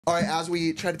All right, as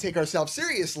we try to take ourselves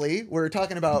seriously, we're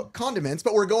talking about condiments,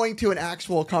 but we're going to an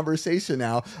actual conversation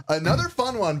now. Another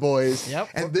fun one, boys. Yep.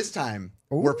 And this time,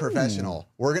 we're professional.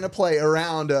 We're going to play a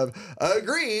round of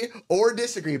agree or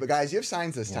disagree. But guys, you have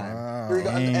signs this time. Wow. Here we go.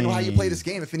 And how you play this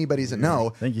game, if anybody doesn't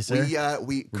know. Thank you, sir.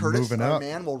 Curtis, our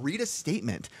man, will read a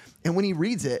statement. And when he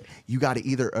reads it, you got to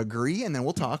either agree, and then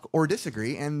we'll talk, or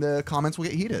disagree, and the comments will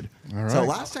get heated. All right. So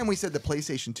last time we said the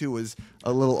PlayStation 2 was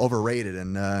a little overrated,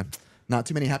 and not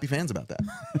too many happy fans about that.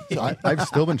 So, I've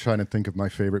still been trying to think of my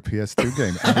favorite PS2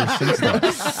 game ever since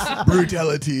then.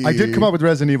 brutality. I did come up with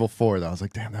Resident Evil 4, though. I was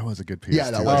like, damn, that was a good PS2.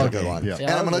 Yeah, that was a good one. Yeah. And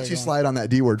I'm going to let you slide on that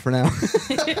D word for now.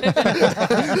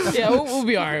 Yeah, we'll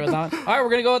be all right with that. All right, we're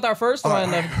gonna go with our first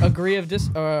one of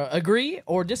agree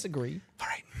or disagree. All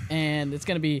right. And it's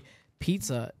gonna be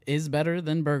pizza is better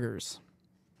than burgers.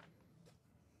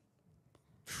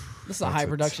 This is a high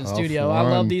production tough studio. I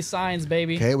one. love these signs,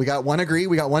 baby. Okay, we got one agree.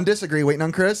 We got one disagree. Waiting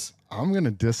on Chris. I'm going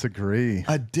to disagree.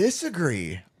 A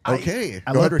disagree. Okay.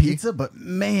 I Go love ahead, Ricky. pizza, but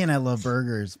man, I love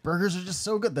burgers. Burgers are just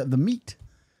so good. The meat,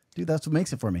 dude, that's what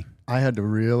makes it for me. I had to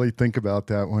really think about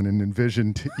that one and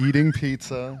envision eating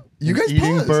pizza, You and guys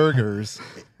eating paused. burgers.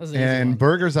 That's an easy And one.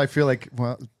 burgers, I feel like,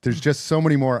 well, there's just so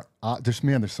many more. There's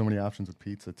so many options with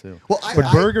pizza, too. Well,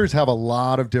 but burgers have a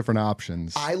lot of different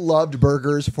options. I loved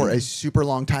burgers for a super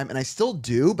long time, and I still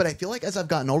do, but I feel like as I've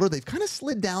gotten older, they've kind of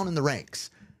slid down in the ranks.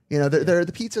 You know,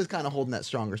 the pizza is kind of holding that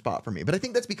stronger spot for me. But I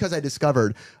think that's because I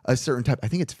discovered a certain type. I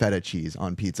think it's feta cheese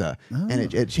on pizza, and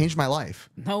it changed my life.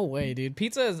 No way, dude.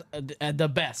 Pizza is the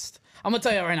best. I'm gonna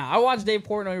tell you right now. I watched Dave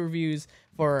Portnoy reviews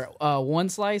for one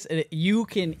slice, and you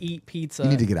can eat pizza. You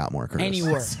need to get out more, Curtis.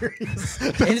 anywhere.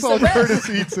 And it's all the best. Curtis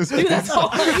eats is Dude, that's all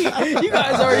I eat. You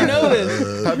guys already know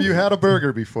this. Have you had a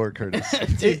burger before, Curtis?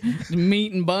 Dude,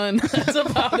 meat and bun. That's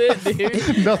about it,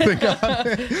 dude. Nothing on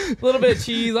it. A little bit of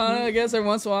cheese on it, I guess, every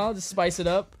once in a while. Just spice it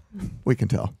up. We can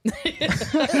tell.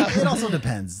 It also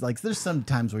depends. Like, there's some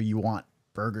times where you want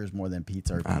burgers more than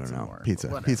pizza or pizza I don't know. more. Pizza.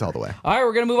 Whatever. Pizza all the way. All right,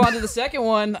 we're going to move on to the second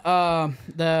one.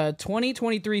 The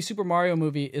 2023 Super Mario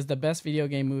movie is the best video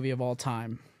game movie of all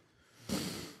time.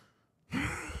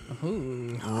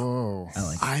 Ooh. Whoa. I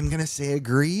like it. I'm going to say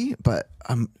agree, but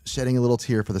I'm shedding a little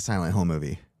tear for the Silent Hill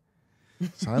movie.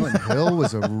 Silent Hill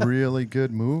was a really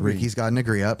good movie. Ricky's got an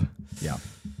agree up. Yeah.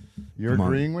 You're Come on.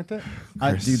 agreeing with it?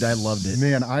 Dude, I loved it.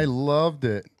 Man, I loved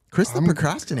it. Chris the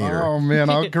procrastinator. Oh, man,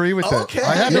 I'll agree with Okay. it.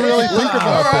 I had to really think about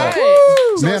All that.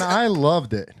 right. Man, I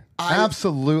loved it.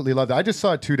 Absolutely loved it. I just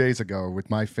saw it 2 days ago with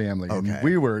my family, Okay. and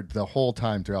we were the whole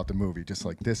time throughout the movie just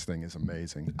like, this thing is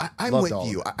amazing. I'm Loved with all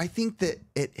of you. it. I think that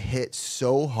it hit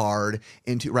so hard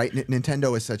into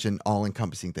Nintendo is such an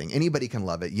all-encompassing thing. Anybody can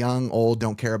love it. Young, old,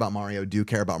 don't care about Mario, do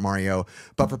care about Mario.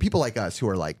 But for people like us who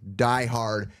are like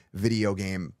die-hard video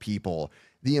game people,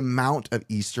 the amount of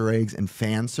Easter eggs and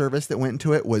fan service that went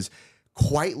into it was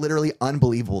quite literally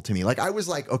unbelievable to me. Like, I was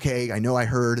like, okay, I know I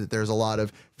heard that there's a lot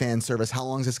of fan service. How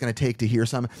long is this going to take to hear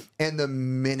some? And the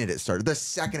minute it started, the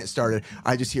second it started,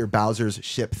 I just hear Bowser's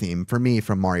ship theme. For me,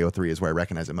 from Mario 3 is where I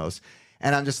recognize it most.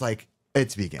 And I'm just like,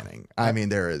 it's beginning. I mean,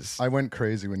 there is. I went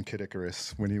crazy when Kid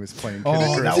Icarus, when he was playing Kid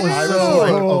Oh, Icarus. that was I was so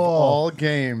like, of cool. all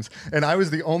games. And I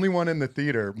was the only one in the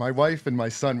theater. My wife and my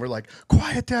son were like,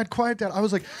 quiet, Dad, quiet, Dad. I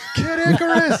was like, Kid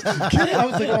Icarus. I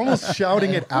was like almost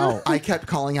shouting it out. I kept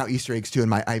calling out Easter eggs too,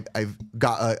 and I've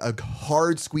got a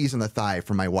hard squeeze on the thigh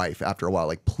from my wife after a while.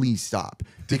 Like, please stop,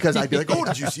 because I'd be like, oh,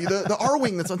 did you see the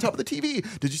R-wing that's on top of the TV?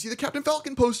 Did you see the Captain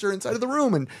Falcon poster inside of the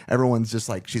room? And everyone's just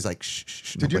like, she's like, shh,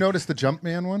 shh. Did you notice the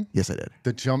Jumpman one? Yes, I did.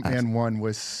 The Jumpman one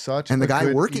was such And the a guy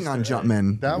good working Easter on egg.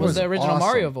 Jumpman That Was the original awesome.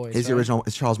 Mario voice. is the right? original.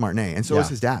 It's Charles Martinet, and so is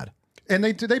his dad. And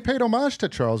they paid homage to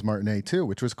Charles Martinet too,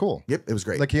 which was cool. Yep, it was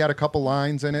great. Like, he had a couple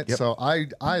lines in it, Yep. so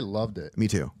I loved it. Me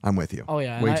too. I'm with you. Oh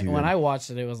yeah, Way and too when good. I watched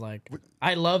it, it was like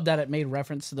I loved that it made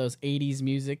reference to those '80s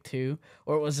music too,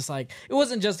 or it was just like it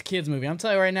wasn't just a kids movie. I'm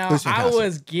telling you right now, was I fantastic.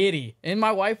 was giddy, and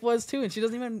my wife was too, and she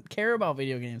doesn't even care about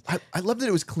video games. I love that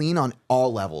it was clean on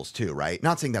all levels too, right?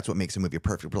 Not saying that's what makes a movie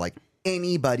perfect, but like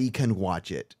anybody can watch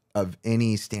it of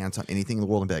any stance on anything in the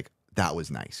world and be like, that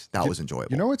was nice. That was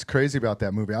enjoyable. You know what's crazy about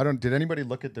that movie? Did anybody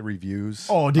look at the reviews?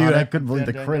 Oh, dude, on I it? couldn't believe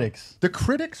the Daniel? critics. The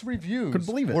critics' reviews Couldn't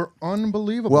believe it. were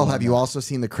unbelievable. Well, on have you that. also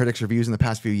seen the critics' reviews in the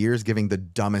past few years giving the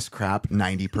dumbest crap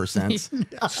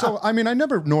 90%? So, I mean, I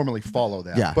never normally follow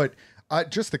that. Yeah. But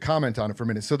just to comment on it for a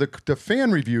minute. So the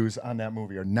fan reviews on that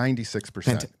movie are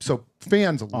 96%. So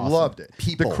fans loved it.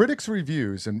 People. The critics'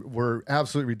 reviews were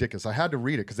absolutely ridiculous. I had to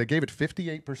read it because they gave it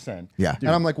 58%. Yeah. And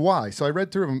I'm like, why? So I read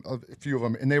through them, a few of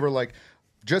them, and they were like,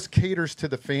 just caters to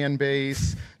the fan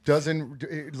base,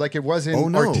 doesn't like it wasn't Oh,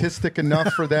 no. artistic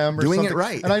enough for them or Doing it something.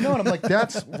 right. And I know, and I'm like,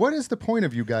 that's what is the point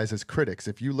of you guys as critics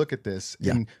if you look at this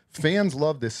and fans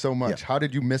love this so much? How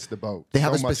did you miss the boat? They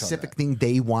have so a much on specific that? thing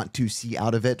they want to see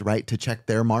out of it, right? To check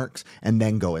their marks and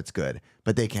then go, it's good.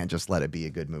 But they can't just let it be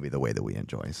a good movie the way that we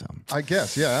enjoy. So I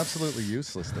guess, yeah, absolutely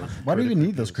useless. Why do we even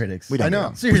need those critics? we don't I need know.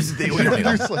 them. Seriously. We don't need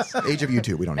them. Useless. Age of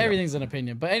YouTube, we don't need them. Everything's an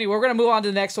opinion. But anyway, we're gonna move on to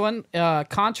the next one.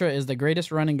 Contra is the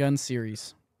greatest run and gun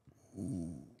series.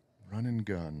 Run and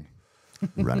gun.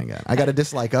 Running it. I got a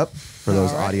dislike up for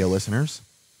those audio listeners.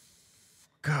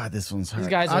 God, this one's hard.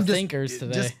 These guys are I'm just- thinkers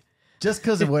today. Just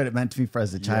because of what it meant to me for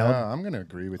as a child. Yeah, I'm going to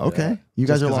agree with Okay. that. You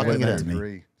guys Just are 'cause locking I it in.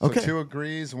 agree. Okay. So 2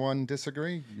 agrees, 1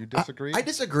 disagree. You disagree? I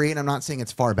disagree, and I'm not saying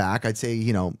it's far back. I'd say,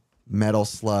 Metal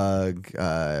Slug,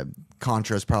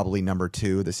 Contra is probably number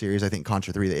 2 of the series. I think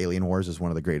Contra 3, The Alien Wars, is one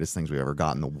of the greatest things we've ever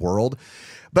got in the world.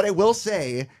 But I will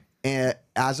say,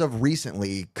 as of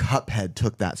recently, Cuphead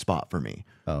took that spot for me.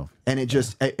 Oh. And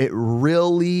it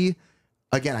really,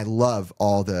 again, I love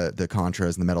all the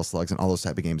Contras and the Metal Slugs and all those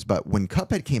type of games. But when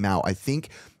Cuphead came out, I think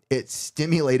it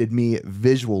stimulated me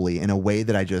visually in a way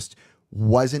that I just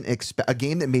wasn't a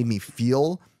game that made me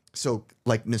feel so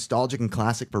like nostalgic and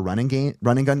classic for run and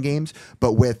gun games,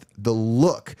 but with the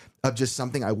look of just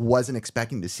something I wasn't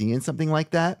expecting to see in something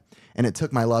like that. And it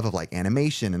took my love of like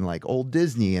animation and like old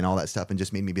Disney and all that stuff and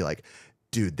just made me be like,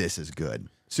 dude, this is good.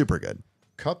 Super good.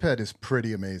 Cuphead is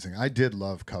pretty amazing. I did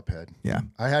love Cuphead. Yeah.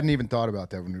 I hadn't even thought about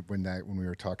that when we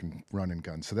were talking run and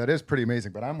gun. So that is pretty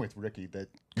amazing. But I'm with Ricky that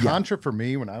Contra for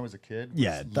me when I was a kid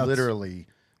was literally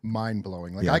mind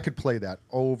blowing. Like I could play that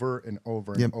over and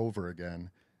over and over again.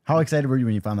 How excited were you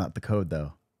when you found out the code,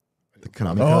 though? The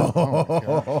Konami code. Oh my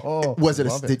God. Was it?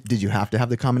 Love it. Did you have to have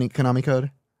the Konami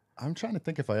code? I'm trying to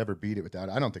think if I ever beat it without.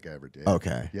 I don't think I ever did.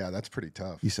 Okay. Yeah, that's pretty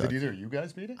tough. You suck. Did either of you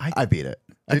guys beat it? I beat it.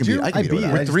 I Did can you? beat, I can beat it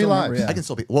without With it. 3 lives. I can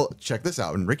still beat. Well, check this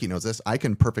out, and Ricky knows this. I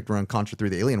can perfect run Contra 3: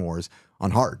 The Alien Wars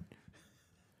on hard.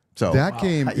 So That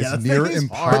game is that's near hard.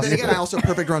 impossible. but then again, I also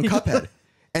perfect run Cuphead,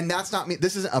 and that's not me.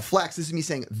 This isn't a flex. This is me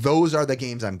saying those are the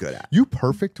games I'm good at. You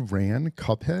perfect ran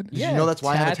Cuphead? Did you know that's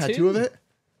why I have a tattoo of it?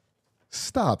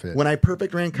 Stop it. When I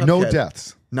perfect ran Cuphead, No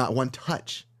deaths. not one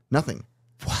touch, nothing,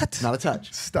 What? not a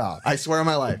touch. Stop. I swear on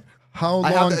my life. How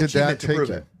I have long the did that achievement to take prove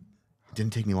you? it. It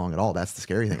didn't take me long at all. That's the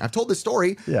scary thing. I've told this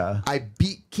story. Yeah. I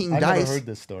beat King I've never Dice. heard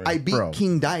this story. I beat Bro.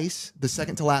 King Dice, the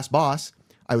second to last boss.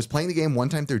 I was playing the game one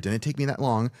time through. Didn't take me that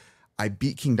long. I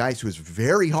beat King Dice, who was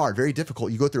very hard, very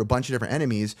difficult. You go through a bunch of different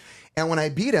enemies. And when I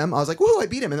beat him, I was like, whoa, I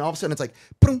beat him. And all of a sudden it's like,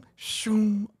 boom,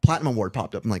 shoom, platinum award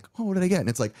popped up. I'm like, oh, what did I get? And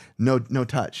it's like, no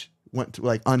touch. Went to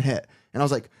like unhit. And I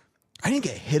was like, I didn't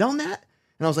get hit on that?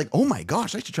 And I was like, oh my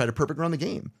gosh, I should try to perfect run the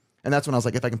game. And that's when I was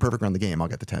like, if I can perfect run the game, I'll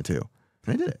get the tattoo.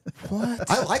 And I did it.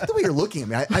 What? I like the way you're looking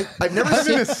at me. I've never I'm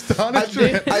seen in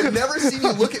astonishment. I've never seen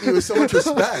you look at me with so much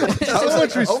respect. I was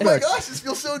much like, oh my respect. gosh, this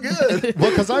feels so good.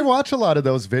 Well, because I watch a lot of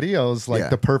those videos, like Yeah.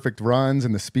 the perfect runs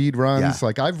and the speed runs. Yeah.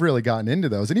 Like I've really gotten into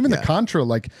those, and even the Yeah. Contra,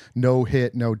 like no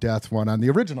hit, no death one on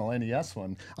the original NES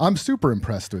one. I'm super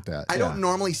impressed with that. I don't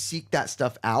normally seek that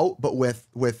stuff out, but with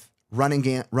run and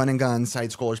gun, side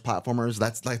scrollers, platformers,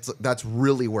 that's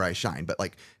really where I shine. But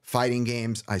like fighting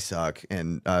games, I suck,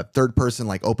 and third person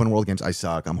like open world games, I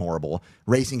suck. I'm horrible.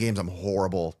 Racing games, I'm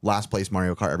horrible. Last place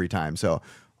Mario Kart every time. So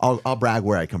I'll brag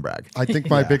where I can brag. I think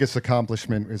my biggest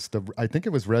accomplishment is I think it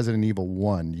was Resident Evil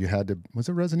 1. Was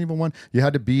it Resident Evil 1? You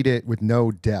had to beat it with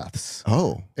no deaths.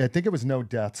 Oh, I think it was no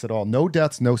deaths at all. No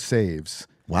deaths, no saves.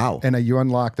 wow. And you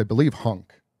unlocked, I believe,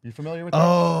 Hunk. You familiar with that?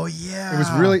 Oh, yeah. It was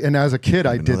really, and as a kid,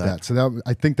 I even did know that. that. So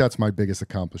I think that's my biggest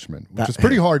accomplishment, which is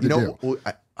pretty hard to do. Well,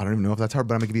 I don't even know if that's hard,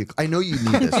 but I'm gonna give you. I know you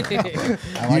need this. right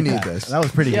now, bro. You need this. That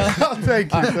was pretty good. Oh,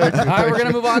 thank you. Thank you. All right, thank we're you.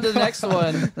 gonna move on to the next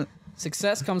one.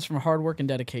 Success comes from hard work and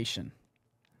dedication.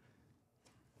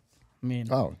 I mean,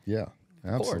 Oh, yeah.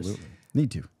 course. Absolutely.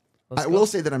 Need to. let's I go. will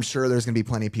say that I'm sure there's going to be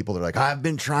plenty of people that are like, I've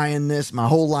been trying this my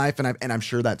whole life, and I'm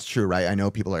sure that's true, right? I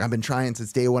know people are like, I've been trying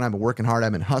since day one. I've been working hard.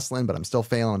 I've been hustling, but I'm still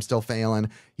failing,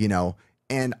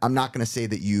 And I'm not going to say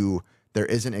that there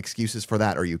isn't excuses for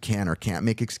that, or you can or can't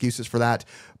make excuses for that.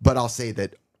 But I'll say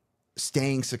that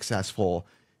staying successful,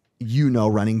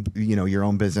 running, your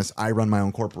own business. I run my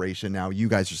own corporation now. You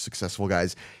guys are successful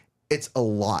guys. It's a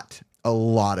lot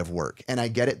of work, and I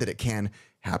get it that it can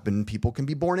happen. People can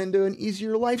be born into an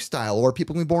easier lifestyle, or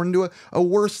people can be born into a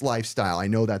worse lifestyle. I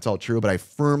know that's all true, but I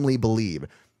firmly believe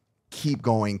keep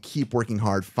going, keep working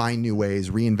hard, find new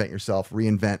ways, reinvent yourself,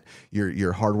 reinvent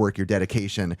your hard work, your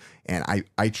dedication. And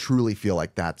I truly feel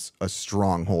like that's a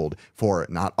stronghold for,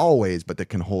 not always, but that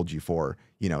can hold you for,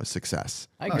 success.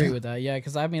 I agree with that. Yeah.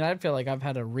 Cause I mean, I feel like I've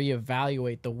had to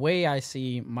reevaluate the way I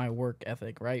see my work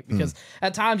ethic, right? Because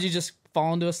at times you just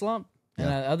fall into a slump. And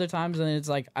at other times, and it's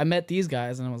like, I met these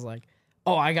guys and I was like,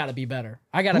 oh, I got to be better.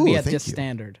 I got to be at this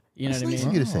standard. You know what I mean? Nice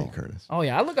of you to say, Curtis. Oh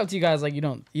yeah, I look up to you guys like you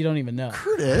don't even know.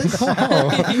 Curtis, look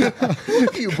at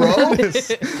you, bro.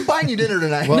 I'm buying you dinner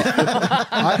tonight. Well,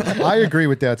 I agree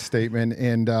with that statement,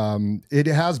 and it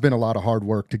has been a lot of hard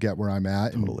work to get where I'm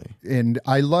at. Totally. And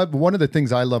I love, one of the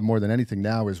things I love more than anything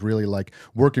now is really like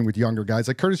working with younger guys.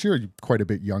 Like Curtis, you're quite a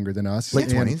bit younger than us. Late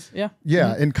 20s. Yeah.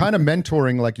 Yeah, and kind of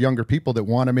mentoring like younger people that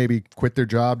want to maybe quit their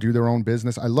job, do their own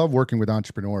business. I love working with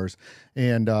entrepreneurs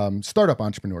and startup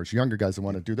entrepreneurs, younger guys that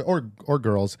want to do that, or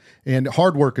girls. And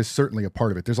hard work is certainly a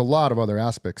part of it. There's a lot of other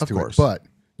aspects to it, but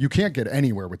you can't get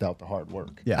anywhere without the hard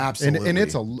work. Yeah, absolutely. And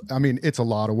it's a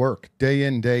lot of work, day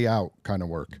in, day out kind of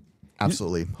work.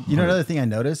 Absolutely. You know, another thing I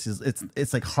noticed is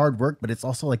it's like hard work, but it's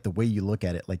also like the way you look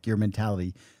at it, like your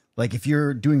mentality. Like if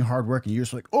you're doing hard work and you're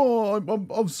just like, oh,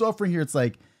 I'm suffering here, it's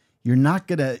like you're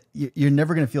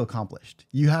never gonna feel accomplished.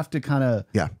 You have to kind of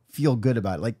feel good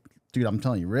about it. Like, dude, I'm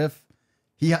telling you, Riff,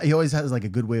 he always has like a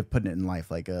good way of putting it in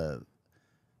life. Like how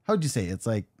would you say it? It's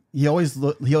like he always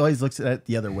looks at it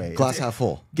the other way. Glass half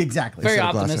full. Exactly. Very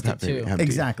optimistic too.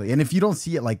 Exactly. And if you don't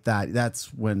see it like that,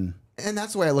 that's when. And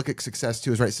that's the way I look at success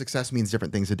too, is right. Success means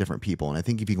different things to different people. And I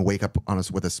think if you can wake up on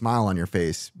us with a smile on your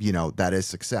face, that is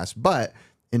success. But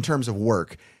in terms of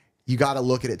work, you got to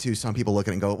look at it too. Some people look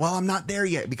at it and go, well, I'm not there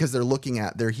yet, because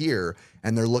they're here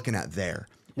and they're looking at there,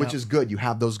 which is good. You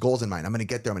have those goals in mind. I'm going to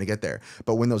get there. I'm going to get there.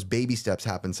 But when those baby steps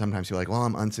happen, sometimes you're like, well,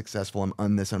 I'm unsuccessful. I'm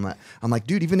on this. I'm that. I'm like,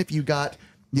 dude, even if you got,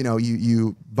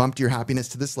 you bumped your happiness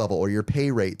to this level, or your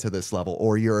pay rate to this level,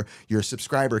 or your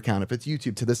subscriber count, if it's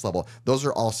YouTube, to this level, those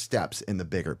are all steps in the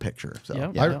bigger picture.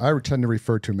 So I tend to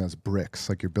refer to them as bricks,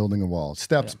 like you're building a wall.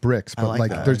 Steps, bricks, but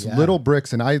like that. there's little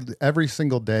bricks, and I every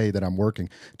single day that I'm working,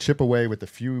 chip away with a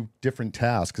few different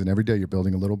tasks, and every day you're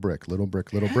building a little brick, little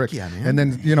brick, little brick. Yeah, man. And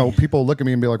then people look at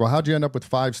me and be like, well, how'd you end up with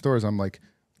 5 stores? I'm like,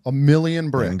 1 million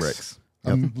bricks.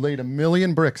 I laid 1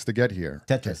 million bricks to get here.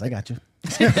 Tetris, I got you.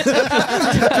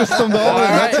 Tetris them all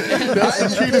in. That's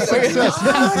the key to success.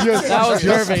 That was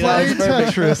perfect. Play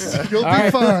Tetris. You'll be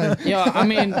fine. Yeah, I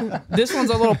mean, this one's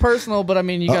a little personal, but I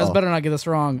mean, you guys better not get this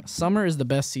wrong. Summer is the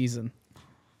best season.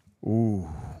 Ooh.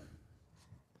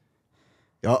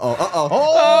 Take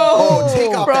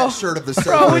off that shirt of the server.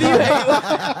 Bro, what do you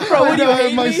hate? Bro, what do you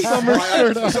hate my me? summer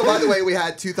shirt on. So by the way, we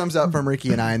had 2 thumbs up from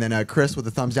Ricky and I, and then Chris with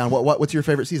a thumbs down. What's your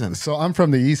favorite season? So I'm from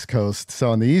the East Coast.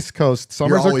 So on the East Coast, summers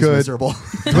You're are always good, miserable.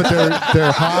 but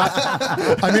they're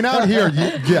hot. I mean, out here,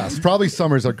 yes, probably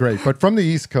summers are great. But from the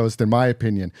East Coast, in my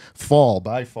opinion, fall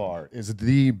by far is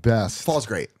the best. Fall's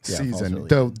great. Season.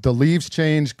 The leaves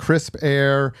change, crisp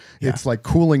air. It's like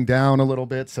cooling down a little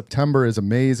bit. September is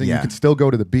amazing. You can still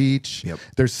go to the beach. Yep.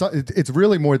 It's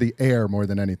really more the air more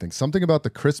than anything. Something about the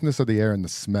crispness of the air and the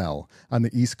smell on the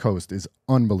East Coast is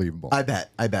unbelievable. I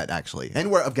bet actually. And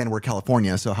we're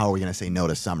California, so how are we going to say no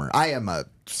to summer? I am a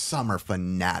summer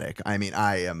fanatic. I mean,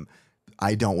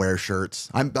 I don't wear shirts.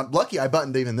 I'm lucky I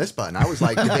buttoned even this button. I was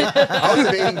like,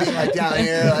 debating being like down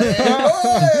here. Like, hey,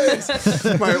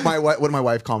 boys. What did my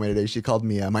wife call me today? She called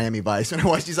me Miami Vice, and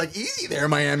she's like, easy there,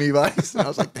 Miami Vice. And I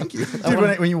was like, thank you.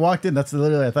 Dude, when you walked in, that's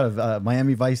literally I thought of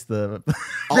Miami Vice, the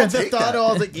I'll take that.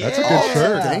 I was like, yeah, That's a good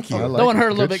shirt. Thank you. Like That one hurt a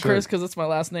Good little bit, Chris, shirt. because it's my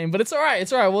last name, but it's all right.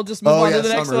 It's all right. We'll just move on to the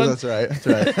next one. That's right.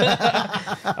 That's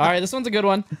right. All right, this one's a good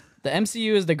one. The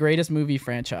MCU is the greatest movie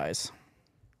franchise.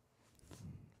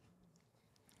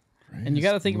 And you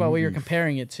got to think about what you're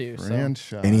comparing it to. So.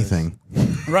 Franchise. Anything.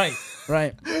 Right.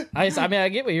 I mean, I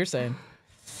get what you're saying.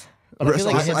 But I feel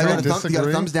like it hits I got hard. you got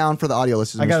a thumbs down for the audio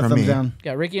listeners. I got a from thumbs me. down.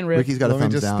 Got Ricky and Rick. Ricky's got a Let me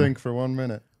thumbs just down. think for 1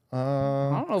 minute. I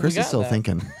don't know if Chris we got is still that.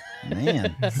 thinking.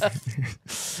 Man.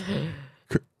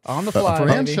 On the fly.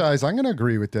 Franchise, I'm going to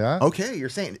agree with that. Okay, you're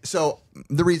saying. So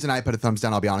the reason I put a thumbs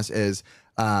down, I'll be honest, is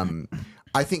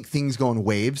I think things go in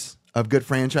waves of good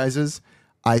franchises.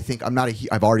 I think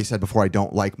I've already said before, I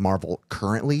don't like Marvel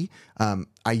currently.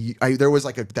 There was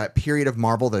like that period of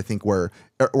Marvel that I think where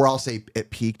I'll say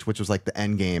it peaked, which was like the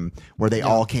end game, where they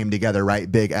all came together,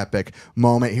 right? Big epic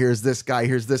moment. Here's this guy,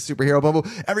 here's this superhero, blah, blah.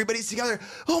 Everybody's together.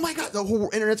 Oh my God, the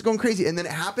whole internet's going crazy. And then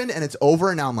it happened and it's over.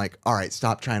 And now I'm like, all right,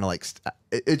 stop trying to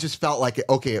it just felt like,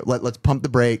 okay, let's pump the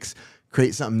brakes,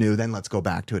 create something new, then let's go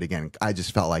back to it again. I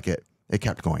just felt like it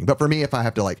kept going. But for me, if I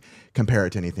have to compare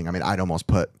it to anything, I mean, I'd almost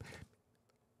put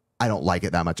I don't like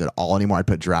it that much at all anymore. I'd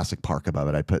put Jurassic Park above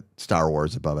it. I'd put Star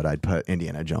Wars above it. I'd put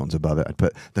Indiana Jones above it. I'd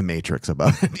put The Matrix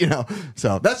above it, you know?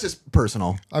 So that's just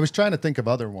personal. I was trying to think of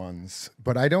other ones,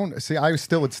 but I don't see. I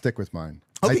still would stick with mine.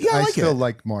 Okay, I like still it.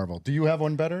 like Marvel. Do you have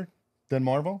one better than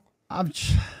Marvel?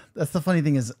 That's the funny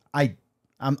thing is I'm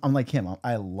like him.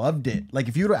 I loved it. Like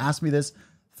if you would have asked me this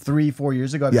 3-4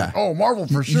 years ago, I'd be like, oh, Marvel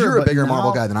for sure. You're a But bigger now-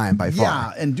 Marvel guy than I am by far.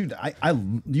 Yeah, and dude, I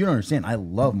you don't understand. I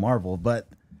love Marvel, but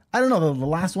I don't know. The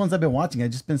last ones I've been watching,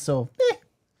 I've just been so.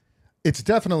 It's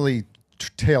definitely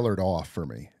tailored off for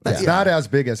me. It's Yeah. not as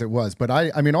big as it was, but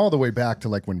I mean, all the way back to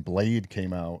like when Blade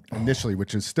came out initially,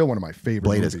 which is still one of my favorite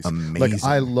Blade movies. is amazing. Like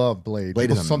I love Blade. Blade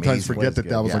People is sometimes amazing. forget Blade is that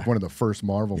good, was yeah. like one of the first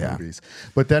Marvel Yeah. movies.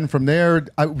 But then from there,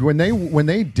 when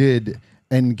they did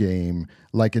Endgame,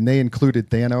 like, and they included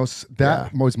Thanos,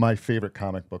 that was my favorite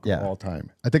comic book of all time.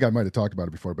 I think I might have talked about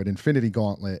it before, but Infinity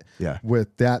Gauntlet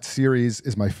with that series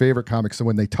is my favorite comic. So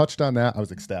when they touched on that, I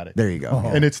was ecstatic. There you go.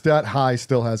 And it's that high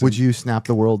still has. Would you snap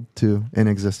the world to in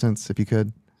existence if you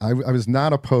could? I was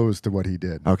not opposed to what he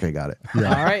did. Okay, got it. All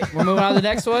right, we're moving on to the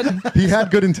next one. He had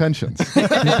good intentions.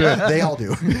 They all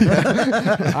do. All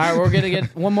right, we're gonna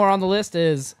get one more on the list.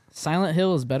 Is Silent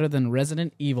Hill is better than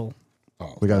Resident Evil?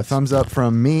 We got a thumbs up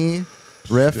from me.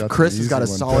 Riff. That's Chris an has got a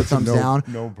easy one. solid That's a thumbs down.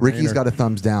 no-brainer. Ricky's got a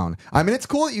thumbs down. I mean, it's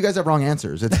cool that you guys have wrong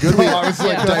answers. It's good we I was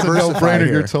like, Yeah. that's a diversify no-brainer.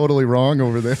 here. You're totally wrong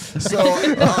over there. So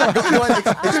go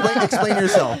ahead, explain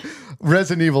yourself.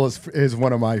 Resident Evil is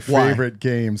one of my Why? favorite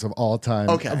games of all time.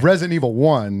 Okay. Resident Evil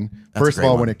 1, That's first a of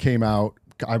all, great when one. it came out,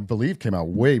 I believe came out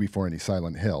way before any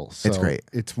Silent Hill. So It's great.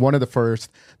 It's one of the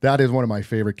first. That is one of my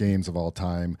favorite games of all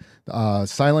time.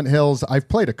 Silent Hills, I've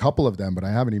played a couple of them, but I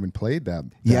haven't even played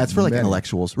them. Yeah, it's for like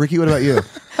intellectuals. Ricky, what about you?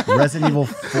 Resident Evil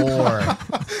 4.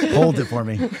 Hold it for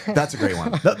me. That's a great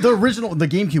one. The original, the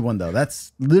GameCube one though.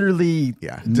 That's literally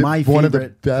my One of the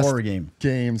favorite best horror game.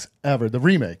 games ever. The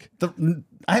remake.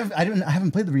 I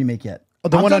haven't played the remake yet.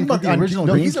 The I'm one talking about the original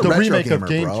no, game. he's a the retro remake gamer, of bro.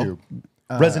 GameCube.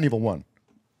 Resident Evil 1.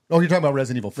 Oh, you're talking about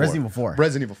Resident Evil 4. Resident Evil 4.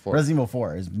 Resident Evil 4. Resident Evil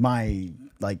 4 is my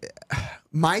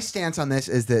My stance on this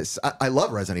is this. I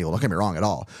love Resident Evil. Don't get me wrong at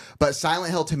all. But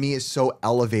Silent Hill to me is so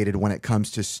elevated when it comes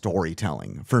to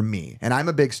storytelling for me. And I'm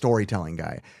a big storytelling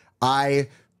guy.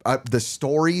 The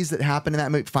stories that happen in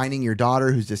that movie, finding your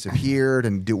daughter who's disappeared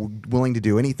and willing to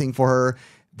do anything for her,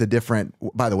 the different,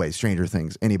 by the way, Stranger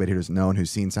Things, anybody who's known,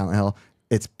 who's seen Silent Hill,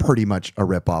 it's pretty much a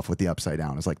ripoff with the Upside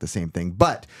Down. It's like the same thing.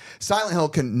 But Silent Hill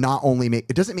can not only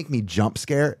it doesn't make me jump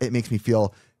scare, it makes me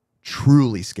feel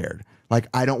truly scared. Like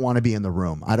I don't want to be in the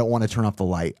room. I don't want to turn off the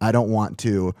light. I don't want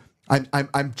to.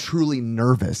 I'm truly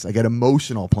nervous. I get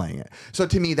emotional playing it. So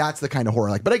to me, that's the kind of horror.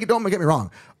 Like, but don't get me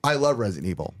wrong. I love Resident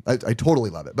Evil. I totally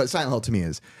love it. But Silent Hill to me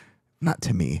is not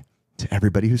to me. To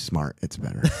everybody who's smart, it's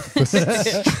better. It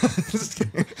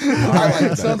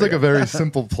sounds like a very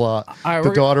simple plot. right,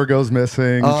 The daughter goes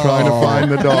missing, trying to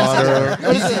find the daughter.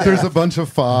 There's a bunch of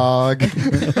fog.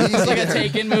 It's like a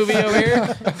Taken movie over here.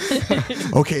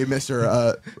 Okay,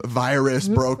 Mr. Virus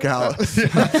broke out.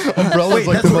 Umbrella's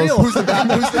like the most. Who's the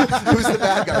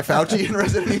bad guy? Fauci in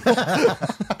Resident Evil?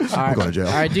 All right, going to jail.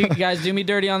 All right, you guys do me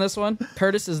dirty on this one.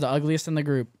 Curtis is the ugliest in the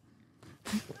group.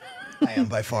 I am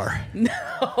by far. I'm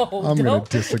going Nope.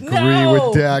 to disagree No.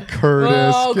 with that,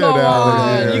 Curtis. Oh, Get come out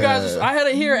on. of here. You guys, I had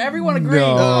to hear everyone agree.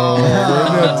 No, we're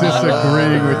not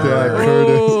disagreeing with that,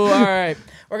 Curtis. Ooh, all right.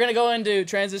 We're going to go into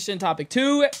transition topic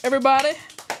 2, everybody.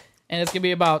 And it's going to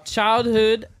be about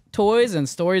childhood toys and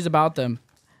stories about them.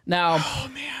 Now,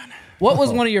 what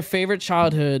was one of your favorite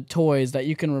childhood toys that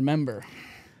you can remember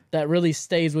that really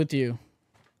stays with you?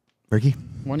 Ricky?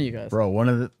 One of you guys. bro. One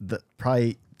of the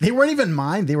probably they weren't even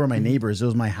mine. They were my neighbors. It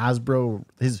was my Hasbro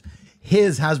his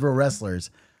Hasbro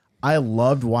wrestlers. I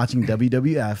loved watching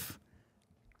WWF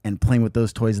and playing with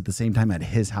those toys at the same time at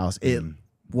his house. It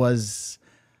was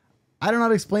I don't know how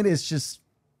to explain it. It's just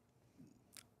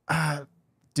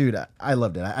dude, I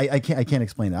loved it. I can't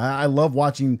explain it. I love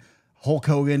watching Hulk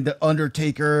Hogan, The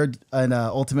Undertaker, and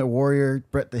Ultimate Warrior,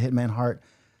 Bret the Hitman Hart.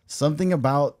 Something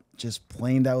about just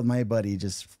playing that with my buddy,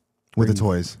 just With the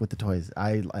toys. With the toys,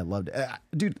 I loved it,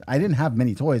 dude. I didn't have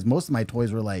many toys. Most of my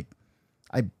toys were like,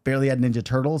 I barely had Ninja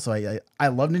Turtles, so I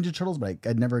love Ninja Turtles, but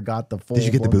I never got the full. Did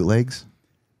you get the bootlegs?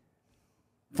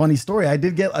 Funny story. I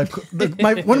did get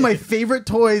one of my favorite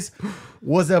toys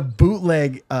was a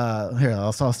bootleg. Here,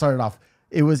 I'll start it off.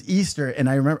 It was Easter, and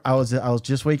I remember I was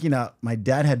just waking up. My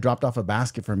dad had dropped off a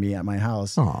basket for me at my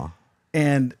house,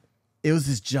 and it was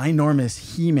this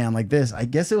ginormous He-Man like this. I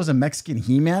guess it was a Mexican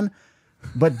He-Man,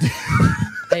 But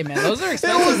Hey man, those are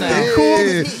expensive now.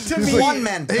 Cool to me. One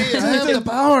man. Hey, I have the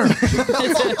power.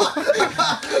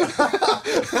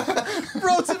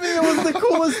 bro, to me it was the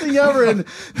coolest thing ever. And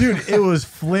dude, it was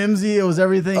flimsy. It was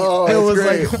everything. Oh, it was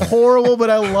great. like horrible, but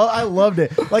I loved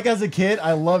it. Like as a kid,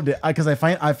 I loved it because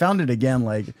I found it again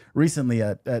like recently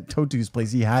at Totu's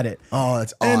place. He had it. Oh,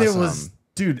 that's awesome. And it was.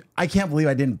 Dude, I can't believe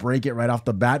I didn't break it right off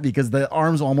the bat because the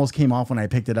arms almost came off when I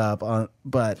picked it up.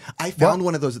 But I found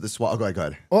one of those at the swap. Oh, go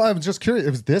ahead. Well, I was just curious. It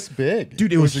was this big,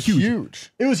 dude. It was huge.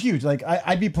 huge. It was huge. Like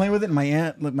I'd be playing with it, and my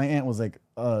aunt was like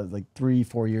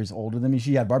 3-4 years older than me.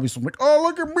 She had Barbie, so I'm like, oh,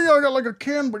 look at me, I got like a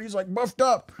Ken, but he's like buffed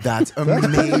up. That's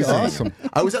amazing. Awesome.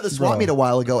 I was at the swap meet a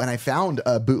while ago, and I found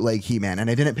a bootleg He-Man, and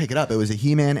I didn't pick it up. It was a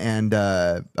He-Man and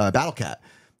Battle Cat.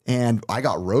 And I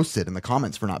got roasted in the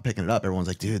comments for not picking it up. Everyone's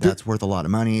like, dude, that's worth a lot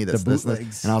of money. That's this.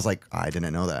 And I was like, I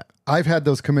didn't know that. I've had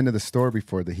those come into the store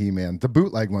before, the He-Man, the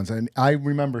bootleg ones. And I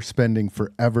remember spending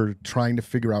forever trying to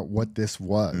figure out what this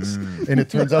was. And it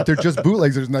turns out they're just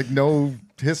bootlegs. There's like no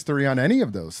history on any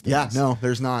of those things. Yeah, no,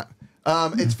 there's not.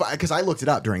 It's fine because I looked it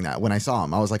up during that when I saw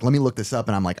him. I was like, let me look this up,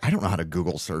 and I'm like, I don't know how to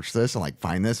Google search this and like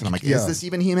find this, and I'm like, is this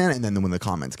even He-Man? And then when the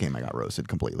comments came, I got roasted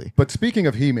completely. But speaking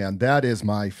of He-Man, that is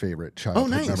my favorite childhood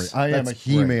nice. memory. I am a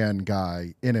He-Man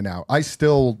guy in and out. I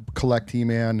still collect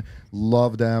He-Man,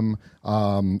 love them.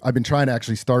 I've been trying to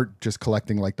actually start just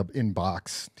collecting like the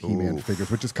in-box He-Man figures,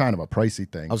 which is kind of a pricey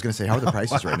thing. I was going to say, how are the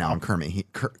prices right now on current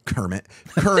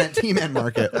He-Man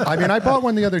market? I mean, I bought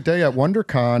one the other day at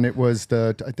WonderCon. It was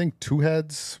I think Two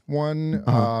Heads one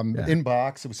in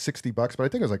box. It was $60, but I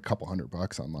think it was like a couple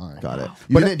 $100 online. Got it.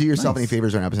 You didn't do yourself any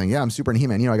favors right now by saying, yeah, I'm super in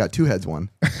He-Man. You know, I got Two Heads one.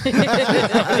 I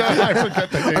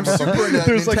forget the name. I'm super in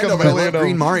There's Nintendo, like a but I million love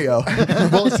Green Mario.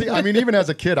 Well, see, I mean, even as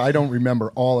a kid, I don't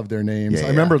remember all of their names. Yeah, I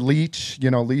remember Leech.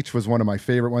 You know, Leech was one of my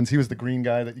favorite ones. He was the green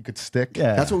guy that you could stick.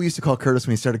 Yeah. That's what we used to call Curtis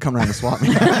when he started coming around the swap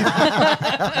meet.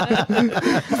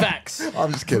 Facts.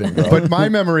 I'm just kidding, bro. But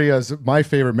my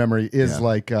favorite memory is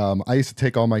like I used to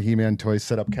take all my He-Man toys,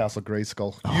 set up Castle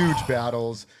Grayskull, huge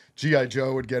battles. G.I.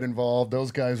 Joe would get involved.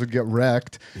 Those guys would get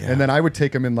wrecked. Yeah. And then I would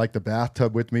take them in like the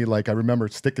bathtub with me. Like I remember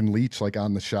sticking Leech like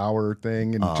on the shower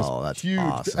thing and just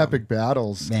huge epic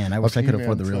battles. Man, I wish I could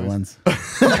afford the real ones.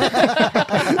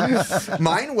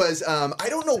 Mine was, I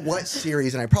don't know what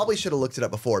series, and I probably should have looked it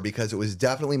up before because it was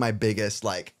definitely my biggest,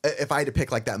 like, if I had to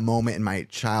pick like that moment in my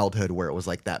childhood where it was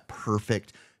like that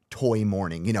perfect toy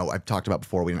morning. You know, I've talked about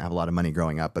before, we didn't have a lot of money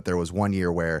growing up, but there was one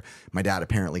year where my dad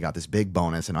apparently got this big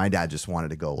bonus and my dad just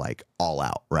wanted to go like all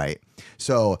out, right?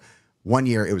 So one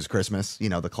year it was Christmas, you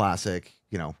know, the classic,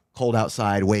 you know, cold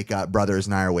outside, wake up, brothers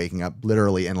and I are waking up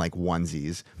literally in like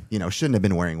onesies. You know, shouldn't have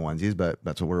been wearing onesies, but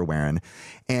that's what we were wearing.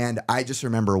 And I just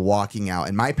remember walking out,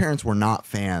 and my parents were not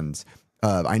fans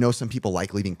of, I know some people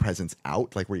like leaving presents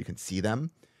out, like where you can see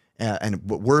them. And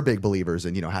we're big believers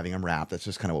in, you know, having them wrapped. That's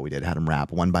just kind of what we did. Had them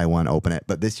wrap one by one, open it.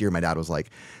 But this year, my dad was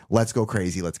like, let's go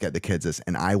crazy. Let's get the kids this.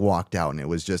 And I walked out, and it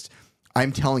was just,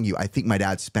 I'm telling you, I think my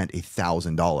dad spent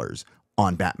 $1,000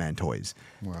 on Batman toys.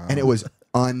 Wow. And it was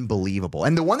unbelievable.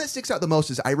 And the one that sticks out the most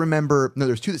is I remember, no,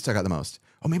 there's two that stuck out the most.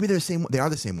 Oh, maybe they're the same. They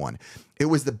are the same one. It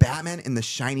was the Batman in the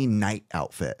shiny knight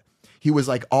outfit. He was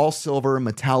like all silver,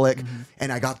 metallic,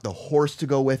 and I got the horse to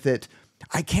go with it.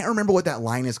 I can't remember what that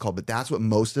line is called, but that's what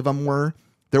most of them were.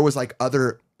 There was like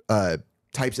other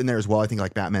types in there as well. I think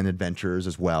like Batman Adventures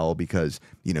as well, because,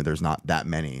 you know, there's not that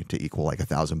many to equal like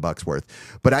 $1,000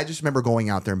 worth. But I just remember going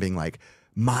out there and being like,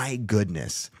 my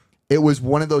goodness. It was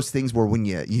one of those things where when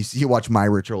you watch My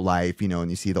Retro Life, you know, and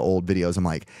you see the old videos, I'm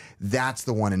like, that's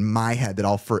the one in my head that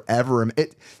I'll forever.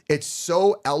 It's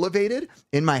so elevated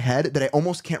in my head that I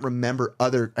almost can't remember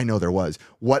I know there was,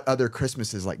 what other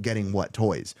Christmases like getting what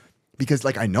toys. Because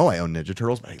like I know I own Ninja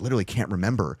Turtles, but I literally can't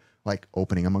remember like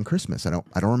opening them on Christmas. I don't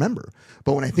remember.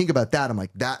 But when I think about that, I'm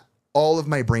like, that all of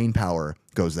my brain power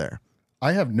goes there.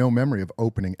 I have no memory of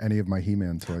opening any of my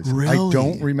He-Man toys. Really? I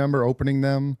don't remember opening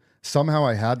them. Somehow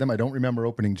I had them. I don't remember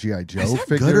opening G.I. Joe Is that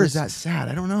figures. good or is that sad?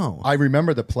 I don't know. I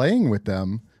remember the playing with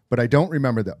them, but I don't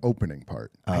remember the opening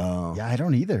part. Yeah, I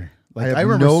don't either. Like I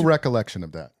have no recollection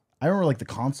of that. I remember like the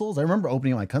consoles. I remember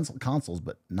opening my consoles,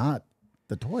 but not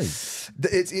the toys.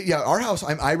 Our house,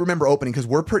 I remember opening because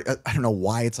we're pretty, I don't know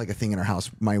why it's like a thing in our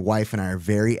house. My wife and I are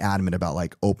very adamant about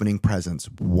like opening presents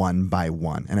one by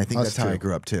one. And I think that's how I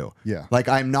grew up too. Yeah. Like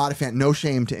I'm not a fan, no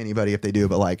shame to anybody if they do,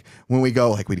 but like when we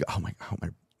go, like we go, oh my,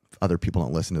 other people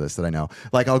don't listen to this that I know.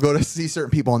 Like I'll go to see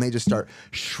certain people and they just start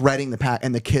shredding the pack,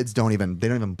 and the kids don't even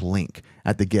blink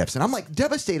at the gifts, and I'm like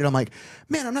devastated. I'm like,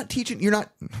 man, I'm not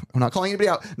calling anybody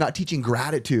out. Not teaching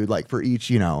gratitude like for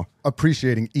each,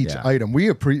 appreciating each item. We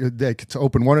to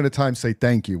open one at a time. Say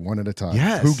thank you one at a time.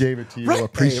 Yes. Who gave it to you? Right.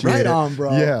 Appreciate right it. on,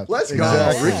 bro. Yeah. Let's go.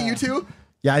 Exactly. Ricky, you too.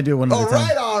 Yeah, I do one at a time.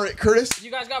 Right on, Curtis.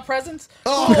 You guys got presents?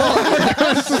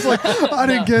 It's just like I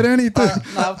didn't get anything.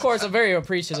 No, of course, I'm very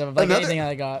appreciative of anything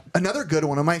I got. Another good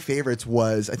one of my favorites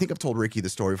was, I think I've told Ricky the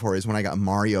story before, is when I got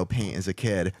Mario paint as a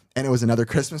kid, and it was another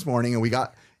Christmas morning, and we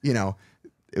got, it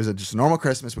was just a normal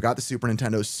Christmas. We got the Super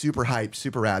Nintendo, super hyped,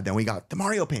 super rad. Then we got the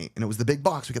Mario paint, and it was the big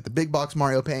box. We got the big box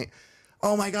Mario paint.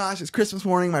 Oh my gosh, it's Christmas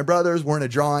morning. My brothers were in a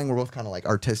drawing. We're both kind of like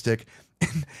artistic.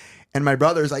 And my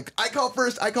brother's like, I call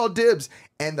first, I call dibs.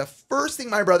 And the first thing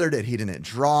my brother did, he didn't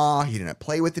draw, he didn't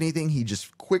play with anything. He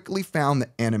just quickly found the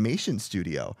animation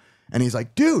studio. And he's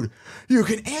like, dude, you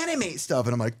can animate stuff.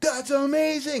 And I'm like, that's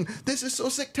amazing. This is so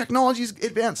sick. Technology's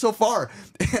advanced so far.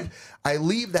 And I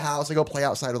leave the house. I go play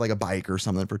outside with like a bike or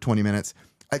something for 20 minutes.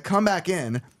 I come back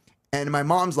in and my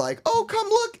mom's like, oh, come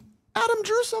look. Adam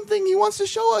drew something. He wants to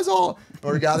show us all.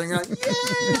 We're gathering around. Yay,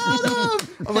 Adam!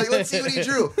 I'm like, let's see what he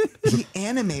drew. He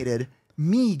animated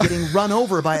me getting run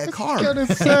over by a car.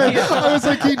 I was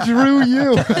like, he drew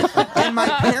you. And my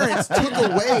parents took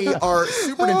away our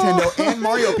Super Nintendo and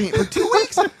Mario Paint for 2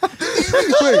 weeks. Wait,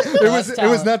 it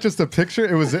was not just a picture.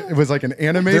 It was like an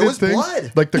animated There was thing.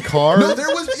 blood. Like the car. No, there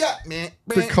was,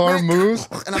 The car moves.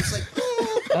 And I'm just like,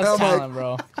 That's I'm talent, like,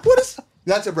 bro. what is...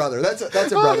 That's a brother. That's a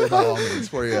brother by all means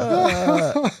for you.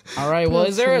 All right. Well,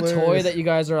 is there a toy hilarious. that you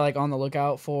guys are like on the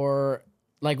lookout for,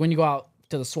 like when you go out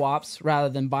to the swaps rather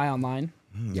than buy online?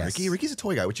 Yes. Ricky's a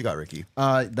toy guy. What you got, Ricky?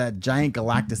 That giant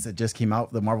Galactus that just came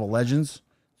out, the Marvel Legends.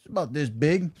 It's about this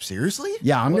big. Seriously?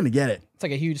 Yeah, I'm gonna get it. It's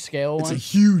like a huge scale It's one. a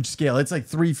huge scale. It's like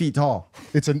 3 feet tall.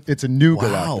 It's a new Wow.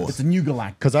 Galactus. It's a new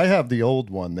Galactus. Because I have the old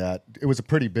one that it was a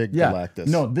pretty big Yeah. Galactus.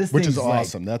 No, this which is thing's like-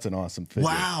 awesome. That's an awesome figure.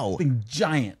 Wow. Big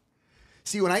giant.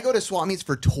 See, when I go to swap meets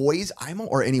for toys,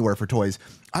 or anywhere for toys,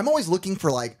 I'm always looking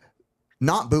for like,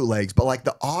 not bootlegs, but like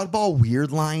the oddball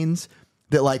weird lines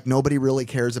that like nobody really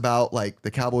cares about, like the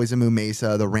Cowboys of Moo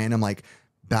Mesa, the random like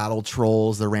battle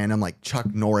trolls, the random like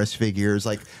Chuck Norris figures,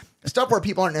 like stuff where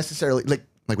people aren't necessarily like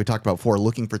we talked about before,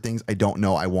 looking for things I don't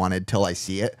know I wanted till I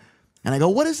see it. And I go,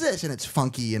 what is this? And it's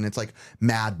funky and it's like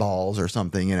Mad Balls or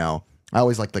something, I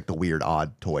always like the weird,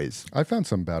 odd toys. I found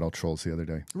some battle trolls the other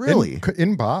day. Really?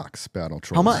 In box battle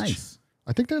trolls. How much? Nice.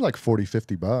 I think they're like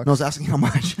 $40-50. No, I was asking how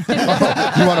much. You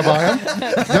want to buy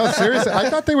them? No, seriously. I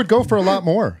thought they would go for a lot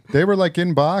more. They were like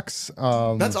in box.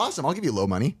 That's awesome. I'll give you low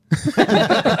money.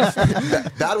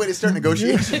 Bad way to start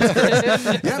negotiations.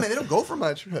 Yeah, man, they don't go for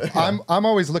much. I'm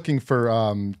always looking for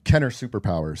Kenner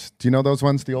superpowers. Do you know those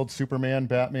ones? The old Superman,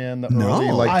 Batman, the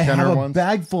early like I Kenner have a ones.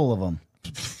 bag full of them.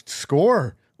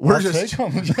 Score. We're I'll just- take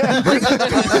 'em.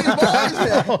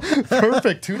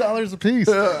 Perfect, $2 a piece.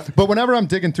 But whenever I'm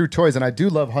digging through toys, and I do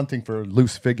love hunting for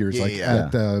loose figures,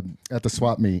 at the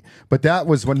swap meet. But that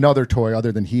was another toy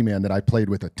other than He-Man that I played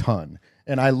with a ton,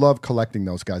 and I love collecting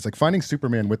those guys. Like finding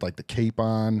Superman with like the cape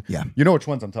on. Yeah. You know which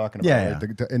ones I'm talking about. Yeah,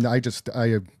 right? And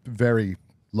I very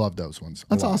love those ones.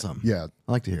 That's a lot. awesome. Yeah.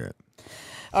 I like to hear it.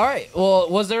 All right. Well,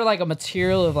 was there like a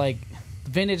material of like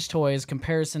vintage toys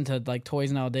comparison to like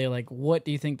toys nowadays? Like, what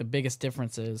do you think the biggest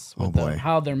difference is with them, boy.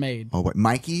 how they're made? Oh, boy.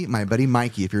 Mikey, my buddy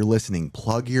Mikey, if you're listening,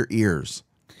 plug your ears.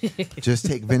 Just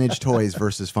take vintage toys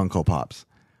versus Funko Pops.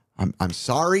 I'm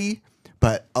sorry,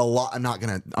 but I'm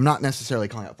not necessarily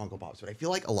calling out Funko Pops, but I feel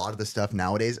like a lot of the stuff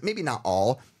nowadays, maybe not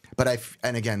all, but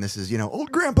and again, this is,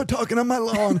 old grandpa talking on my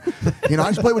lawn. I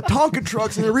just play with Tonka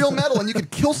trucks and they're real metal and you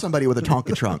could kill somebody with a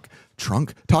Tonka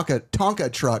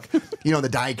Tonka truck, the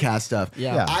die cast stuff.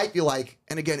 Yeah. I feel like,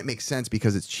 and again, it makes sense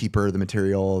because it's cheaper, the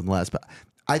material and less, but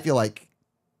I feel like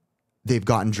they've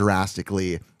gotten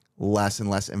drastically less and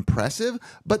less impressive.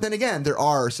 But then again, there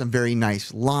are some very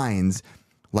nice lines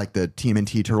like the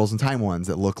TMNT Turtles in Time ones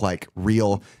that look like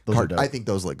real. I think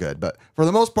those look good. But for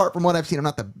the most part, from what I've seen, I'm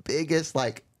not the biggest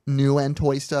like new end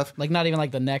toy stuff. Like not even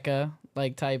like the NECA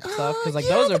like type stuff, because like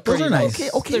those are pretty nice.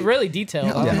 Okay. They're really detailed.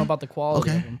 Yeah, I don't okay. know about the quality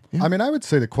of them. Yeah. I mean, I would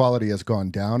say the quality has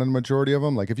gone down in the majority of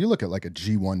them. Like if you look at like a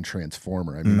G1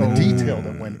 Transformer, I mean, the detail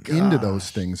that went into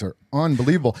those things are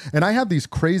unbelievable. And I have these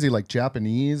crazy like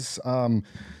Japanese,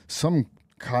 some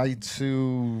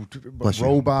kaiju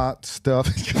robot stuff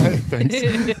kind of things.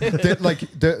 That, like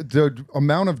the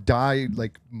amount of dye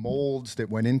like molds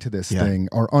that went into this thing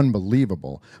are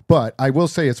unbelievable. But I will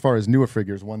say, as far as newer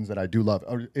figures, ones that I do love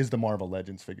is the Marvel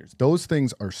Legends figures. Those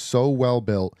things are so well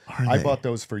built. I bought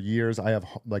those for years. I have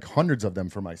like hundreds of them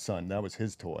for my son. That was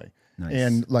his toy. Nice.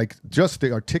 And like just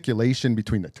the articulation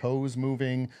between the toes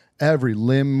moving, every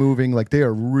limb moving, like they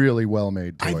are really well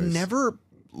made toys. I've never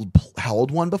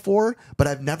held one before, but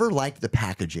I've never liked the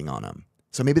packaging on them.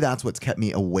 So maybe that's what's kept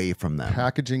me away from them.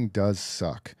 Packaging does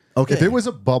suck. Okay. If it was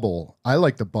a bubble, I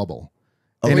like the bubble.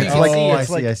 Okay. And it's Oh, like I it's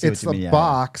see, like I see what it's you the mean, yeah.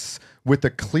 box with the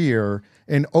clear,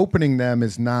 and opening them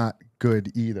is not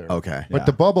good either. Okay. But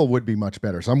the bubble would be much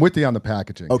better. So I'm with you on the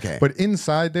packaging. Okay. But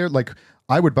inside there, like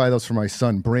I would buy those for my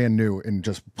son brand new, and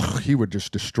just he would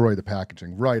just destroy the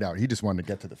packaging right out. He just wanted to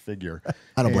get to the figure.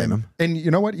 I don't blame him. And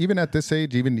you know what? Even at this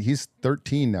age, even he's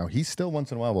 13 now, he still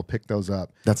once in a while will pick those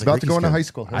up. That's about like to go Ricky's into kid. high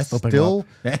school. He'll I still still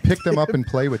pick 'em up. pick them up and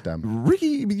play with them.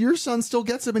 Ricky, your son still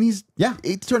gets them, and he's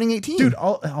turning 18. Dude,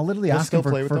 I'll literally You'll ask still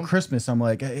him play with for them? Christmas. I'm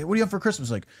like, hey, what do you have for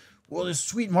Christmas? Like, well, this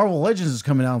sweet Marvel Legends is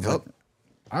coming out. I'm like,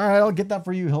 all right, I'll get that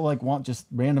for you. He'll like want just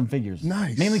random figures.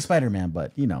 Nice. Mainly Spider-Man,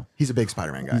 but you know. he's a big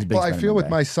Spider-Man guy. He's a big Well, I Spider-Man feel with guy.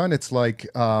 my son, it's like,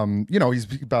 you know, he's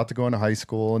about to go into high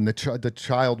school, and the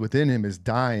child within him is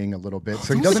dying a little bit,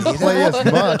 so he doesn't play as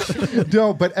much.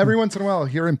 No, but every once in a while, I'll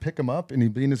hear him pick him up, and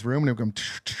he'd be in his room, and he'll go.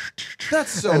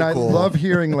 That's so And cool. I love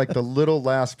hearing like the little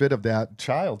last bit of that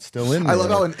child still in there. I love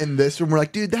how in this room we're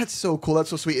like, dude, that's so cool. That's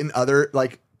so sweet. And other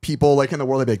like people like in the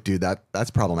world, they'd be like, dude, that's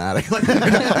problematic. Like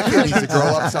that kid needs to grow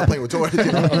up, stop playing with toys.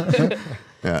 You know?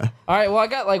 Yeah. All right. Well, I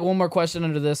got like one more question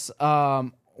under this.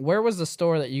 Where was the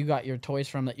store that you got your toys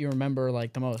from that you remember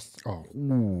like the most?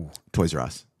 Toys R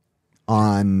Us.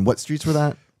 On what streets were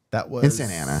that? That was In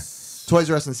Santa Ana. Toys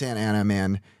R Us in Santa Ana,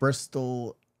 man.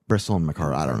 Bristol. Bristol and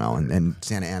McCarter, I don't know, and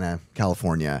Santa Ana,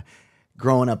 California.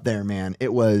 Growing up there, man,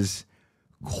 it was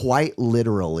quite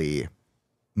literally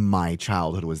my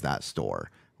childhood was that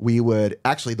store. We would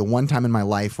actually, the one time in my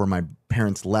life where my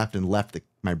parents left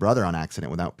my brother on accident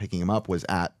without picking him up was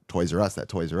at Toys R Us, that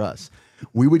Toys R Us.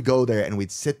 We would go there and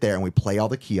we'd sit there and we'd play all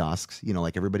the kiosks, you know,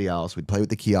 like everybody else. We'd play with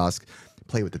the kiosk,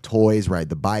 play with the toys, ride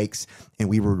the bikes, and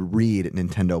we would read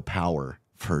Nintendo Power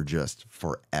for just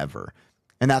forever.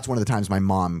 And that's one of the times my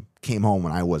mom came home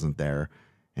when I wasn't there.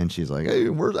 And she's like, hey,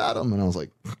 where's Adam? And I was like,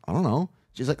 I don't know.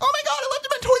 She's like, oh my God, I left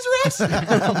him at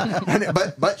Toys R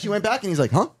Us. but she went back and he's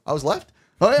like, huh? I was left?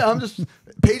 Oh yeah, I'm just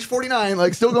page 49,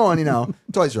 like still going, you know.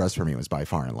 Toys R Us for me was by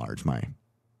far and large my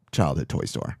childhood toy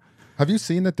store. Have you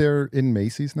seen that they're in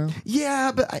Macy's now?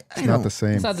 Yeah, but I It's know. not the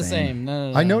same. It's not the same.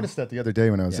 No. I noticed that the other day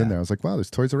when I was in there. I was like, wow,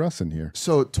 there's Toys R Us in here.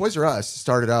 So Toys R Us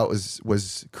started out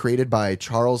was created by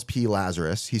Charles P.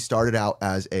 Lazarus. He started out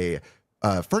as a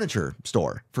furniture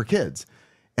store for kids.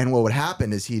 And what would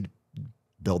happen is he'd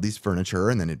build these furniture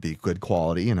and then it'd be good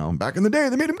quality. You know, back in the day,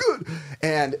 they made them good.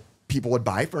 And people would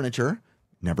buy furniture,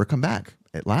 never come back.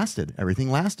 It lasted. Everything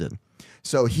lasted.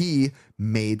 So he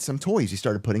made some toys. He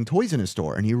started putting toys in his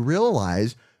store and he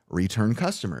realized return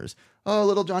customers. Oh,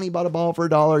 little Johnny bought a ball for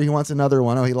 $1. He wants another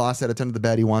one. Oh, he lost that at 10 to the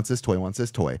bed. He wants this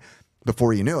toy,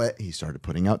 Before you knew it, he started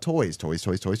putting out toys.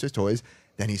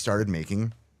 Then he started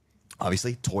making,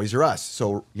 obviously, Toys R Us.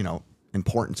 So, you know,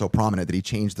 important, so prominent that he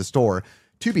changed the store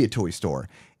to be a toy store.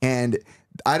 And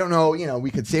I don't know, you know,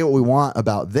 we could say what we want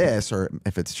about this or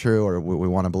if it's true or what we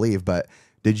want to believe, but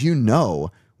did you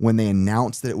know when they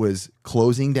announced that it was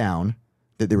closing down,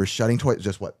 that they were shutting toys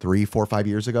just 3, 4, 5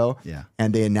 years ago? Yeah.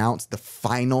 And they announced the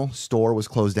final store was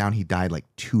closed down. He died like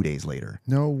 2 days later.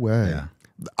 No way. Yeah.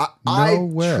 I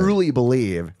way. truly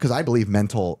believe, because I believe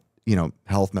mental, you know,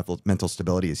 health, mental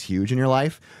stability is huge in your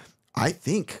life. I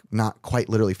think not quite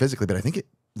literally physically, but I think it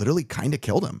literally kind of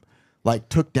killed him. Like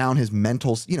took down his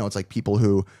mental, you know, it's like people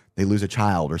who they lose a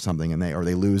child or something and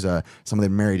they lose someone they've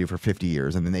married you for 50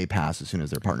 years and then they pass as soon as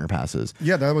their partner passes.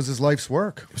 Yeah, that was his life's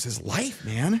work. It was his life,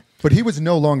 man. But he was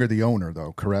no longer the owner,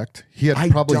 though, correct? He had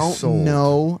probably sold.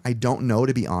 I don't know,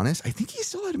 to be honest. I think he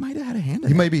still might have had a hand in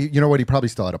He it. may be, you know what? He probably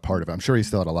still had a part of it. I'm sure he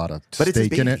still had a lot of But it's his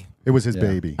stake in it. baby. It was his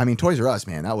baby. I mean, Toys R Us,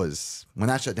 man, that was, when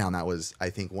that shut down, that was,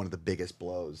 I think, one of the biggest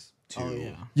blows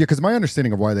to... Yeah, because my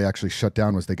understanding of why they actually shut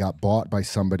down was they got bought by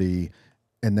somebody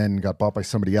and then got bought by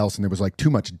somebody else, and there was like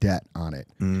too much debt on it.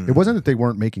 It wasn't that they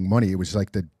weren't making money. It was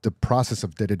like the process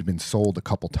of that it had been sold a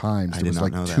couple times. There was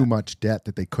like too much debt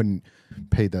that they couldn't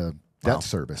pay the debt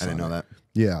service. I didn't know that.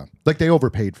 Yeah. Like they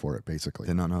overpaid for it, basically.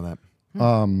 Did not know that.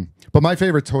 But my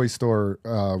favorite toy store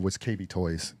was KB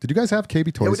Toys. Did you guys have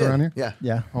KB Toys around here? Yeah.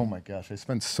 Yeah. Oh my gosh, I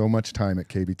spent so much time at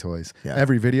KB Toys. Yeah.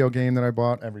 Every video game that I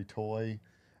bought, every toy.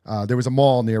 There was a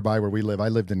mall nearby where we live. I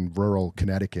lived in rural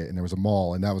Connecticut, and there was a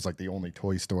mall, and that was like the only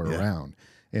toy store around.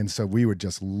 And so we would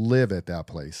just live at that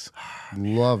place.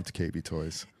 Loved KB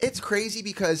Toys. It's crazy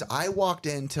because I walked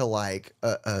into like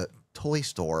a toy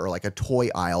store or like a toy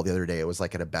aisle the other day. It was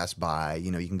like at a Best Buy.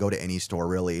 You know, you can go to any store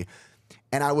really.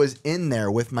 And I was in there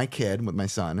with my kid, with my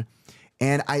son,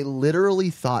 and I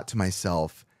literally thought to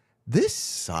myself, this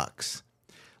sucks.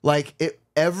 Like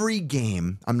every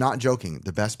game, I'm not joking,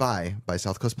 the Best Buy by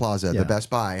South Coast Plaza, the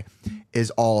Best Buy is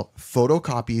all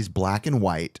photocopies, black and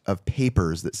white, of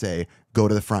papers that say, go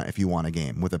to the front if you want a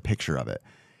game, with a picture of it.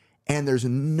 And there's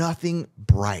nothing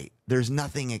bright. There's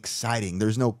nothing exciting.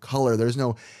 There's no color. There's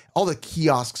no, all the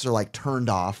kiosks are like turned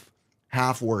off,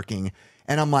 half working.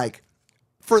 And I'm like,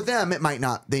 for them, they might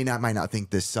not think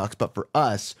this sucks, but for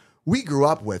us, we grew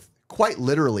up with quite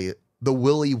literally the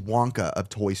Willy Wonka of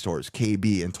toy stores,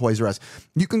 KB and Toys R Us.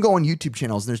 You can go on YouTube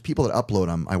channels and there's people that upload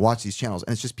them. I watch these channels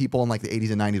and it's just people in like the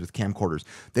 80s and 90s with camcorders.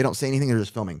 They don't say anything. They're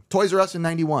just filming. Toys R Us in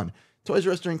 91, Toys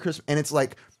R Us during Christmas. And it's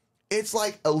like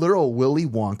a literal Willy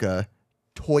Wonka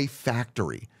toy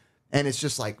factory. And it's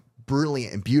just like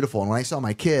brilliant and beautiful. And when I saw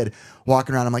my kid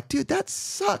walking around, I'm like, dude, that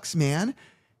sucks, man.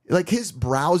 Like his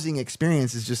browsing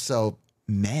experience is just so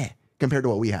meh compared to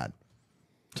what we had.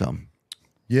 So...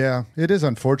 yeah, it is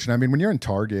unfortunate. I mean, when you're in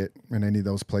Target and any of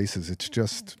those places, it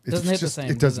does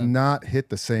not hit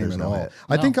the same at all.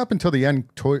 I think up until the end,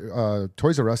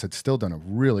 Toys R Us had still done a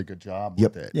really good job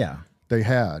with it. Yeah, they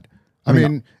had. I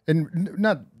mean, and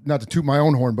not to toot my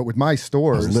own horn, but with my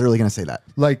stores, I was literally going to say that.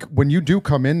 Like when you do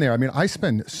come in there, I mean, I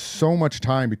spend so much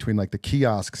time between like the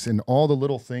kiosks and all the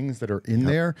little things that are in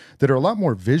there that are a lot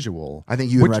more visual. I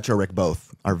think you and Retro Rick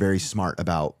both are very smart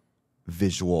about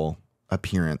visual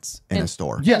appearance in a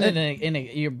store. Yeah,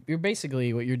 and you're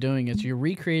basically, what you're doing is you're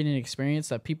recreating an experience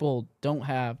that people don't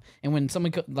have. And when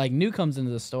someone like new comes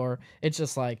into the store, it's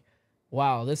just like,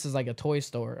 wow, this is like a toy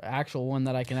store, actual one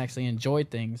that I can actually enjoy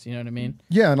things. You know what I mean?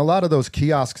 Yeah, and a lot of those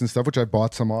kiosks and stuff, which I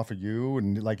bought some off of you,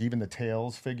 and like even the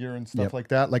Tails figure and stuff like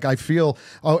that. Like I feel,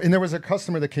 and there was a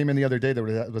customer that came in the other day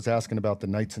that was asking about the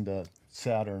Knights into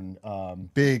Saturn,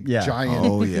 big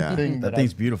giant thing. That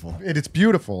thing's beautiful. It's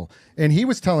beautiful. And he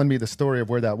was telling me the story of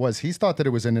where that was. He thought that it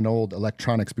was in an old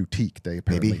electronics boutique. They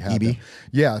apparently had it.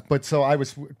 Yeah, but so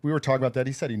we were talking about that.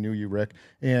 He said he knew you, Rick.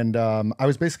 And I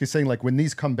was basically saying, like, when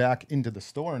these come back into the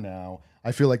store now,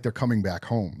 I feel like they're coming back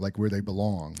home, like where they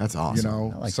belong. That's awesome. You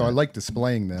know, I like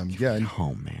displaying them. Yeah,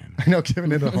 home, man. I know,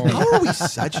 giving it a home. How are we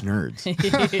such nerds?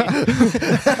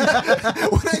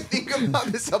 When I think about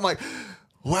this, I'm like,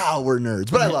 wow, we're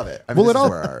nerds, but I love it. I mean,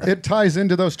 well, it ties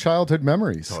into those childhood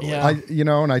memories. Totally.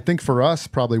 Yeah. And I think for us,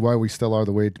 probably why we still are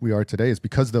the way we are today is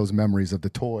because those memories of the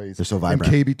toys. They're so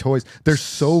vibrant. And KB toys, they're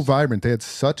so vibrant. They had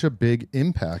such a big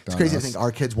impact on us. It's crazy to think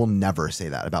our kids will never say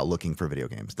that about looking for video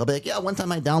games. They'll be like, yeah, one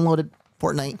time I downloaded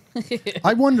Fortnite.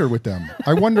 I wonder with them.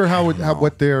 I wonder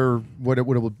what it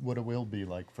will be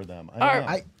like for them.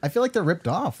 I feel like they're ripped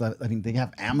off. I mean, they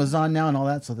have Amazon now and all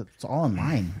that, so it's all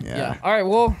online. Yeah. All right.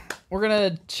 Well, we're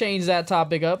gonna change that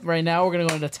topic up right now. We're gonna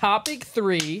go into topic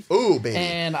 3. Ooh, baby.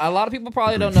 And a lot of people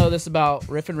probably don't know this about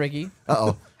Riff and Ricky.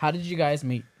 Uh-oh. How did you guys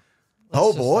meet?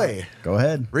 Oh boy. Go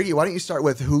ahead. Ricky, why don't you start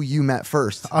with who you met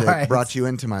first that brought you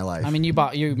into my life? I mean, you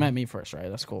met me first, right?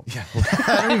 That's cool. Yeah.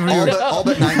 all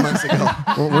but 9 months ago.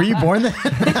 Were you born then?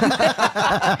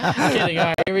 Kidding. All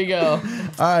right, here we go.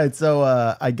 All right,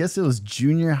 so I guess it was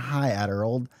junior high at our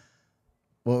old.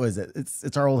 What was it?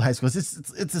 It's our old high school.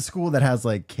 It's a school that has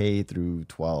like K through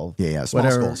 12. Yeah, small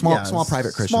school, small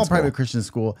private Christian private Christian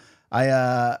school.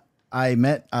 I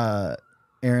met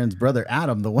Aaron's brother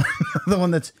Adam, the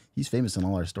one he's famous in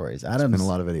all our stories. Adam's in a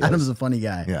lot of videos. Adam's a funny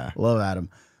guy. Yeah, love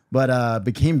Adam. But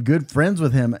became good friends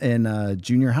with him in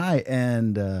junior high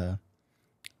and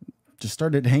just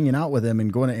started hanging out with him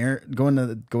and going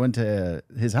to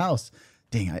his house.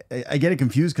 Dang, I get it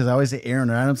confused because I always say Aaron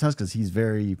or Adam's house because he's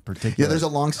very particular. Yeah, there's a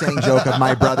long-standing joke of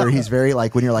my brother. He's very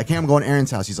like, when you're like, hey, I'm going to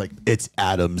Aaron's house. He's like, it's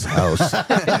Adam's house.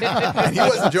 And he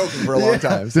wasn't joking for a long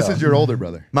time. This is your older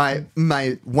brother. My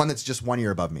one that's just 1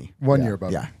 year above me. 1 year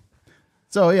above me. Yeah.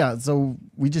 So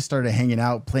we just started hanging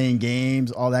out, playing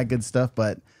games, all that good stuff.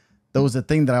 But there was a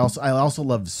thing that I also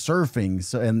love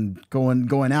surfing, and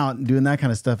going out and doing that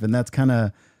kind of stuff. And that's kind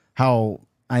of how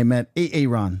I met AA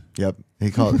Ron. Yep. He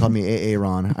called me AA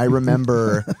Ron. I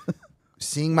remember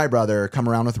seeing my brother come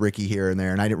around with Ricky here and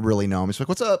there, and I didn't really know him. He's like,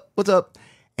 what's up? What's up?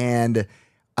 And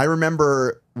I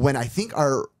remember when I think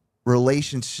our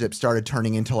relationship started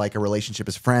turning into like a relationship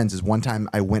as friends is one time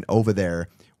I went over there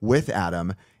with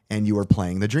Adam and you were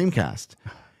playing the Dreamcast.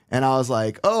 And I was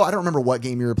like, oh, I don't remember what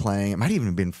game you were playing. It might even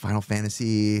have been Final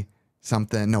Fantasy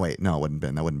something. No, wait. No, it wouldn't have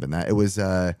been. That wouldn't have been that. It was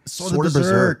Sword of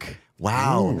Berserk.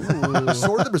 Wow.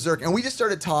 Sword of the Berserk. And we just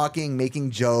started talking, making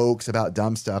jokes about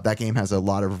dumb stuff. That game has a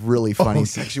lot of really funny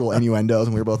sexual innuendos.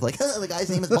 And we were both like, the guy's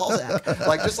name is Balzac.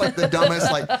 Like, just like the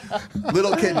dumbest, like,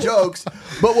 little kid jokes.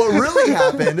 But what really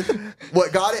happened,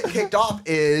 what got it kicked off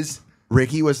is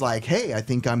Ricky was like, hey, I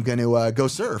think I'm going to go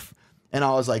surf. And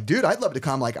I was like, dude, I'd love to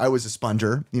come. Like I was a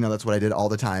sponger, you know, that's what I did all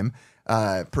the time.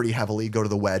 Pretty heavily, go to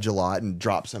the wedge a lot and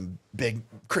drop some big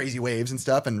crazy waves and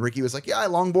stuff. And Ricky was like, yeah, I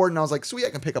longboard. And I was like, sweet, I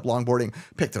can pick up longboarding.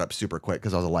 Picked it up super quick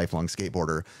because I was a lifelong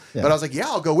skateboarder. Yeah. But I was like, yeah,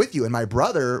 I'll go with you. And my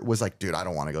brother was like, dude, I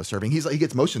don't want to go surfing. He's like, he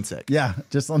gets motion sick. Yeah,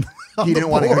 just on he didn't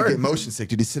want to get motion sick.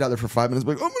 Dude, he sit out there for 5 minutes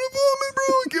like, I'm gonna vomit, bro.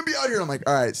 I can't be out here. I'm like,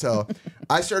 all right. So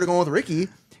I started going with Ricky.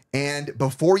 And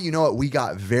before you know it, we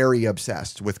got very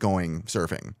obsessed with going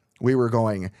surfing. We were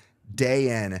going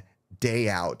day in, day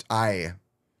out.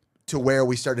 To where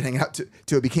we started hanging out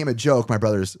to it became a joke. My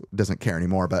brother doesn't care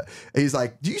anymore, but he's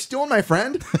like, do you still want my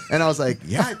friend? And I was like,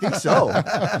 yeah, I think so.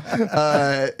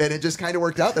 And it just kind of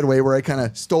worked out that way where I kind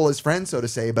of stole his friend, so to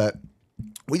say. But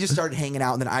we just started hanging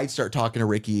out, and then I'd start talking to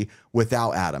Ricky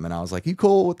without Adam. And I was like, you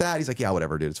cool with that? He's like, yeah,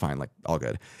 whatever, dude. It's fine. Like, all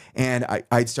good. And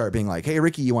I'd start being like, hey,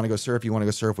 Ricky, you want to go surf? You want to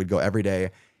go surf? We'd go every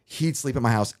day. He'd sleep at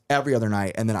my house every other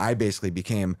night. And then I basically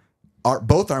became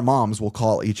both our moms will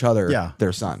call each other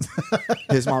their son.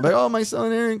 His mom like, oh, my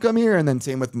son Aaron, come here. And then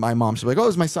same with my mom. She's like, oh,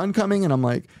 is my son coming? And I'm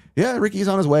like, yeah, Ricky's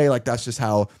on his way. Like that's just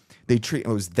how they treat. It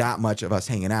was that much of us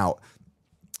hanging out.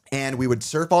 And we would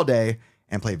surf all day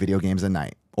and play video games at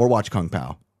night or watch Kung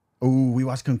Pao. Oh, we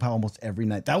watched Kung Pao almost every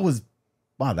night. That was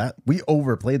wow, we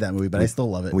overplayed that movie, but I still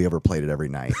love it. We overplayed it every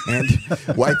night. And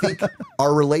well, I think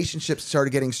our relationships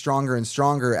started getting stronger and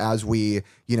stronger as we,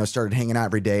 you know, started hanging out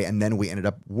every day. And then we ended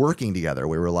up working together.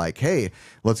 We were like, hey,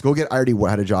 let's go I already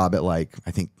had a job at like,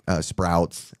 I think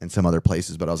Sprouts and some other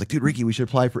places. But I was like, dude, Ricky, we should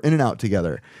apply for In-N-Out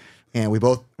together. And dude,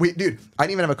 I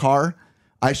didn't even have a car.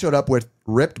 I showed up with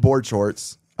ripped board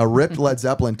shorts, a ripped Led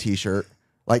Zeppelin t-shirt,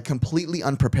 like completely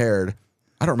unprepared.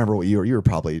 I don't remember what you were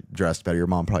probably dressed better. Your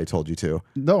mom probably told you to.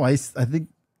 No, I think,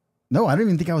 no, I don't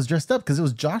even think I was dressed up because it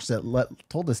was Josh that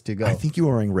told us to go. I think you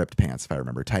were wearing ripped pants, if I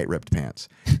remember, tight ripped pants.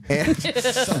 And,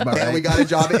 and we got a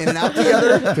job at In-N-Out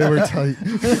together. They were tight.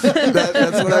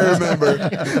 That's what I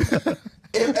remember.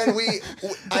 And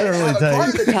I didn't have a car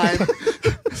at the time.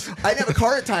 I didn't have a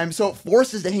car at the time, so it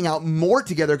forced us to hang out more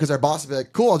together because our boss would be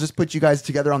like, cool, I'll just put you guys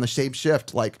together on the same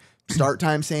shift, like start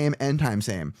time same, end time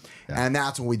same. Yeah. And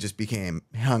that's when we just became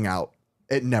hung out.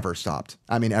 It never stopped.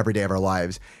 I mean, every day of our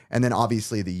lives. And then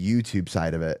obviously the YouTube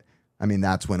side of it, I mean,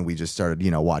 that's when we just started,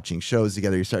 you know, watching shows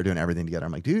together. You start doing everything together.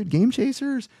 I'm like, dude, Game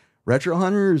Chasers, Retro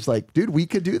Hunters, like, dude, we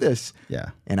could do this. Yeah.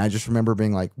 And I just remember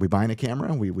being like, we buying a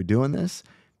camera, we doing this.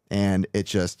 And it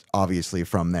just obviously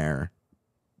from there,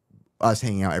 us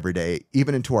hanging out every day,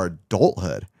 even into our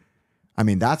adulthood. I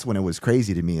mean, that's when it was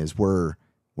crazy to me is we're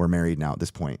married now at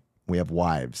this point. We have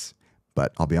wives,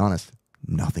 but I'll be honest,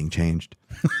 nothing changed.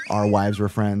 Our wives were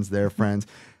friends, they're friends.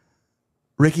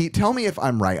 Ricky, tell me if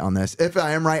I'm right on this. If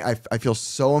I am right, I feel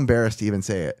so embarrassed to even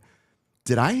say it.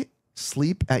 Did I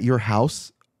sleep at your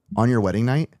house on your wedding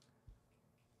night?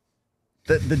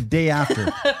 The day after.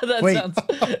 Wait.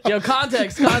 Yo,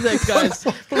 context, guys.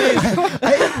 Please.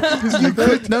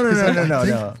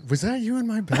 No. Was that you in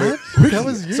my bed? That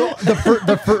was you. So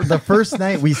the first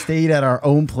night we stayed at our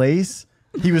own place,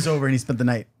 he was over and he spent the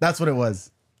night. That's what it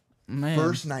was. Man.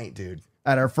 First night, dude.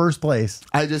 At our first place.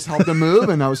 I just helped him move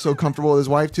and I was so comfortable with his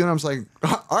wife too. And I was like,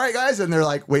 all right, guys. And they're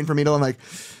like waiting for me to, I'm like,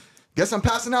 guess I'm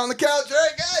passing out on the couch. All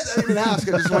right, guys. I didn't even ask.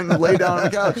 I just went and laid down on the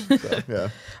couch. So, yeah.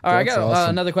 All right, I got awesome.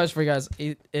 Another question for you guys.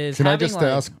 Can I just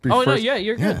ask? Oh, no, yeah,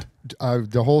 you're good.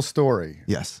 The whole story.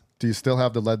 Yes. Do you still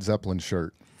have the Led Zeppelin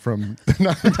shirt from the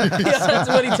 90s? Yeah, that's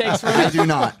what he takes from me. I do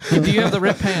not. Do you have the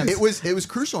ripped pants? It was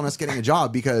crucial in us getting a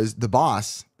job because the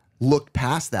boss looked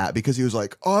past that because he was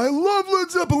like, oh, I love Led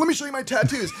Zeppelin. Let me show you my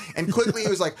tattoos. And quickly he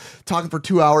was like talking for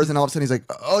 2 hours and all of a sudden he's like,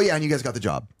 oh yeah, and you guys got the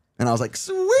job. And I was like,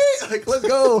 sweet, like let's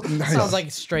go. Sounds like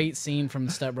a straight scene from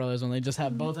the Step Brothers when they just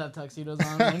both have tuxedos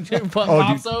on and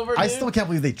pops over. Dude. I still can't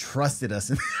believe they trusted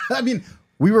us. I mean,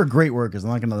 we were great workers. I'm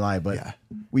not gonna lie, but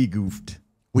we goofed.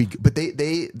 But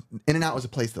they In-N-Out was a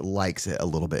place that likes it a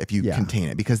little bit if you contain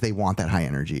it because they want that high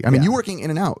energy. I mean, you working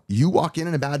In-N-Out, you walk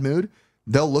in a bad mood,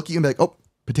 they'll look at you and be like, oh,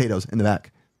 potatoes in the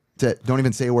back. That's it. Don't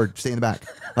even say a word. Stay in the back.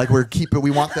 Like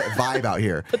we want that vibe out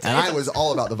here. Potatoes. And I was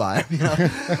all about the vibe. You know,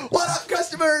 what up,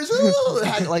 customers? Ooh,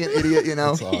 like an idiot. You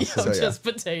know, awesome. Just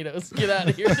potatoes. Get out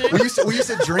of here, dude. We used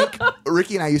to drink.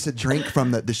 Ricky and I used to drink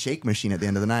from the shake machine at the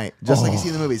end of the night, just like you see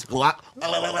in the movies.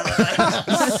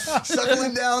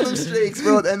 Suckling down them steaks,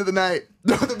 bro. At the end of the night.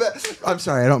 I'm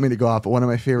sorry, I don't mean to go off, but one of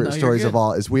my favorite stories of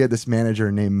all is we had this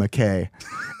manager named McKay,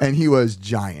 and he was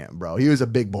giant, bro. He was a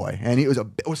big boy, and he was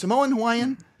Samoan,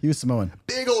 Hawaiian. He was Samoan.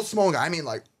 Big old Samoan guy. I mean,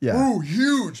 like, ooh,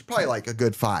 huge. Probably like a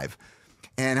good 5.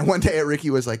 And one day Ricky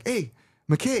was like, hey,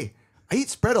 McKay, I eat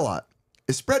spread a lot.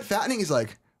 Is spread fattening? He's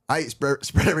like, I eat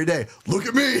spread every day. Look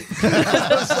at me. I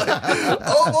was like,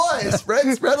 oh boy,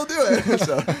 spread will do it.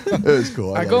 So it was cool.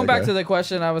 All right, going back to the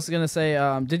question, I was gonna say,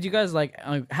 did you guys like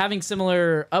having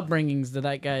similar upbringings? Did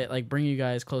that guy like bring you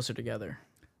guys closer together?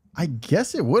 I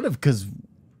guess it would have, because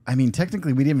I mean,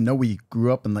 technically, we didn't even know we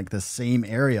grew up in like the same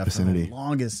area vicinity for the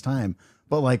longest time.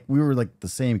 But like we were like the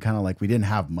same kind of like we didn't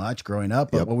have much growing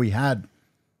up, but what we had,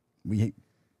 we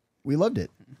loved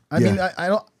it. I mean, I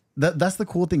don't. That's the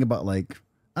cool thing about like,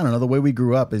 I don't know, the way we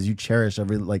grew up is you cherish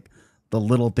every like the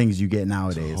little things you get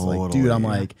nowadays. Totally, like, dude, I'm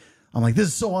like, this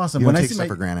is so awesome. You When don't I take see stuff my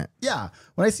for granted. Yeah,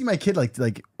 when I see my kid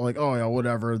like oh yeah,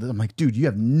 whatever. I'm like, dude, you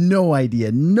have no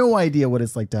idea what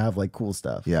it's like to have like cool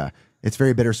stuff. Yeah, it's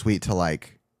very bittersweet to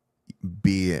like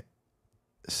be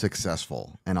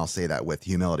successful, and I'll say that with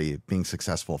humility, being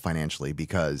successful financially,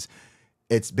 because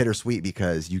it's bittersweet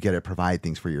because you get to provide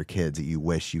things for your kids that you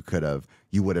wish you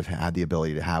would have had the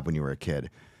ability to have when you were a kid.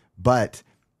 But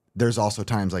there's also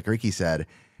times, like Ricky said,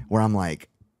 where I'm like,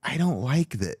 I don't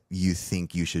like that you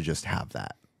think you should just have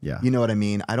that. Yeah. You know what I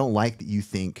mean? I don't like that you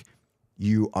think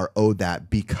you are owed that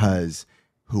because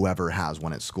whoever has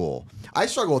one at school. I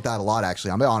struggle with that a lot,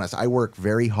 actually. I'm be honest. I work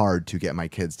very hard to get my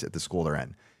kids to the school they're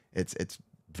in. It's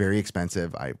very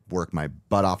expensive. I work my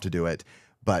butt off to do it,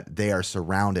 but they are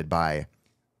surrounded by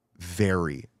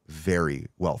very, very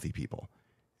wealthy people.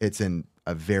 It's in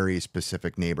a very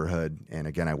specific neighborhood. And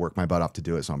again, I work my butt off to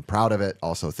do it. So I'm proud of it.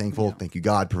 Also thankful. Yeah. Thank you,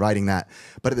 God, providing that.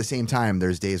 But at the same time,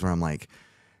 there's days where I'm like,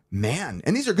 man,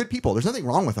 and these are good people. There's nothing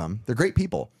wrong with them. They're great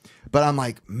people. But I'm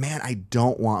like, man, I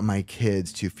don't want my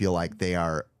kids to feel like they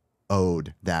are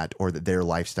owed that, or that their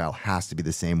lifestyle has to be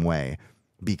the same way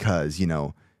because, you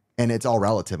know, and it's all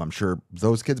relative. I'm sure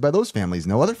those kids by those families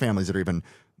know other families that are even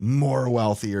more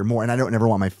wealthy or more. And I don't never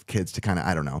want my kids to kind of,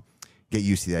 I don't know, get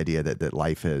used to the idea that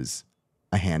life is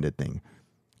a handed thing,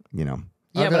 you know?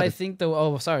 Yeah, but I think though.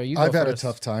 Oh, sorry. I've had a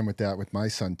tough time with that with my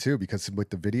son too, because with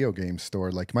the video game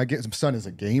store, like my son is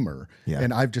a gamer,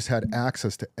 and I've just had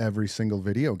access to every single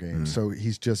video game. So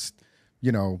he's just,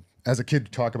 you know, as a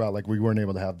kid, talk about like we weren't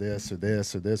able to have this or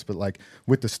this or this, but like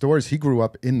with the stores, he grew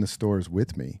up in the stores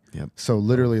with me. So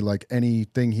literally, like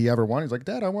anything he ever wanted, he's like,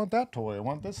 Dad, I want that toy, I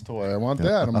want this toy, I want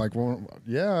that. I'm like, well,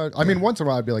 yeah. I mean, once in a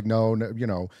while, I'd be like, no, you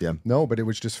know, no, but it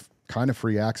was just kind of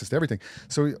free access to everything.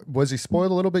 So was he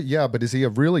spoiled a little bit? Yeah, but is he a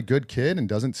really good kid and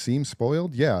doesn't seem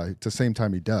spoiled? Yeah, at the same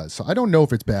time he does. So I don't know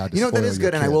if it's bad to you know, spoil that is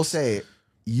good. kids. And I will say,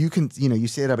 you can, you know, you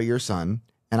say that about your son,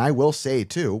 and I will say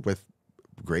too, with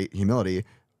great humility,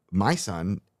 my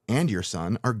son and your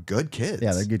son are good kids.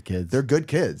 Yeah, they're good kids. They're good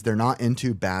kids. They're not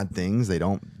into bad things. They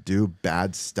don't do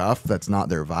bad stuff. That's not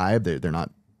their vibe. They're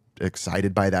not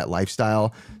excited by that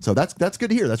lifestyle. So that's good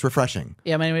to hear. That's refreshing.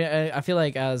 Yeah, I mean, I feel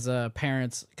like as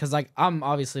parents, because like I'm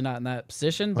obviously not in that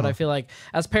position, but I feel like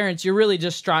as parents, you're really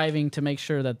just striving to make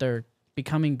sure that they're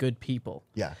becoming good people.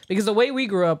 Yeah. Because the way we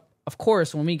grew up, of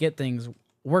course, when we get things,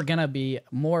 we're gonna be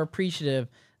more appreciative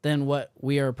than what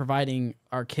we are providing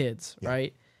our kids,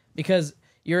 right? Because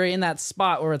you're in that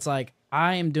spot where it's like,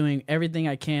 I am doing everything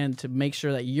I can to make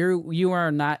sure that you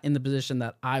are not in the position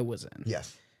that I was in.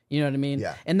 Yes. You know what I mean?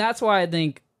 Yeah. And that's why I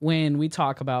think when we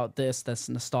talk about that's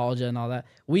nostalgia and all that,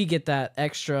 we get that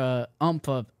extra oomph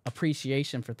of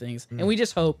appreciation for things. And we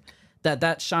just hope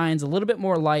that shines a little bit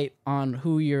more light on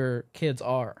who your kids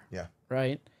are. Yeah.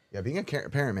 Right? Yeah, being a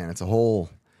parent, man, it's a wormhole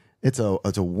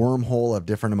of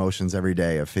different emotions every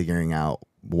day of figuring out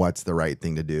what's the right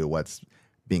thing to do, what's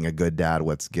being a good dad,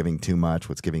 what's giving too much,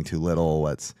 what's giving too little,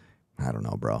 I don't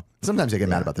know, bro. Sometimes I get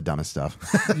mad about the dumbest stuff.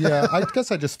 Yeah, I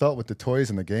guess I just felt with the toys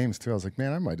and the games too. I was like,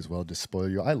 man, I might as well just spoil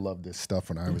you. I loved this stuff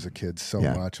when I was a kid so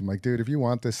much. I'm like, dude, if you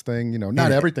want this thing, you know,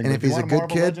 not everything. And if he's a good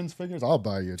kid, Legends figures, I'll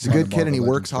buy you. He's a good kid and he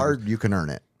works hard, you can earn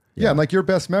it. Yeah, and like your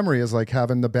best memory is like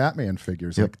having the Batman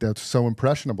figures. Like that's so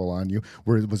impressionable on you.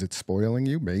 Was it spoiling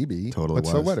you? Maybe. Totally. But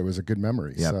so what? It was a good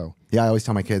memory. So yeah, I always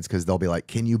tell my kids because they'll be like,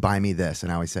 "Can you buy me this?"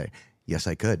 And I always say, "Yes,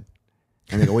 I could."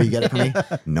 And they go, "Will you get it for me?"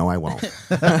 "No, I won't."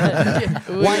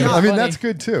 Why not? I mean, that's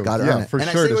good too. Gotta earn it. For and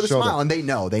sure. I say it with a smile, and they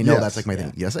know that's like my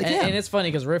thing. Yes, I can. And it's funny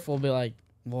because Riff will be like,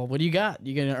 "Well, what do you got?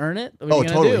 You gonna earn it?" Oh,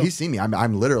 totally. He's seen me.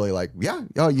 I'm literally like, "Yeah,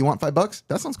 oh, you want $5?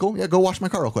 That sounds cool. Yeah, go wash my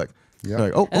car real quick." Yeah.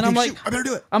 Like, oh, and okay, I'm like, I better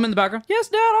do it. I'm in the background. Yes,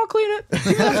 Dad, I'll clean it. Give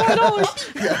me that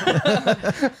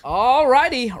 $5.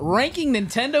 Alrighty, ranking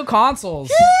Nintendo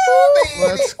consoles.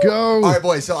 Let's go. All right,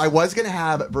 boys. So I was gonna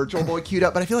have Virtual Boy queued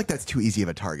up, but I feel like that's too easy of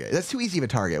a target.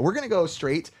 We're gonna go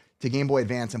straight to Game Boy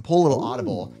Advance and pull a little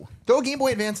audible. Throw a Game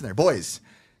Boy Advance in there, boys.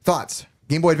 Thoughts?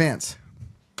 Game Boy Advance.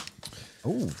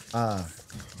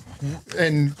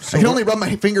 And so I can only rub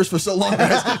my fingers for so long,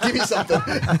 guys. Give me something.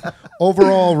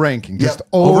 Overall ranking, just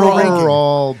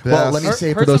overall best. Well, let me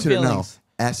say for those who don't know,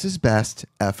 S is best,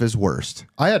 F is worst.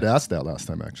 I had to ask that last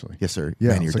time, actually. Yes, sir. Yeah,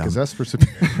 Man, you're it's like, dumb. is S for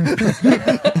superior? All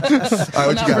right,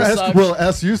 what you got? Sucks. Well,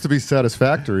 S used to be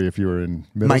satisfactory if you were in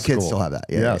middle My school. kids still have that.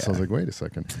 Yeah, So I was like, wait a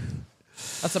second.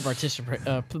 That's a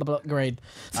participant grade.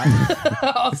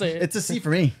 I'll say it. It's a C for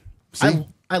me.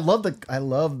 I love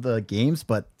the games,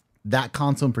 but that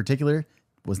console in particular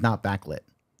was not backlit.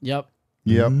 Yep.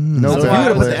 Yep. No So if you would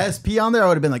have put backlit. the SP on there, I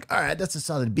would have been like, all right, that's a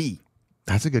solid B.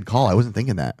 That's a good call. I wasn't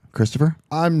thinking that. Christopher?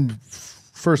 I'm,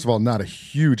 first of all, not a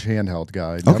huge handheld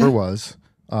guy. Never was.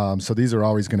 So these are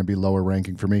always going to be lower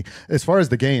ranking for me. As far as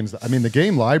the games, I mean, the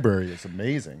game library is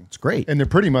amazing. It's great. And they're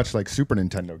pretty much like Super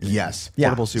Nintendo games. Yes. Yeah.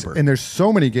 Portable Super. And there's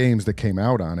so many games that came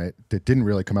out on it that didn't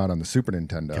really come out on the Super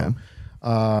Nintendo.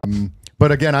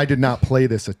 But again, I did not play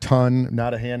this a ton.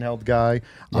 Not a handheld guy.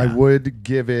 I would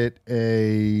give it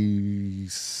a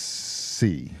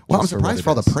C. Well, I'm just surprised for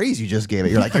all what the it is. praise you just gave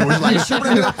it. You're like, it was like Super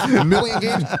Nintendo, a million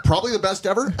games, probably the best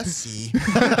ever. A C.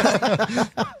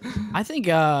 I think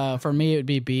for me it would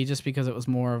be B, just because it was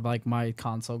more of like my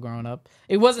console growing up.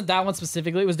 It wasn't that one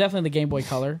specifically. It was definitely the Game Boy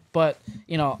Color, but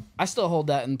I still hold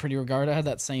that in pretty regard. I had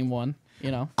that same one.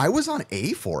 I was on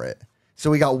A for it. So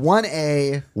we got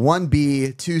 1A,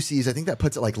 1B, 2 C's. I think that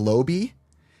puts it like low B.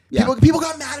 Yeah. People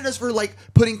got mad at us for like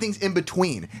putting things in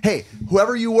between. Hey,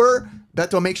 whoever you were,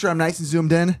 Beto, make sure I'm nice and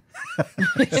zoomed in.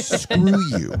 Screw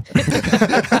you.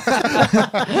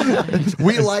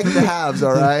 We like the halves,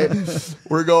 all right?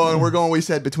 We're going, we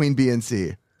said between B and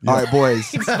C. All right, boys.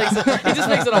 He just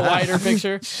makes it a wider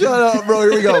picture. Shut up, bro.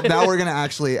 Here we go. Now we're gonna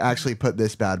actually put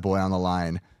this bad boy on the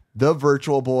line. The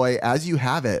Virtual Boy, as you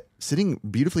have it, sitting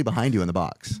beautifully behind you in the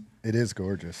box. It is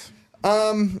gorgeous.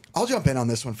 I'll jump in on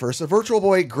this one first. The Virtual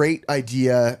Boy, great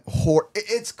idea.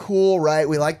 It's cool, right?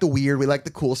 We like the weird, we like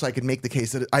the cool. So I could make the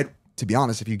case that to be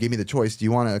honest, if you gave me the choice, do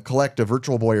you want to collect a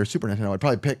Virtual Boy or Super Nintendo? I'd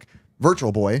probably pick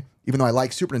Virtual Boy, even though I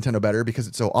like Super Nintendo better because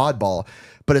it's so oddball.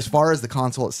 But as far as the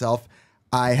console itself,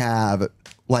 I have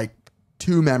like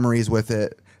 2 memories with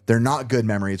it. They're not good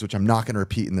memories, which I'm not going to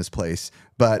repeat in this place.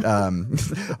 But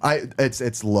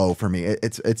it's low for me.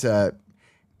 It's a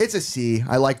C.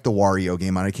 I like the Wario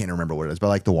game. I can't remember what it is, but I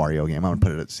like the Wario game. I'm gonna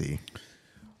put it at C.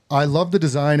 I love the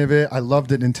design of it. I love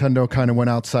that Nintendo kind of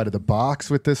went outside of the box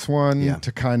with this one Yeah.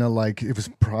 to kind of like, it was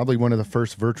probably one of the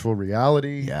first virtual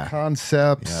reality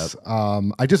concepts.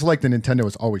 I just like that Nintendo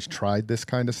has always tried this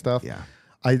kind of stuff. Yeah.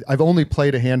 I've only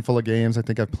played a handful of games. I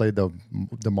think I've played the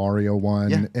Mario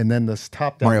one, and then this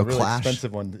top down Mario really Clash.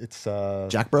 expensive one. It's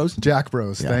Jack Bros. Jack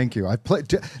Bros. Thank you. I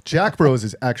played Jack Bros.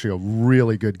 Is actually a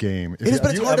really good game. It is,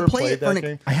 but it's hard to play it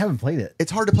for I haven't played it.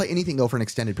 It's hard to play anything though for an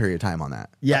extended period of time on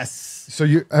that. Yes. So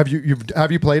have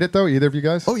you played it though? Either of you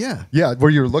guys? Oh yeah. Yeah,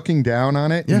 where you're looking down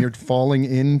on it Yeah. and you're falling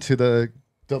into the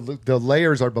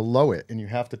layers are below it, and you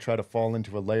have to try to fall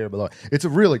into a layer below it. It's a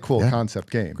really cool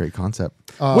concept game. Great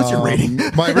concept. What's your rating?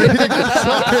 My rating is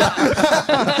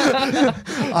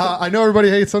I know everybody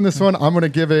hates on this one. I'm going to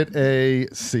give it a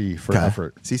C for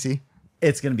effort. CC.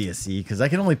 It's going to be a C because I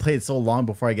can only play it so long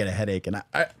before I get a headache. And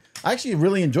I actually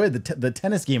really enjoyed the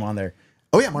tennis game on there.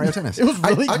 Oh yeah, Mario Tennis. It was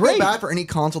really I great. feel bad for any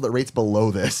console that rates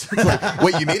below this. It's like,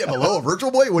 wait, you made it below a Virtual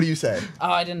Boy? What do you say?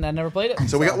 Oh, I never played it.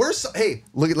 So hey,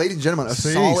 look at, ladies and gentlemen, a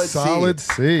C, solid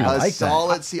C. A I like that.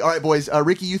 solid C. All right, boys.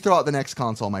 Ricky, you throw out the next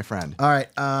console, my friend. All right,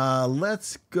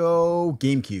 let's go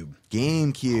GameCube.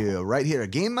 GameCube, right here.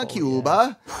 GameCube.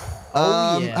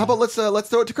 yeah. How about let's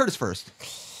throw it to Curtis first.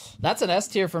 That's an S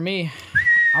tier for me.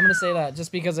 I'm gonna say that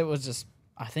just because it was just,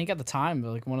 I think at the time,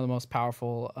 like one of the most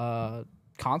powerful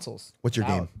consoles. What's your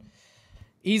game?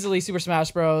 Easily Super Smash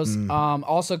Bros.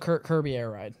 Also Kirby Air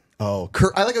Ride. Oh,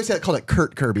 I like how you said called it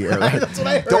Kurt Kirby. Right? That's what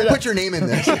I heard. Don't put your name in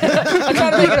this. I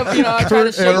try to make it up, I try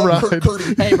to Air Ride.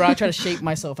 shape. Hey, bro, I try to shape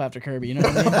myself after Kirby. You know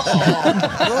what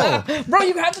I mean? Bro,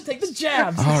 you have to take the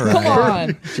jabs. All right. Come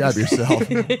on. Jab yourself.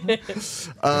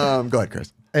 Go ahead,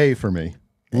 Chris. A for me.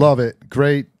 Love it.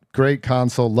 Great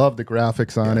console. Love the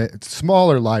graphics on it. It's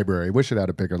smaller library. Wish it had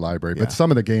a bigger library. But some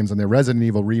of the games on there, Resident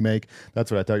Evil Remake, that's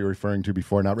what I thought you were referring to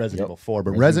before. Not Resident Evil 4,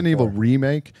 but Resident Evil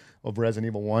Remake of Resident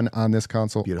Evil 1 on this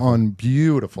console.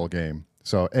 Beautiful game.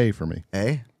 So A for me.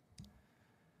 A.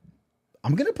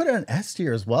 I'm going to put it on S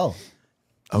tier as well.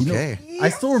 Okay. I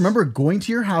still remember going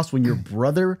to your house when your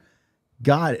brother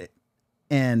got it,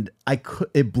 and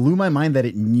it blew my mind that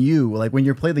it knew, like when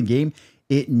you're playing the game,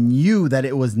 it knew that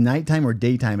it was nighttime or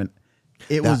daytime, and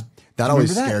it was. That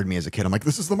always scared me as a kid. I'm like,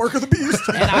 this is the mark of the beast.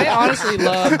 And I honestly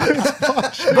love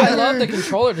the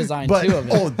controller design too of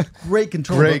it. Oh, great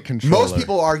controller. Great controller. Most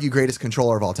people argue greatest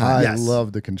controller of all time. I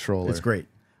love the controller. It's great.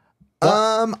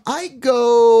 I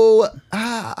go.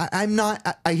 I'm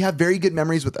not. I have very good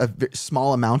memories with a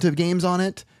small amount of games on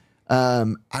it.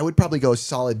 I would probably go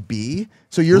solid B.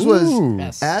 So yours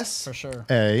was S for sure.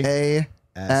 A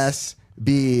S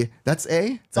B. That's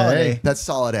A. Solid A. That's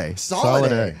solid A.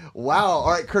 Solid A. Wow.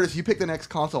 All right, Curtis, you pick the next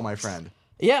console, my friend.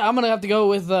 Yeah, I'm gonna have to go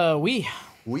with Wii.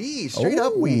 Wii, straight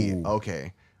up Wii.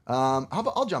 Okay. How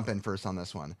about I'll jump in first on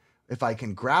this one. If I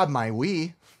can grab my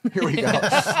Wii. Here we go. All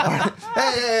right.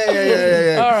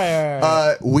 Hey. All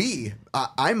right. Wii.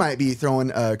 I might be throwing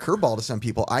a curveball to some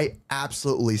people. I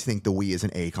absolutely think the Wii is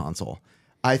an A console.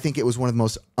 I think it was one of the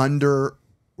most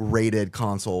underrated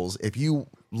consoles. If you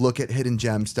look at hidden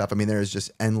gem stuff, I mean, there's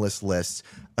just endless lists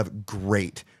of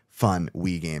great, fun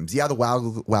Wii games. Yeah, the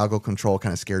Waggle control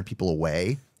kind of scared people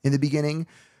away in the beginning,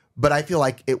 but I feel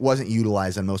like it wasn't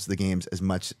utilized on most of the games as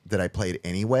much that I played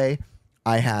anyway.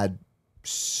 I had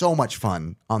so much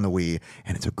fun on the Wii,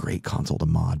 and it's a great console to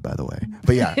mod, by the way.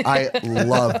 But yeah, I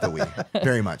love the Wii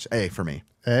very much. A for me.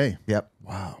 A. Yep.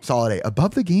 Wow. Solid A.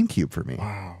 Above the GameCube for me.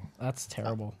 Wow. That's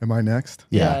terrible. Am I next?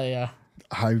 Yeah.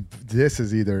 This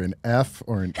is either an F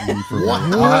or an E for me.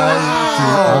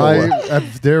 Wow.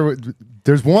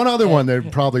 There's one other one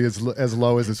that probably is as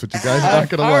low as this, which you guys are not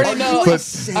going to I already like. know.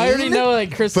 I already know.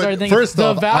 Like Chris started thinking first the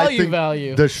off, I think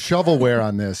value. the shovelware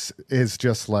on this is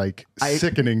just like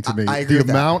sickening to me. I agree The with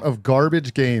that. amount of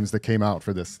garbage games that came out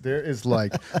for this. There is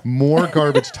like more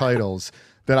garbage titles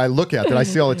that I look at that I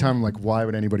see all the time. I'm like, why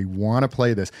would anybody want to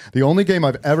play this? The only game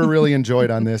I've ever really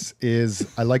enjoyed on this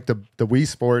is I like the Wii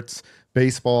Sports,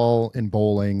 baseball, and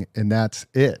bowling, and that's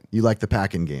it. You like the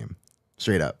pack-in game,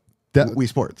 straight up. That- Wii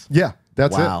Sports. Yeah,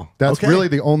 that's Wow. it. That's Okay. really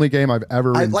the only game I've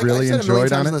ever I really said a million enjoyed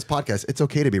times on on it. this podcast, it's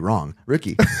okay to be wrong.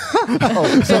 Ricky. So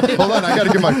hold on, I got to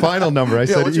give my final number. I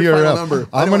said what's E your or final F. number?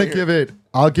 I'm going to give it.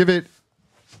 I'll give it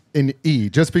an E,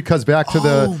 just because back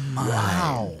to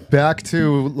back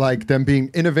to like them being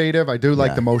innovative. I do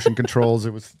like the motion controls.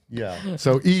 It was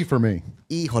So E for me.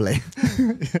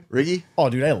 Híjole. Ricky? Oh,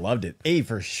 dude, I loved it. A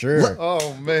for sure.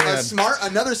 Oh man,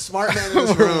 Another smart man in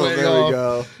this room. Way There off. we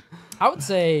go. I would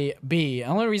say B. The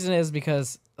only reason is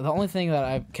because the only thing that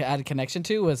I had a connection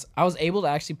to was I was able to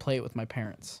actually play it with my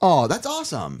parents. Oh, that's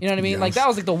awesome. You know what I mean? Like that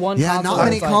was like the one. Yeah, console not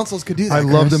many that's, like, consoles could do that. I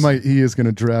love that Chris. my E is going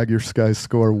to drag your Sky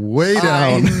score way I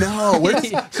down. know. Where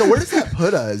does that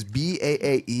put us?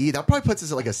 BAAE? That probably puts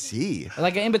us at like a C.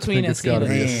 like an in I between think and it's C. got to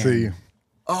and be a D. C.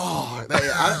 Oh,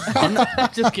 I'm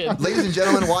not, Just kidding. ladies and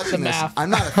gentlemen watching The this, math.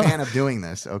 I'm not a fan of doing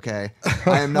this, okay?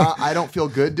 I don't feel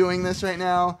good doing this right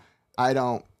now. I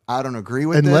don't agree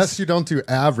with Unless this. you don't do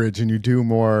average and you do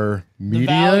more median,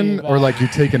 value, or like you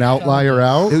take an outlier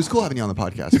out. It was cool having you on the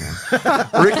podcast,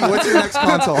 man. Ricky, what's your next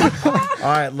console?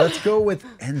 All right, let's go with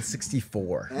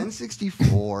N64.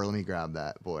 N64. Let me grab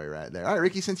that boy right there. All right,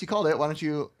 Ricky, since you called it, why don't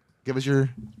you give us your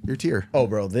tier? Oh,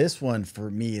 bro, this one for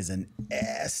me is an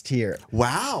S tier.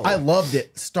 Wow. I loved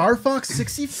it. Star Fox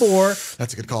 64.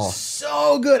 That's a good call.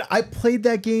 So good. I played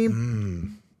that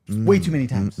game way too many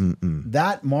times.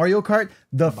 That Mario Kart,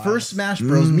 the first Smash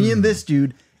Bros, me and this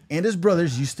dude and his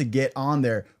brothers used to get on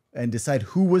there and decide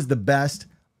who was the best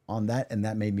on that, and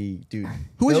that made me, dude.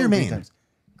 Who was your many main? times.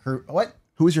 What?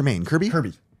 Who was your main? Kirby?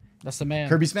 Kirby. That's the man.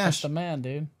 Kirby Smash. That's the man,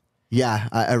 dude.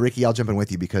 Yeah, Ricky, I'll jump in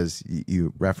with you because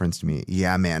you referenced me.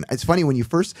 Yeah, man. It's funny when I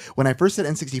first said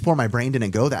N64, my brain didn't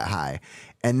go that high.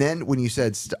 And then when you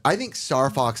said, I think Star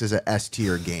Fox is a S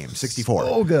tier game, 64.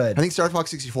 So good. I think Star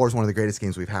Fox 64 is one of the greatest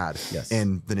games we've had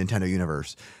in the Nintendo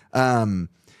universe.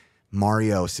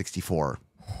 Mario 64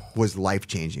 was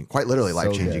life-changing, quite literally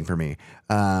life-changing for me.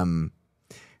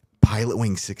 Pilot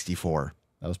Wing 64.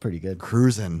 That was pretty good.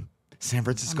 Cruising. San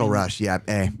Francisco Rush. Yeah,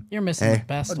 A. You're missing the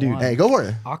best dude, one. Hey, go for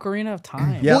it. Ocarina of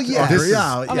Time. Yeah. Well, yeah. this is-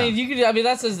 I mean, you could. I mean,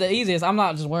 that's just the easiest. I'm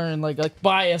not just wearing like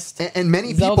biased. And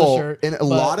many Zelda people shirt, in a but-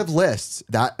 lot of lists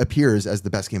that appears as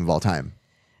the best game of all time.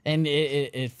 And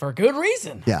it for good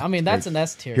reason. Yeah. I mean, that's an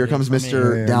S tier. Here dude, comes for me.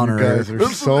 Mr. Man, Downer. you guys are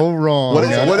so wrong. What is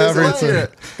it? on What is it? everything. Let's hear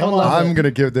it. I'm going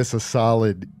to give this a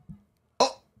solid.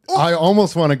 I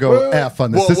almost want to go F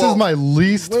on this. Whoa, This whoa. is my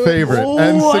least favorite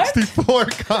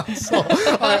N64 console.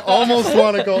 I almost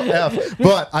want to go F,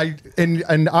 but and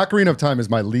Ocarina of Time is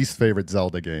my least favorite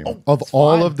Zelda game of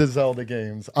all of the Zelda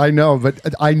games. I know, but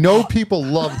I know people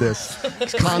love this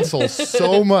console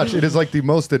so much. It is like the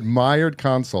most admired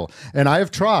console, and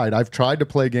I've tried to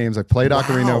play games. I've played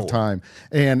Ocarina of Time,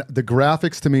 and the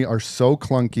graphics to me are so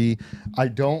clunky. I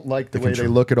don't like the way they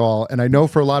look at all, and I know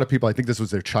for a lot of people, I think this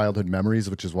was their childhood memories,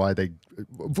 which is why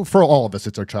for all of us,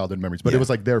 it's our childhood memories, but it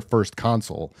was like their first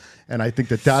console. And I think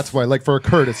that's why, like for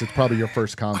Curtis, it's probably your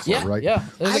first console, Yeah, right? yeah.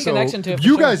 There's a connection to it for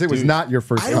You sure. guys, it was not your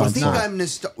first I don't console. think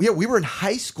I'm Yeah, we were in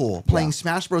high school playing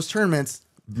Smash Bros. Tournaments,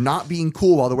 not being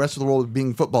cool while the rest of the world was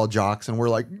being football jocks, and we're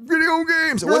like, video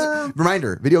games. It wasn't.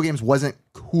 Reminder, video games wasn't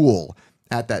cool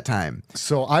at that time?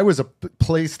 So I was a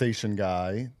PlayStation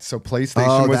guy. So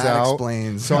PlayStation was that out.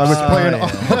 Explains. So I was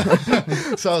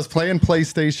playing. So I was playing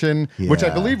PlayStation, which I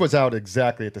believe was out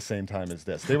exactly at the same time as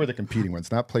this. They were the competing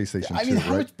ones, not PlayStation 2. I mean,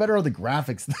 how much better are the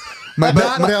graphics? Not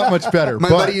that much better. My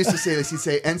buddy used to say this. He'd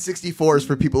say N64 is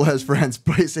for people who has friends.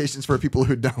 PlayStation's for people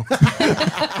who don't.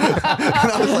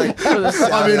 And I was like,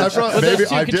 I mean, maybe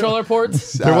I did. Controller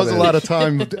ports. There was a lot of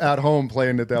time at home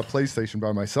playing at that PlayStation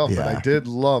by myself, but Yeah. I did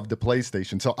love the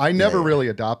PlayStation. So I never really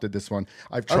adopted this one.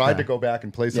 I've tried to go back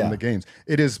and play some of the games.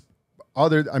 It is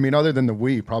other than the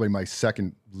Wii, probably my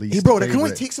second least. hey, bro, that favorite. can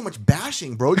only take so much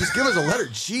bashing, bro. Just give us a letter.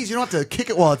 Jeez, you don't have to kick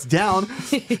it while it's down.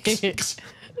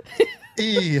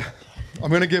 E. I'm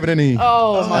gonna give it an E.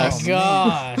 Oh my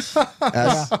gosh.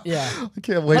 S. Yeah. I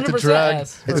can't wait to 100% drag.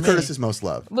 S for It's me. Curtis's most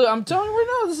love. Look, I'm telling you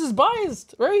right now, this is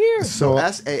biased right here. So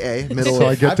SAA, middle. So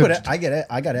I get I get it.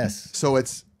 I got S. So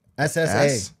it's SSA.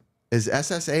 S. Is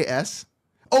SSA S?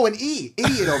 Oh, an E.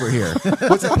 Idiot over here.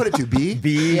 What's that put it to? B?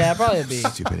 B. Yeah, probably a B.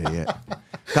 Stupid idiot.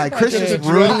 Guy, Chris is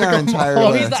ruining our entire Oh,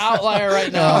 list. he's the outlier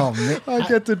right now. Oh, man. I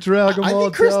get to drag them I all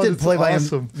think Chris down. did It's play by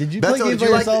awesome. him. Did you That's play all, games did by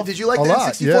you like yourself? did you like A the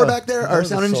lot, N64 yeah. back there? I Our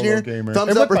was a sound solo engineer? gamer. Thumbs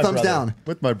And up with or my thumbs brother. down?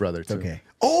 With my brother too. Okay.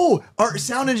 Oh, our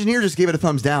sound engineer just gave it a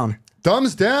thumbs down.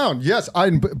 Thumbs down. Yes.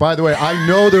 By the way, I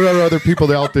know there are other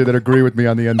people out there that agree with me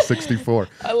on the N64.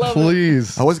 I love it.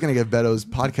 Please. I was going to give Beto's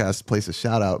podcast place a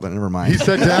shout out, but never mind. He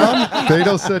said down.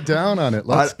 Beto said down on it.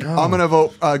 Let's go. I'm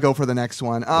going to go for the next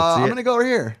one. I'm going to go over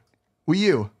here. Wii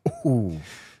U. Ooh.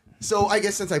 So I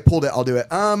guess since I pulled it, I'll do it.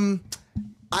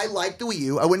 I like the Wii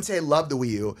U. I wouldn't say I love the Wii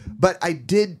U, but I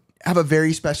did have a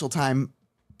very special time.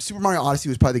 Super Mario Odyssey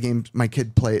was probably the game my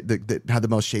kid played that had the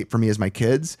most shape for me as my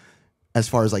kids, as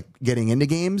far as like getting into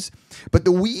games. But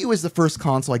the Wii U is the first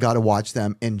console I got to watch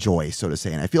them enjoy, so to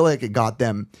say. And I feel like it got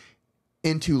them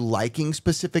into liking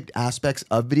specific aspects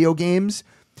of video games.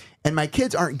 And my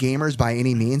kids aren't gamers by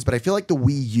any means, but I feel like the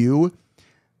Wii U,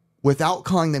 without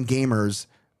calling them gamers,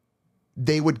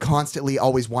 they would constantly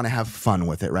always want to have fun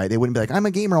with it, right? They wouldn't be like, I'm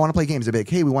a gamer, I want to play games. They'd be like,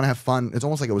 hey, we want to have fun. It's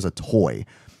almost like it was a toy.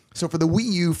 So for the Wii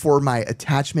U, for my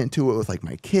attachment to it with like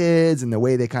my kids and the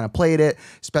way they kind of played it,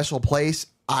 special place,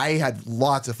 I had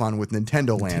lots of fun with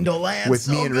Nintendo Land. Nintendo Land, with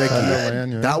so me and good. Ricky. Nintendo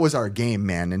Land, yeah. That was our game,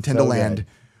 man. Nintendo So Land good.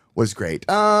 was great.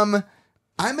 I'm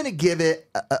gonna give it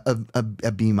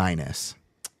a B minus.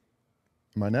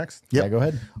 Am I next? Yeah, go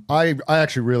ahead. I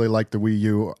actually really like the Wii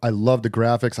U. I love the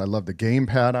graphics. I love the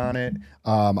gamepad on it.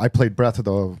 I played Breath of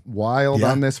the Wild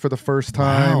on this for the first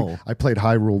time. Wow. I played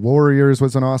Hyrule Warriors,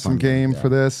 was an awesome game for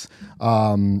this.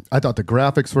 I thought the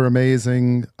graphics were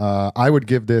amazing. I would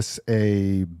give this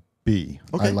a B.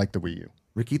 Okay. I like the Wii U.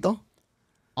 Riquito?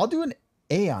 I'll do an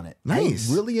A on it.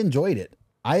 Nice. I really enjoyed it.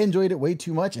 I enjoyed it way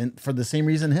too much, and for the same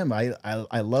reason him. I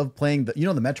love playing the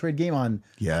Metroid game on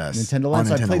Nintendo Land.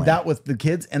 So I played that with the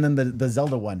kids, and then the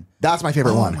Zelda one. That's my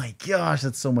favorite one. Oh my gosh,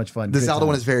 that's so much fun. The Good Zelda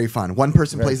one times. is very fun. One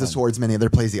person Very plays the fun. swordsman, the other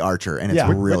plays the archer, and it's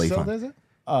Yeah. really Which fun. Zelda is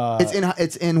it?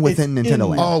 It's in within it's Nintendo in-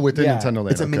 Land. Oh, within Yeah. Nintendo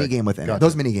Land. It's a okay. mini game within. Gotcha.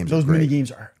 Those mini games. Those are great. mini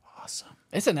games are awesome.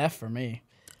 It's an F for me.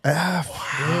 F.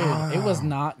 Dude, it was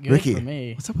not good Ricky, for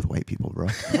me. what's up with white people, bro?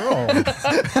 Bro, Dude,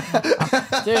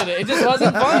 it just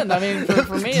wasn't fun. I mean,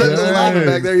 for me, it There's was a Yeah. like, laughing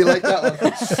back there. You like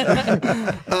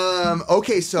that one?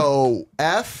 Okay, so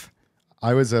F,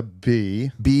 I was a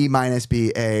B. B minus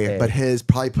B, A, but his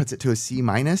probably puts it to a C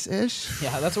minus ish.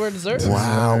 yeah, that's where it deserves.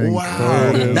 Wow, Dang, wow.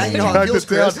 Curtis. Now you know how it feels,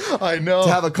 Drag Chris, down. I know.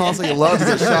 to have a console you love to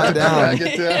get shot down. Drag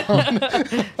it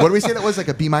down. What did we say that was, like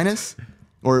a B minus?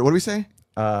 Or what did we say?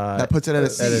 That puts it at a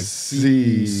C. At a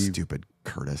C. Stupid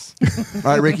Curtis. All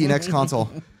right, Ricky, next console.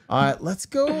 let's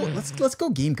go. Let's go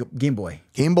Game Boy.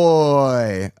 Game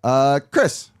Boy.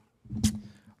 Chris.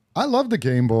 I love the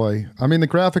Game Boy. I mean, the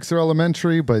graphics are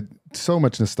elementary, but so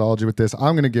much nostalgia with this.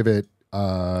 I'm going to give it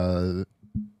A.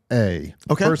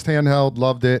 Okay. First handheld,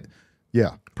 loved it.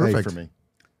 Yeah, Perfect. A for me.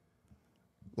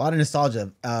 A lot of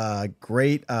nostalgia.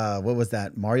 Great. What was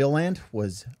that? Mario Land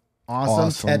was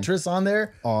awesome. Tetris on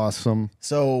there. Awesome.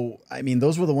 So, I mean,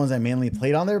 those were the ones I mainly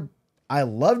played on there. I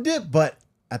loved it, but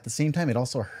at the same time, it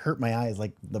also hurt my eyes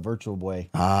like the Virtual Boy.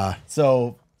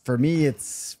 So for me,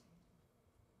 it's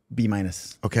B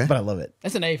minus. Okay. But I love it.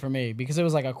 It's an A for me because it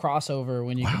was like a crossover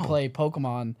when you could play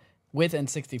Pokemon with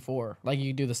N64. Like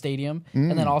you could do the stadium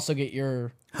and then also get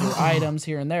your items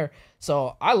here and there.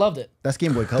 So I loved it. That's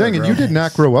Game Boy Color. Dang it, bro. you did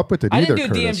not grow up with it I either,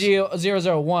 didn't do Curtis.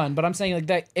 DMG 001, but I'm saying like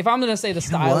that. If I'm gonna say the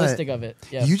stylistic of it,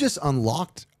 yes. You just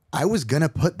unlocked. I was going to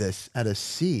put this at a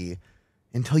C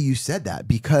until you said that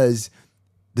because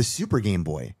the Super Game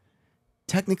Boy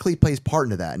technically plays part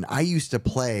into that. And I used to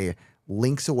play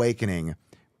Link's Awakening,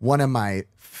 one of my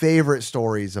favorite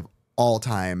stories of all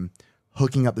time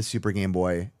hooking up the Super Game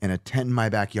Boy in a tent in my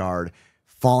backyard,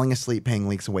 falling asleep playing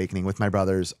Link's Awakening with my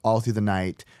brothers all through the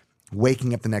night,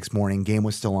 waking up the next morning, game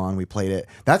was still on, we played it.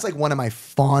 That's like one of my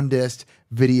fondest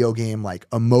video game, like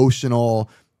emotional,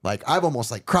 like I've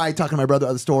almost like cried talking to my brother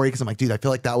about the story because I'm like, dude, I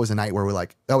feel like that was a night where we're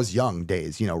like, that was young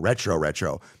days, you know, retro,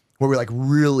 where we like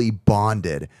really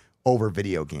bonded over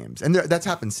video games. And that's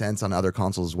happened since on other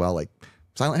consoles as well, like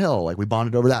Silent Hill, like we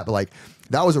bonded over that. But like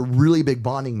that was a really big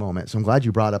bonding moment. So I'm glad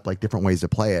you brought up like different ways to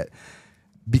play it.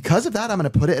 Because of that, I'm going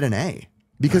to put it at an A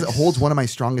because it holds one of my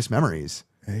strongest memories.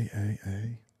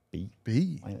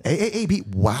 B. A.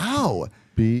 Wow.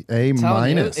 B. A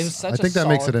minus. It was such I think a that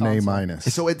makes it an solid A console.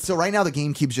 minus. So right now the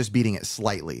game keeps just beating it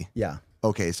slightly. Yeah.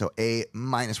 Okay, so A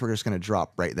minus. We're just going to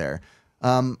drop right there.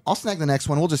 I'll snag the next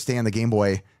one. We'll just stay on the Game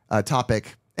Boy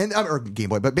topic. Or Game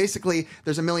Boy, but basically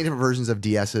there's a million different versions of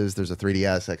DSs. There's a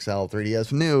 3DS XL,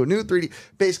 3DS new 3D.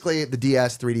 Basically the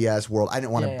DS, 3DS world. I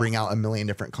didn't want to bring out a million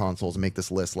different consoles and make this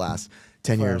list last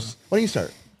 10 years. Why don't you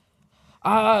start?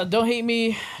 Don't hate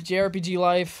me, JRPG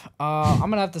life. I'm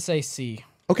gonna have to say C.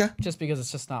 Okay. Just because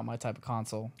it's just not my type of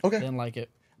console. Okay. Didn't like it.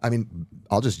 I mean,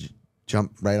 I'll just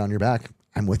jump right on your back.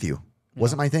 I'm with you.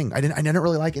 Wasn't my thing. I didn't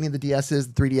really like any of the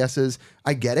DSs, the 3DSs.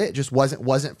 I get it. Just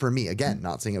wasn't for me. Again,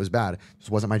 not saying it was bad. Just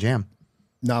wasn't my jam.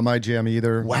 Not my jam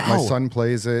either. Wow. My son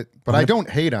plays it, but I don't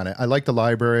hate on it. I like the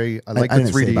library. I like the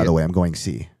didn't 3D. say, by the way, I'm going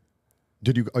C.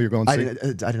 Did you? Oh, you're going C?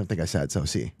 I don't think I said so.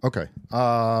 C. Okay.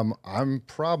 I'm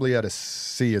probably at a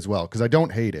C as well because I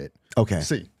don't hate it. Okay.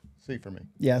 C for me.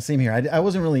 Yeah, same here. I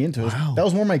wasn't really into it. Wow. That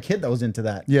was more my kid that was into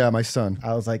that. Yeah, my son.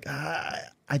 I was like,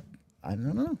 I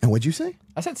don't know. And what'd you say?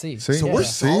 I said C. C. So we're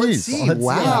solid C's. C. Solid C.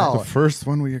 Wow. The first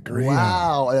one we agree on.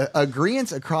 Wow.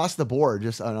 Agreements across the board,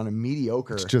 just on a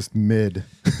mediocre. It's just mid.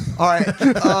 All right.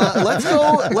 Let's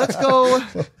go.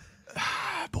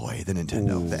 Boy, the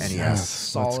Nintendo, the NES.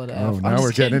 Solid F. Oh, I'm now just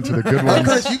we're getting kidding. into the good ones.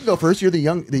 Chris, you can go first. You're the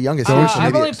youngest.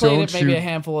 I've only played it don't maybe you- a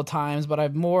handful of times, but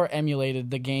I've more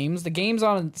emulated the games. The games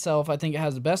on itself, I think it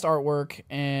has the best artwork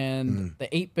and the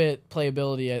 8-bit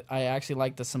playability. I actually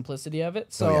like the simplicity of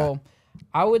it. So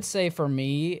I would say for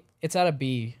me, it's at a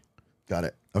B. Got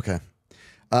it. Okay.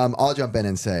 I'll jump in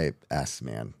and say S,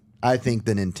 man. I think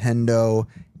the Nintendo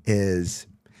is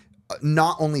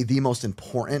not only the most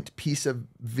important piece of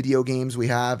video games we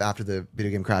have after the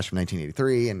video game crash from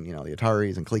 1983 and, you know, the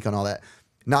Ataris and Coleco and all that,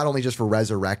 not only just for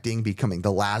resurrecting, becoming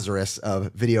the Lazarus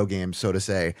of video games, so to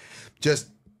say, just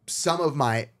some of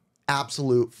my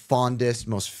absolute fondest,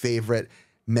 most favorite,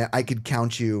 I could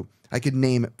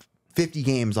name 50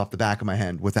 games off the back of my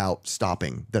head without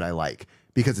stopping that I like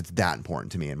because it's that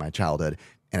important to me in my childhood.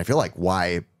 And I feel like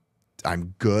why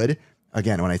I'm good.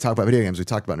 Again, when I talk about video games, we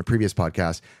talked about in a previous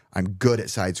podcast, I'm good at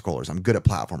side scrollers. I'm good at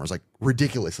platformers, like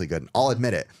ridiculously good. And I'll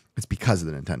admit it. It's because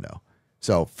of the Nintendo.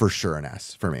 So for sure an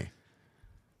S for me.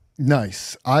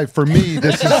 Nice. For me,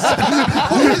 this is That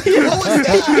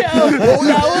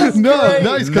was no great.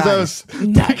 nice because I was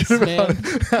Nice, man.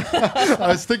 I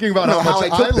was thinking about how how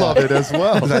much I took I love that. it as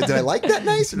well. Did I like that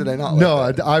nice or did I not like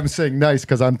No, that? I'm saying nice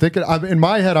because I'm thinking. In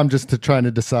my head, I'm just trying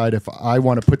to decide if I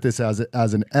want to put this as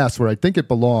an S where I think it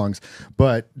belongs.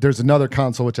 But there's another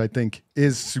console which I think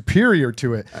is superior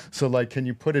to it. So, like, can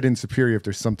you put it in superior if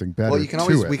there's something better? Well, we can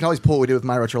always pull what we did with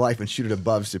My Retro Life and shoot it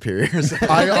above superiors.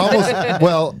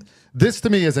 This to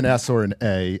me is an S or an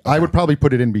A. I would probably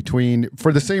put it in between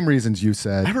for the same reasons you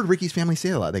said. I heard Ricky's family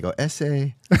say a lot. They go,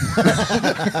 S.A.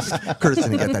 Curtis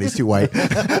didn't get that. He's too white. Hey,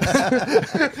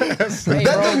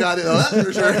 That bro. got it, though. That's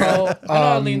for sure. Bro, I know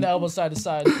I lean the elbow side to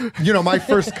side. You know, my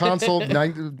first console,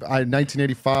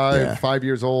 1985, Yeah. 5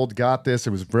 years old, got this.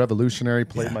 It was revolutionary.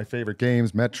 Played my favorite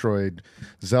games, Metroid,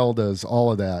 Zeldas, all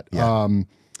of that. Yeah.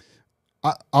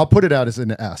 I'll put it out as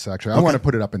an S, actually. I want to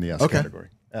put it up in the S category.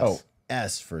 S. Oh,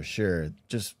 S for sure.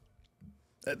 Just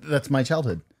that's my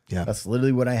childhood. Yeah. That's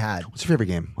literally what I had. What's your favorite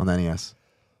game on the NES?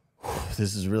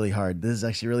 This is really hard. This is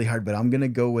actually really hard, but I'm gonna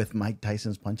go with Mike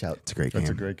Tyson's Punch Out. It's a great game.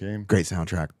 That's a great game. Great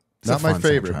soundtrack. It's Not a my fun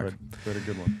favorite, soundtrack. but a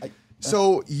good one.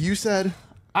 So you said,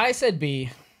 I said B.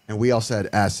 and we all said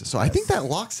S. So I think that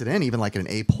locks it in, even like an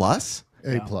A plus.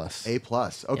 A plus. A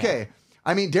plus. Okay.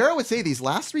 I mean, Darrow would say these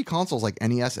last three consoles, like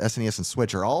NES, SNES, and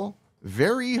Switch, are all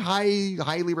very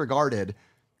highly regarded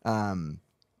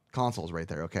consoles right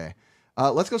there. Okay.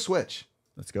 Let's go Switch.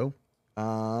 Let's go.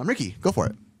 Ricky, go for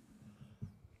it.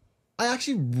 I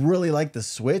actually really like the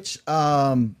Switch,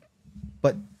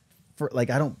 but for like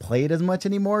I don't play it as much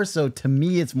anymore. So to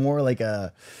me, it's more like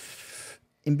a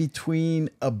in between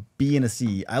a B and a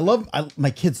C.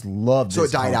 My kids love. So this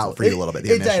it died console. out for you a little bit,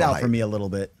 the It died initial out hype. for me a little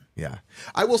bit. Yeah.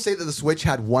 I will say that the Switch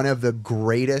had one of the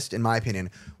greatest, in my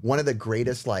opinion, one of the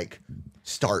greatest like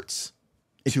starts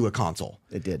to a console.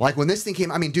 It did. Like when this thing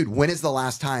came, I mean, dude, when is the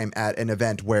last time at an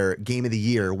event where Game of the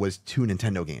Year was 2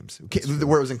 Nintendo games?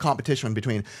 Where it was in competition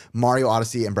between Mario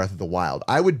Odyssey and Breath of the Wild.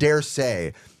 I would dare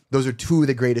say those are 2 of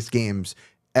the greatest games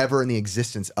ever in the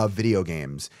existence of video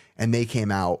games. And they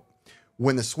came out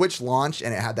when the Switch launched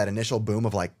and it had that initial boom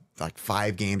of like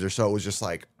 5 games or so. It was just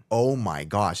like, oh my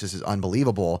gosh, this is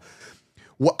unbelievable.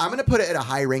 Well, I'm going to put it at a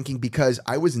high ranking because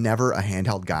I was never a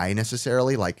handheld guy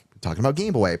necessarily. Like talking about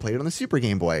Game Boy, I played it on the Super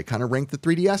Game Boy, kind of ranked the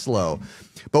 3DS low.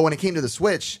 But when it came to the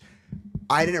Switch,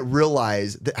 I didn't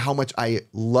realize how much I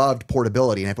loved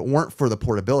portability. And if it weren't for the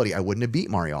portability, I wouldn't have beat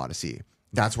Mario Odyssey.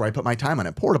 That's where I put my time on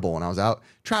it, portable, when I was out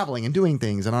traveling and doing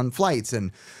things and on flights.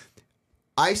 And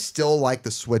I still like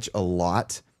the Switch a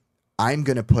lot. I'm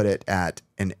going to put it at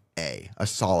an A, a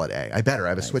solid A. I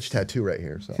have a Switch tattoo right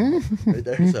here. So right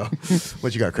there. So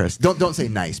what you got, Chris? Don't say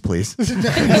nice, please.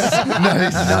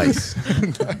 Nice.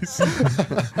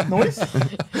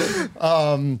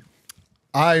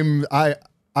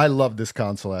 I love this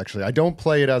console, actually. I don't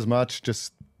play it as much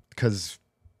just because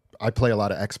I play a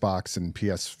lot of Xbox and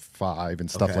PS5 and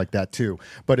stuff like that too.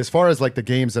 But as far as like the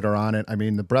games that are on it, I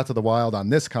mean, the Breath of the Wild on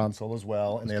this console as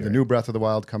well, and they have the new Breath of the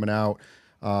Wild coming out.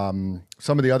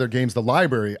 Some of the other games, the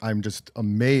library, I'm just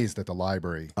amazed at the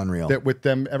library. Unreal. That with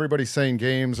them, everybody's saying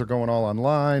games are going all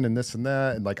online and this and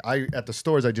that. And like at the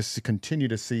stores, I just continue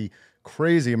to see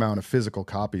crazy amount of physical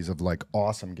copies of like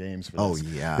awesome games for this. Oh,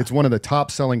 yeah. It's one of the top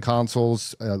selling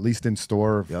consoles, at least in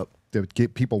store. Yep. That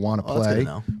get people want to play. That's good to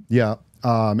know. Yeah.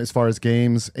 As far as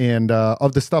games and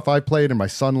of the stuff I played and my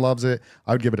son loves it,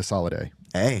 I would give it a solid A.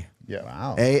 A. Yeah.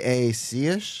 Wow.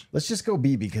 AAC-ish? Let's just go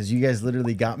B because you guys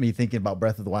literally got me thinking about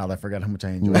Breath of the Wild. I forgot how much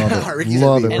I enjoyed Love it. it. Ricky's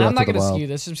Love a it. B. And I'm Breath not of the going to Wild. skew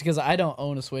this just because I don't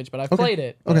own a Switch, but I've played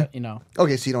it. But, you know.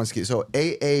 Okay, so you don't skew. So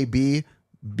AAB,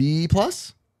 B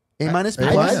plus? A minus? B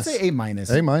A plus? I'd say A minus.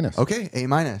 A minus. Okay, A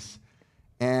minus.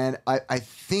 And I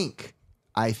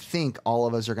think all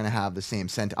of us are going to have the same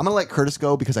sentiment. I'm going to let Curtis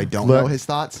go because I don't know his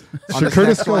thoughts on Sure, this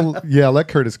Curtis next go. one. Yeah, let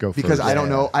Curtis go first. Because I don't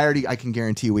know. I can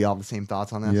guarantee we all have the same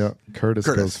thoughts on this. Yeah, Curtis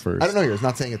goes first. I don't know yours.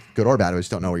 Not saying it's good or bad. I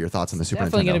just don't know what your thoughts on the Super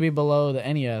Definitely Nintendo. going to be below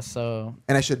the NES. So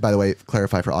And I should, by the way,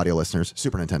 clarify for audio listeners,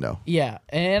 Super Nintendo. yeah,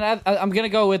 and I'm going to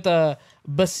go with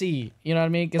C. You know what I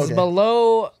mean? Because Okay. it's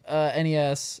below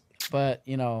NES, but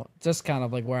you know, just kind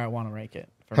of like where I want to rank it.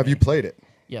 Have you played it?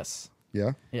 Yes.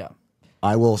 Yeah. Yeah.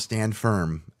 I will stand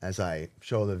firm as I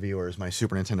show the viewers my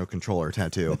Super Nintendo controller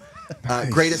tattoo.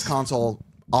 Greatest console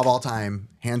of all time,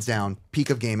 hands down, peak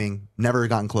of gaming. Never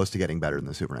gotten close to getting better than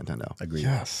the Super Nintendo. Agreed.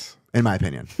 Yes. In my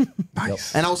opinion.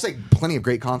 Nice. And I'll say plenty of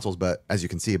great consoles, but as you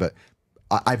can see,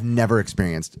 I've never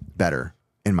experienced better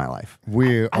in my life.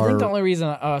 We I think the only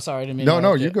reason. Oh, sorry, I didn't mean. No, to no,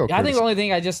 interrupt you it. go, I think Curtis. the only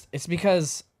thing it's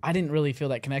because I didn't really feel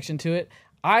that connection to it.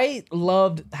 I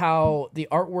loved how the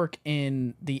artwork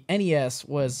in the NES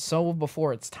was so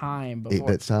before its time.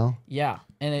 8-bit style? Yeah,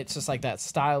 and it's just like that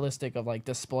stylistic of like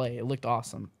display. It looked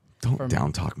awesome. Don't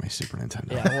down talk my Super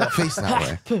Nintendo. Yeah, well- Face that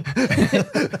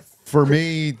way. For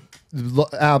me,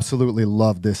 absolutely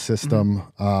love this system.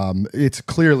 It's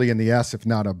clearly in the S, if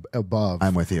not above.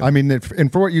 I'm with you. I mean,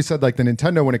 and for what you said, like the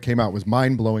Nintendo when it came out was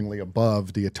mind-blowingly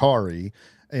above the Atari.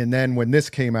 And then when this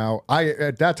came out,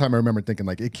 at that time I remember thinking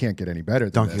like it can't get any better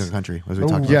than Donkey this. Kong Country, as we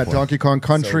talked about Yeah, before. Donkey Kong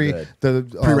Country, good.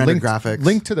 the Pre-rendered graphics.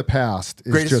 Link to the Past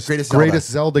is Greatest just Zelda.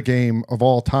 Zelda game of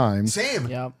all time. Same.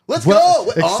 Yep. Let's Well,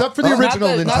 go. except for the not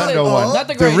original the- not Nintendo the- one. not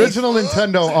the The greatest. original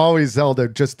Nintendo always Zelda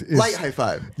just is Light high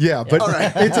five. Yeah, but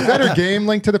it's a better game,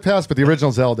 Link to the Past, but the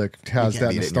original Zelda has can't that beat it,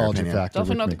 in your nostalgia opinion. factor. Definitely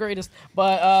with not me. the greatest,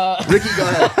 but Ricky, go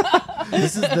ahead.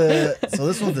 This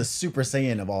was the Super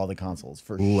Saiyan of all the consoles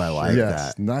for Ooh, I sure. like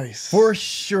Yes, that. nice. For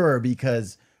sure,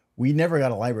 because we never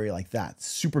got a library like that.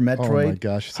 Super Oh my Metroid.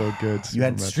 gosh, so good. You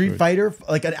had Super Street Metroid. Fighter,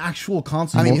 like an actual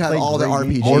console. I mean, you played had all the great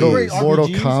games. RPGs. All the Mortal, great Mortal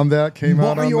RPGs. Kombat came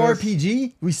out Mario on this.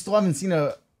 RPG. We still haven't seen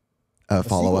a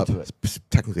Follow up. sequel to it.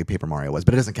 Technically, Paper Mario was,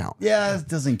 but it doesn't count. Yeah, it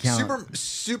doesn't count.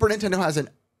 Super Nintendo has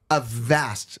a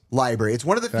vast library. It's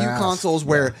one of the few Vast, consoles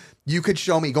where you could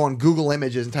show me, go on Google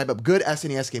Images and type up good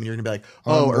SNES game, and you're gonna be like,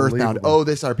 oh, Earthbound, Unbelievable. oh,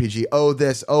 this RPG, oh,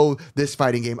 this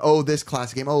fighting game, oh, this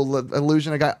classic game, oh,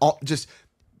 Illusion. I got all just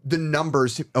the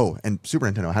numbers. Oh, and Super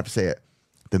Nintendo, I have to say it.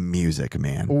 The music,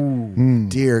 man.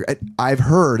 Dear, I've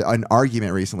heard an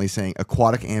argument recently saying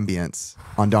Aquatic Ambience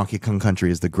on Donkey Kong Country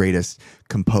is the greatest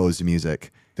composed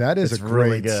music. That is It's a great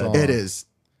really good. song. It is.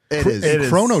 It is. And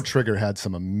Chrono Trigger had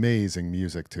some amazing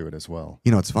music to it as well.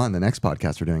 You know, it's fun. The next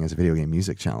podcast we're doing is a video game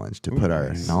music challenge to put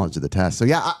our knowledge to the test. So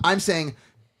yeah, I'm saying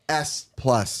S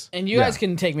plus. and you guys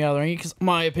can take me out of the ring because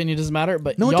my opinion doesn't matter,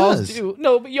 but No, it y'all's does. do.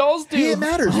 No, but y'all's do. Hey, it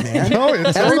matters, man. No, it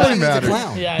totally Everybody needs a matters.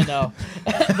 clown. Yeah, I know.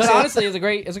 But honestly, it's a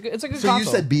good So console. you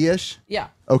said B-ish? Yeah.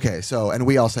 Okay, so and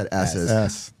we all said S's.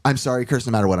 S. I'm sorry, Chris.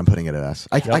 No matter what, I'm putting it at S.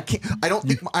 I can't. I don't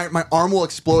think my arm will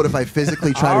explode if I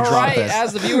physically try to drop All right, this.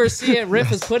 as the viewers see it,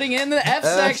 Riff is putting in the F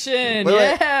section.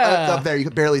 Wait, Yeah. up there. You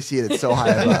can barely see it. It's so high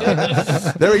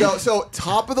up. There we go. So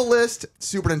top of the list,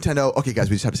 Super Nintendo. Okay, guys,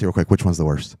 we just have to see real quick which one's the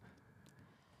worst.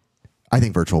 I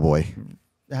think Virtual Boy.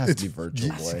 It has to be Virtual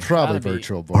Boy. Probably Gotta be.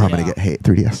 Virtual Boy. Or I'm gonna get hate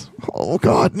 3DS. Oh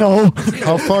God, no.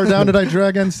 How far down did I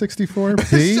drag N64?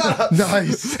 P? Shut up.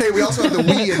 Nice. Hey, we also have the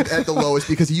Wii at the lowest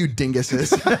because of you dinguses.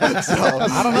 So,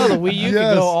 I don't know. The Wii U could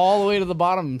Yes. go all the way to the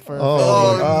bottom for oh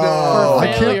no. for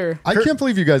I failure. can't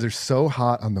believe you guys are so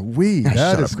hot on the Wii. That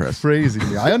Shut is up, Chris. crazy to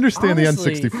me. I understand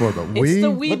Honestly, the N64, but Wii? It's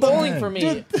the Wii bowling for me.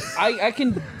 Dude. I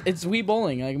can. It's Wii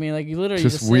bowling. I mean, like you literally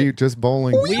just just Wii, sit. just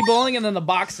bowling. Wii bowling and then the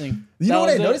boxing. You That know what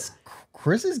was I it. noticed?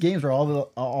 Chris's games are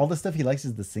all the stuff he likes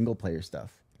is the single player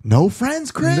stuff. No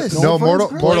friends, Chris. No, Mortal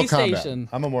PlayStation. Kombat.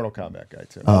 I'm a Mortal Kombat guy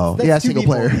too. Oh, That's yeah, two single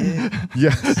people. player.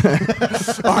 Yes.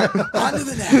 All right, on to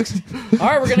the next. All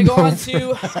right, we're gonna go on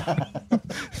to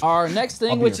our next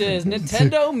thing, which is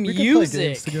Nintendo We can play games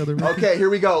Music. together. Okay, here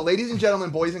we go. Ladies and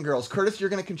gentlemen, boys and girls. Curtis, you're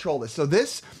going to control this. So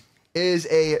this is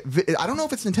I don't know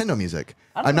if it's Nintendo Music.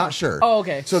 I'm not sure. Oh,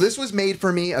 okay. So this was made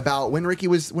for me about when Ricky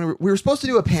was, when we were supposed to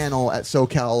do a panel at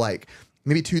SoCal, like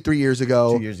maybe 2-3 years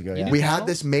ago. 2 years ago, yeah. We had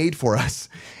this made for us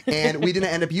and we didn't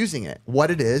end up using it.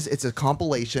 What it is, it's a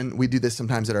compilation. We do this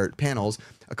sometimes at our panels,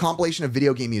 a compilation of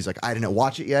video game music. I didn't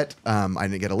watch it yet. I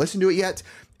didn't get to listen to it yet.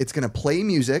 It's going to play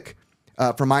music,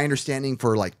 from my understanding,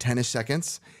 for like 10-ish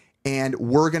seconds. And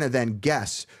we're going to then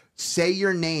guess. Say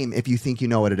your name if you think you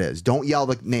know what it is. Don't yell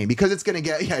the name because it's going to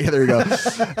get, yeah, there you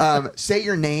go. Say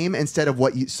your name instead of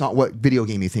what video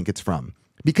game you think it's from.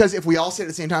 Because if we all say it at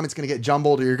the same time, it's going to get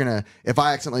jumbled, or you're going to, if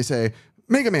I accidentally say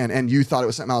Mega Man and you thought it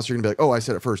was something else, you're going to be like, oh, I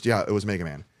said it first. Yeah, it was Mega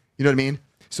Man. You know what I mean?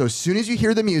 So as soon as you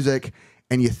hear the music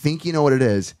and you think you know what it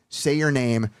is, say your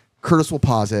name. Curtis will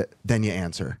pause it. Then you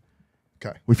answer.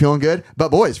 Okay. We feeling good? But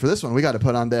boys, for this one, we got to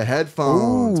put on the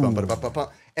headphones. Bum, ba, da, ba, ba.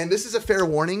 And this is a fair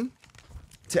warning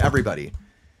to everybody.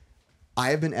 I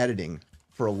have been editing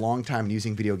for a long time and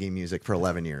using video game music for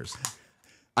 11 years.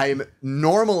 I am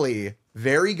normally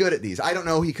very good at these. I don't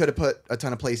know. He could have put a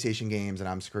ton of PlayStation games and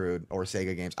I'm screwed, or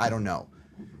Sega games. I don't know.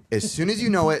 As soon as you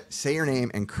know it, say your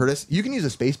name, and Curtis, you can use a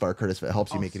space bar, Curtis, if it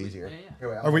helps you make it easier. Yeah.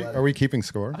 Here, wait, Are we keeping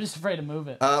score? I'm just afraid to move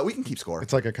it. we can keep score.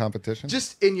 It's like a competition.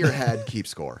 Just in your head, keep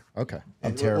score. Okay.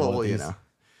 I'm And terrible we'll, at you these. know.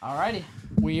 Alrighty,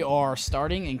 we are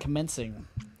starting and commencing.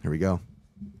 Here we go.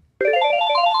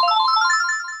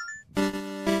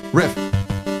 Riff.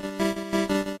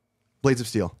 Blades of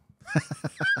Steel.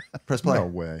 Press play. No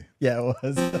way. Yeah, it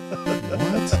was.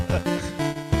 What?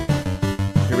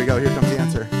 Here we go. Here comes the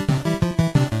answer.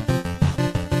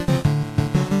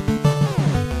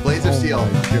 Blades of Steel. Oh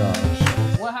my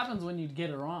gosh. What happens when you get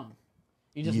it wrong?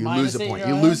 You just You minus lose a it in point. your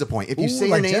You head? lose a point. If you Ooh, say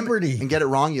your like name Jeopardy. and get it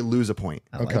wrong, you lose a point.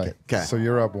 I like Okay. it. Okay. So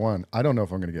you're up one. I don't know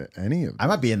if I'm going to get any of I them.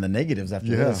 might be in the negatives after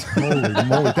Yes. this. Holy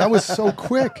moly. That was so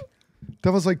quick.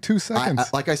 That was like 2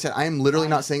 seconds. Like I said, I am literally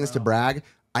not saying this to brag.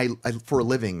 I for a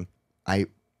living,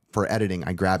 for editing,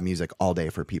 I grab music all day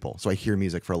for people. So I hear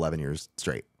music for 11 years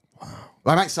straight. Wow.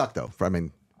 I might suck though.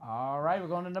 All right, we're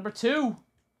going to number 2.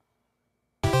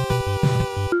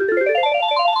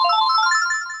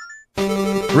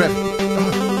 Riff.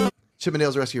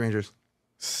 Chippendales Rescue Rangers.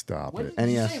 Stop What it. did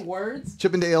you NES. say? Words?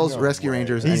 Chippendales No Rescue way.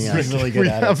 Rangers. He's NES. really good We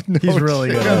at have it. no He's really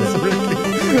good at chance, it. Ricky.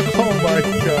 Oh my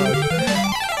gosh.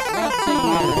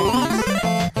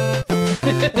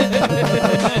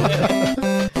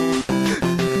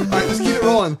 All right, just keep it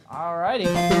rolling. Alrighty.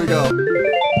 Here we go.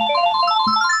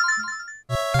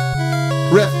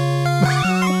 Riff.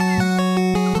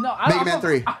 No, Mega Man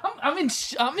 3. I'm in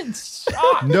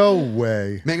shock. No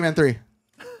way. Mega Man 3.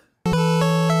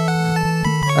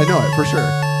 I know it for sure.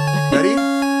 Ready?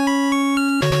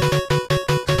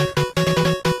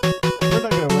 We're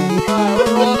not gonna win.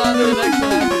 We're rolling on to the next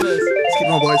one after this. Let's keep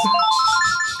going, boys.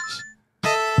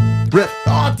 Riff.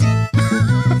 Oh,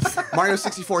 Mario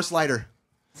 64 slider.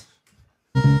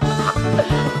 This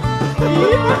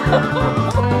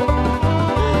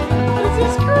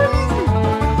is crazy.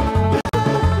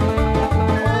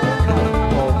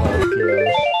 Oh my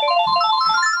gosh.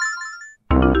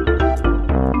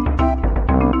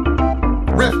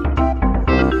 Riff.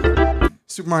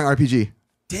 Super Mario RPG.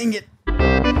 Dang it.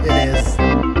 It is.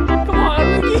 Come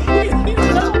on, Ricky.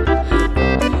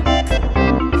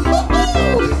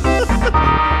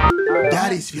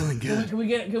 Daddy's feeling good. Can we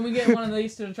get one of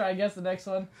these two to try and guess the next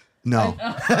one? No. Do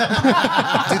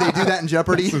they do that in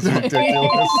Jeopardy? This is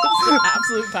ridiculous.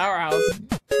 Absolute powerhouse.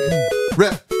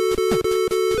 Riff.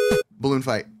 Balloon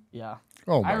fight. Yeah.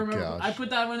 Oh my I remember gosh. I put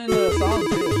that one in the song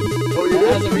too. Oh, you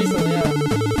As of recently,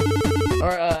 yeah.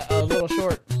 Or a little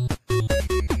short.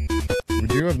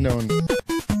 Would you have known?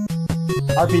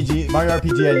 RPG, Mario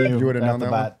RPG, I knew. You would have known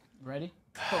that one? Ready?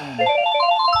 Boom.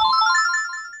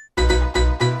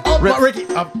 Oh, Ricky.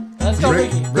 Let's go,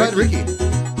 Ricky. Go ahead, Ricky.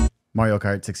 Mario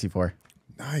Kart 64.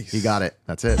 Nice. You got it.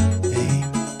 That's it.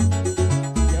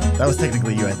 That was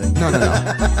technically you, I think. No.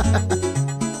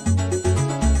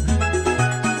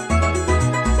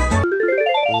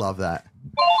 Love that.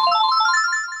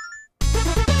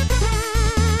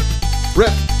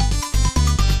 Rip.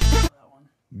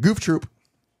 Goof Troop.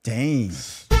 Dang.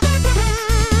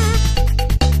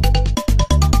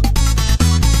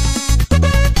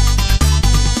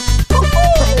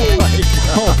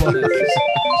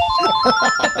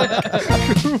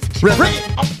 Rip.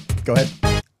 Go ahead.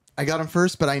 I got him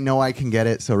first, but I know I can get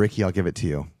it, so Ricky, I'll give it to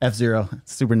you. F-Zero,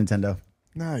 Super Nintendo.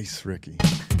 Nice, Ricky.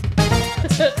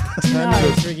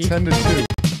 Nice, Ricky. 10 to 2.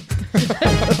 To 0.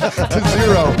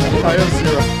 I have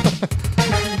 0.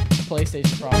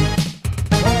 PlayStation problem.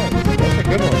 That's a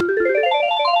good one.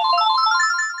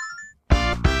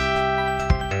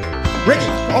 Ricky!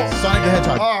 Oh, Sonic the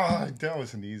Hedgehog. Ah, that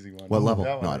was an easy one. What level?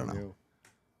 That one No, I don't know. knew.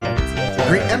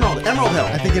 Green Emerald Hill.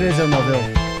 I think it is Emerald Hill.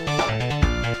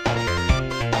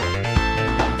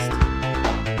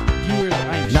 Viewers,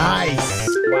 I'm shocked. Nice.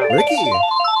 Wow. Ricky.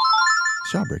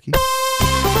 Good job, Ricky.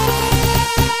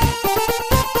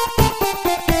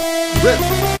 Rip.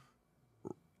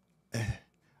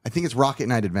 I think it's Rocket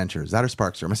Knight Adventures. That or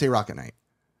Sparkster? I'm going to say Rocket Knight.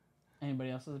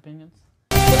 Anybody else's opinions?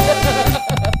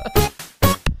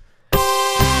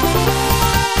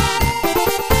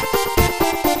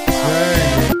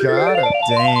 Dang, you got it.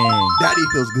 Dang. Daddy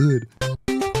feels good.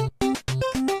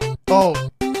 Oh,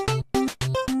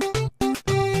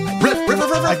 Rip.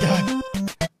 I got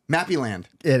Mappy Land.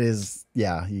 it. Is,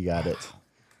 yeah, you got it.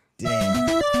 Dang.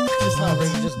 Just how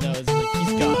Ricky just knows. Like,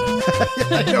 he's got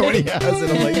it. I know what he has,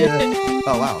 and I'm like, yeah.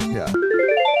 Oh, wow. Yeah.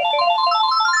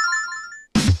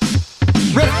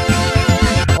 Rip.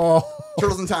 Oh.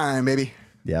 Turtles in Time, baby.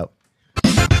 Yep.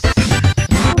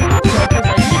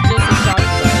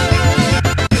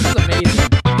 This is amazing.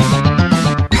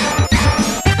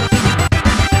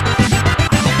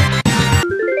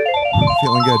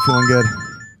 Feeling good.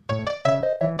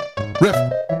 Riff.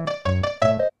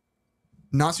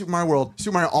 Not Super Mario World,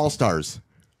 Super Mario All-Stars.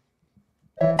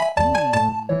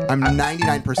 I'm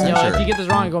 99% Yo, sure. if you get this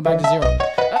wrong, you're going back to 0.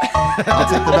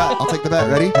 I'll take the bet.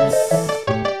 Ready?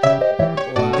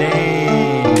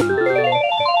 Dang.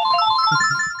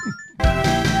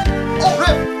 Oh,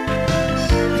 Riff.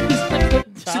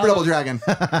 Good job. Super Double Dragon.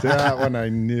 That one I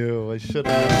knew. I should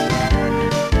have known.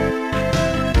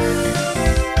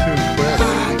 Too quick.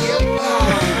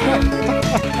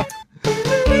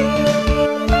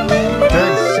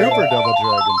 Dang, Super Double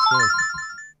Dragon, too.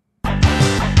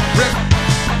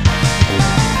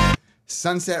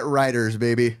 Sunset Riders,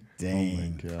 baby.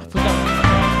 Dang. God.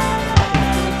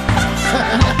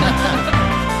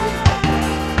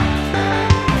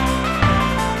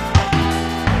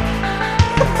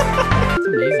 That's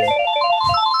amazing.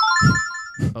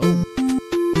 Oh.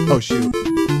 Oh, shoot.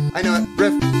 I know it.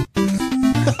 Riff.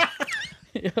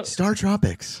 Yo. Star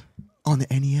Tropics on the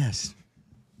NES.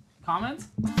 Comments?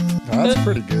 That's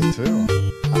pretty good, too.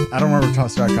 I don't remember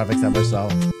Star Tropics that much, so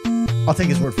I'll take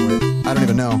his word for it. I don't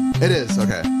even know. It is.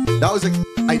 Okay. That was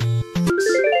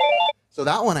So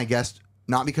that one, I guessed,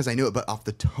 not because I knew it, but off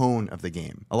the tone of the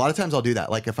game. A lot of times I'll do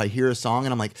that. Like if I hear a song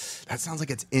and I'm like, that sounds like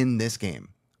it's in this game.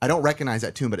 I don't recognize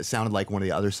that tune, but it sounded like one of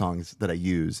the other songs that I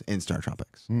use in Star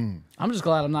Tropics. I'm just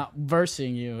glad I'm not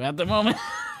versing you at the moment.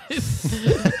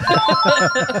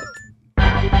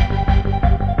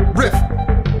 Riff.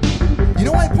 You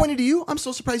know why I pointed to you? I'm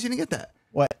so surprised you didn't get that.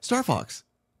 What? Star Fox.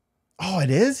 Oh,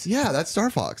 it is? Yeah, that's Star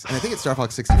Fox. And I think it's Star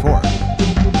Fox 64.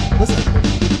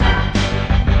 Listen.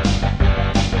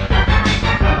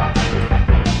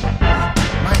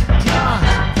 My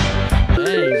gosh.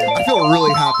 Dang. I feel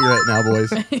really happy right now,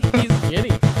 boys. He's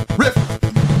giddy. Riff.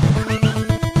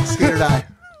 Skate or die.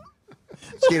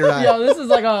 Skate or die. Yo, this is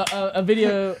like a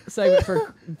video segment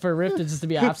for Riff to just to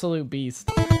be an absolute beast.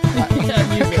 Yeah,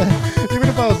 music. Even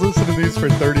if I was listening to these for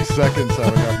 30 seconds, I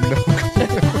would have no clue.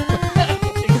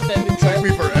 Extended It took me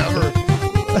forever.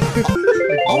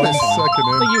 I'll One miss one. I second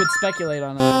in. think you would speculate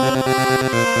on it.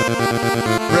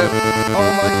 Riff.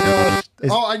 Oh my gosh.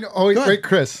 Is- Oh, I know. Oh, ahead. wait,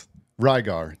 Chris.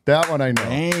 Rygar. That one I know.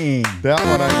 Dang. That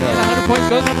one I know. 100 points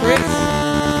goes to Chris.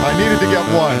 I needed to get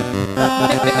one.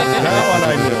 That one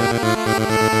I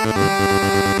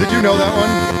knew. Did you know that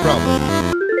one? Probably.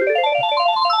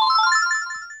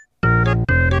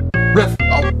 Riff.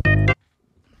 Oh.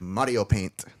 Mario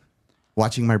Paint.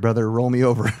 Watching my brother roll me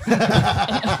over.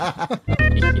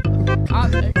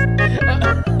 Context.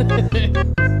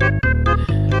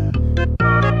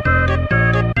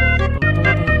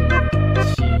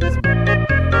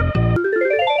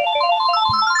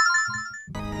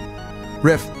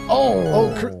 Riff.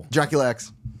 Oh, Dracula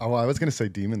X. Oh, I was gonna say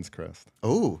Demon's Crest.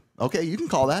 Oh, okay. You can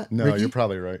call that. No, Ricky? you're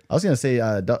probably right. I was gonna say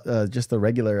just the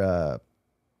regular.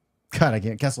 God, I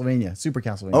can't. Castlevania, Super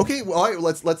Castlevania. Okay, well, all right,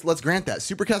 let's grant that.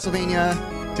 Super Castlevania,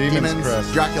 Demon's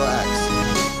Crest. Dracula X.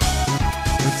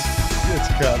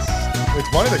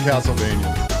 It's one of the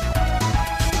Castlevanias.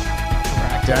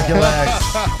 Dracula X.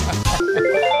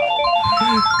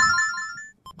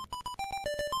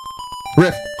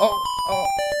 Riff. Oh,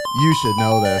 You should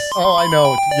know this. I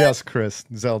know. Yes, Chris.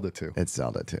 Zelda 2. It's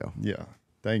Zelda 2. Yeah.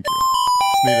 Thank you.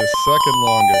 Just need a second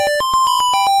longer.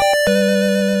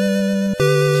 Do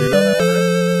you know that one, Rick?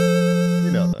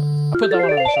 You know that. I put that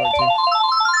one on the short too.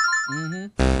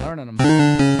 Learning them.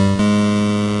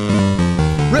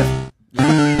 Riff.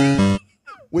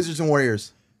 Wizards and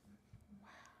Warriors.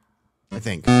 I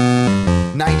think.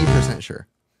 90% sure.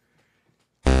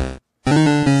 So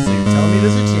you're telling me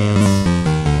there's a chance?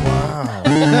 Wow.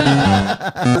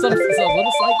 So a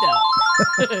little psyched out.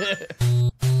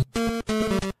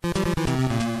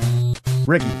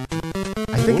 Ricky,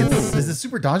 I think is it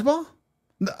Super Dodgeball?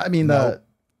 No, I mean No.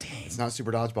 It's not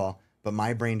Super Dodgeball, but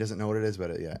my brain doesn't know what it is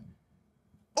yet.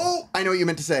 Oh, I know what you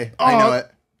meant to say. I know it.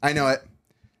 You want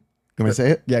me to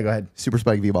say it? Yeah, go ahead. Super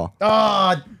Spike V-Ball.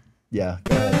 Oh, yeah,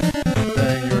 go ahead.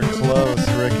 Dang, you were close,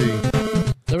 Ricky.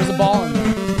 There was a ball in there.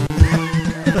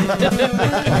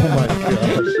 Oh my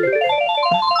gosh.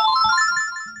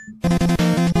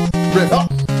 Riff.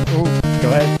 Go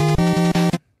ahead.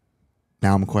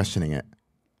 Now I'm questioning it.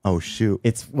 Oh shoot.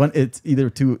 It's one of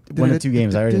two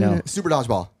games. I already know. Super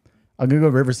Dodgeball. I'm gonna go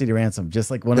River City Ransom, just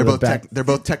like one They're of both those back. they're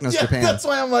both Technos Yeah, Japan. that's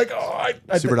why I'm like,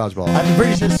 Super Dodgeball. I'm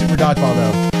pretty sure it's Super Dodgeball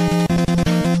though.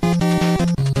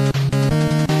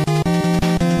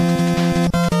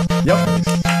 Yep.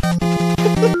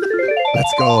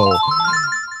 Let's go.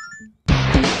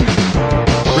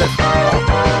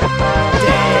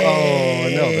 Oh,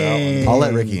 I know that one. I'll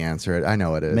let Ricky answer it. I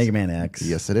know it is. Mega Man X.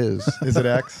 Yes, it is. Is it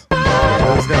X?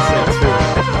 I was going to say 2.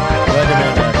 Mega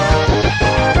Man X.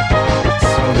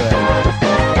 So good.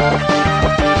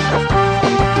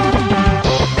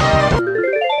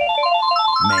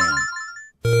 Man.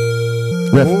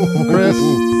 Riff. Chris.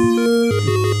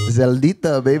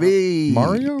 Zeldita, baby.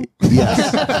 Mario?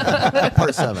 Yes.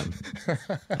 Part 7.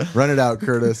 Run it out,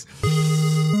 Curtis.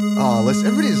 Oh, listen.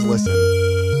 Everybody just listen.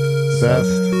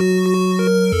 Best.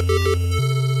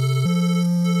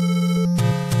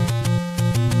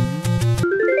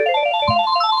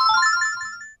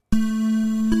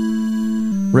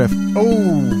 Riff.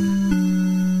 Oh.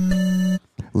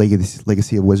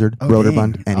 Legacy of Wizard. Oh,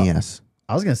 Rotorbund. dang. NES.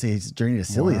 I was gonna say it's Journey to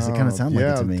Silius. It kind of sounded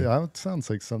like it to me. Yeah, that sounds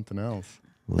like something else.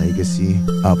 Legacy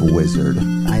of Wizard.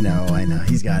 I know.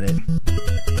 He's got it.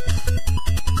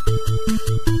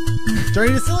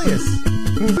 Journey to Silius.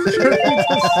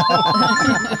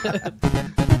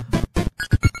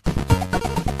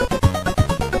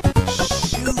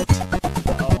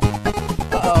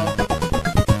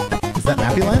 Is that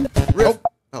Mappy Land? Riff.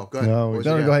 Oh, go ahead. No, What was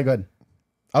No, your go guess? ahead.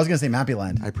 I was gonna say Mappy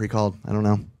Land. I pre-called. I don't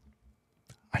know.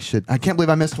 I can't believe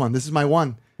I missed one. This is my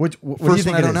one. What do you First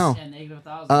think one I it don't is? know. Yeah,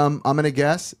 -1,000. I'm gonna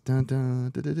guess. It's I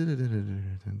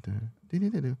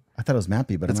thought it was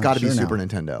Mappy, but got to be sure Super now.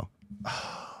 Nintendo.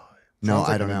 No, Sounds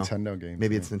like I don't a know. Nintendo game.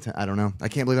 Maybe it's Nintendo. I don't know. I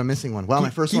can't believe I'm missing one. Wow, my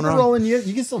first Keep one it wrong. rolling. You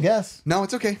can still guess. No,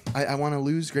 it's okay. I want to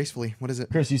lose gracefully. What is it?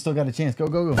 Chris, you still got a chance. Go.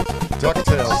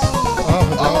 DuckTales.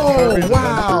 Oh,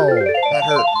 wow. That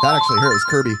hurt. That actually hurt. It was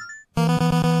Kirby.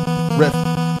 Riff.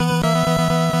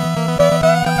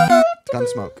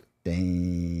 Gunsmoke.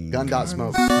 Dang.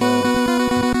 Gun.smoke.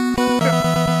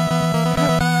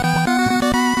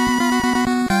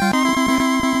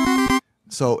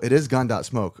 So it is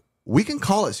Gun.smoke. We can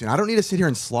call it soon. I don't need to sit here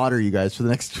and slaughter you guys for the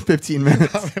next 15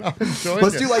 minutes. I'm enjoying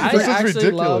Let's it. do like I This is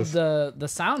actually love ridiculous. the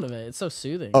sound of it. It's so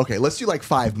soothing. okay, let's do like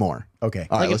 5 more. Okay.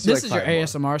 All right, Like let's if do this is your 5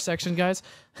 more. ASMR section, guys.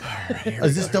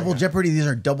 Is this double Jeopardy? These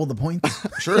are double the points.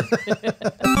 Sure. That's it.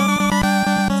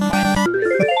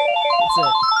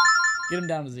 Get him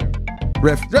down to 0.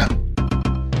 Riff.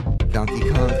 Donkey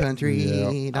Kong Country.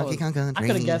 Yeah. Donkey Kong Country. I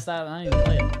could have guessed that and I didn't even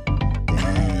play it.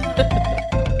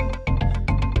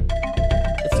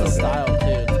 It's the style too.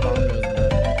 It's bongos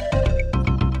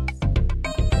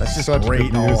and That's just Such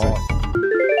great good music. all.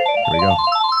 Here we go.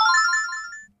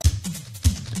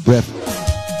 Riff.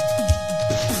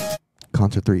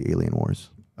 Concert 3 Alien Wars.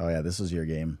 Oh yeah, this was your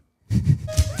game.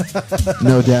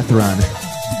 No Death Run.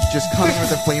 just coming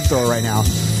with a flamethrower right now.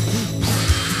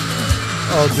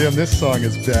 Oh, damn, this song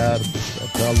is bad.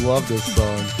 I love this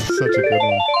song. It's such a good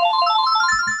one.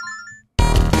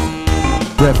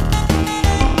 Rip.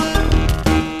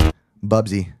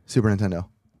 Bubsy, Super Nintendo.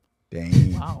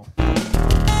 Dang. Wow.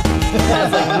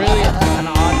 That's like really an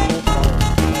odd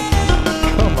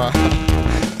Come on.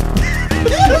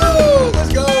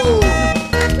 Let's go.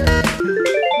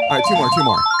 All right, two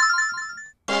more.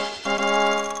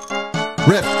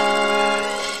 Rip.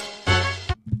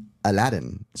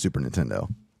 Aladdin, Super Nintendo.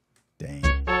 Dang.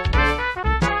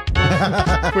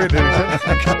 Wait, dude.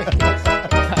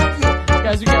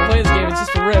 Guys, we can't play this game. It's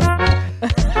just for Riff.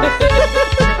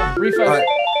 Refresh. All right.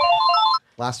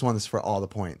 Last one is for all the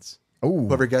points. Oh.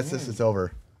 Whoever gets this, it's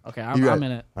over. Okay, You got I'm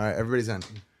in it. All right, everybody's in.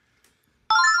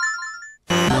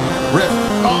 Rip.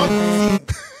 Oh.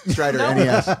 Strider,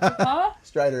 NES. Huh?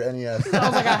 Strider, NES. That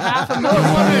was like a half a I note.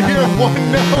 want to hear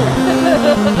one note.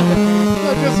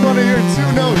 I just want to hear 2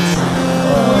 notes.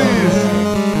 Please.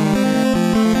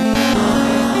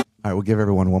 All right, we'll give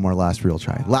everyone one more last real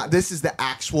try. This is the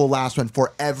actual last one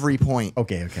for every point.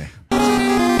 Okay.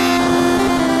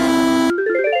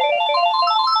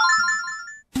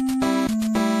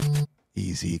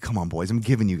 Easy. Come on, boys. I'm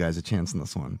giving you guys a chance in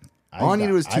this one. All I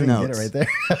needed was 2 notes. Get it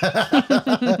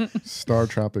right there. Star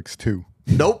Tropics 2.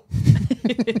 Nope.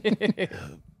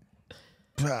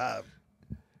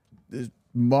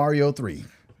 Mario 3.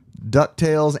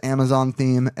 DuckTales, Amazon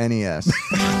theme, NES. 2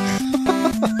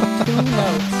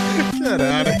 notes. Get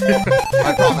out of here.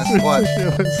 I promise. What?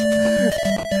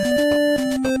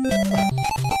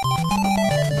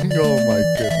 Oh my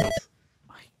goodness.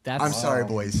 That's I'm sorry,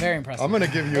 boys. very impressive. I'm going to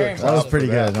give you Very a impressive. That was pretty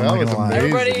good. I'm That not was gonna lie.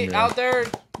 amazing. Everybody man. out there,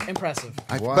 impressive.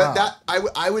 Wow. But that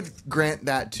I would grant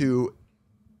that to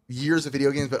years of video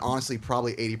games, but honestly,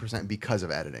 probably 80% because of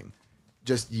editing.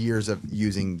 Just years of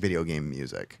using video game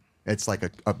music. It's like a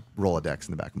Rolodex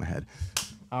in the back of my head.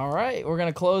 All right, we're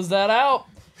gonna close that out.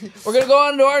 We're gonna go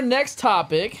on to our next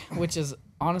topic, which is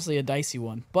honestly a dicey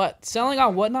one. But selling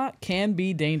on Whatnot can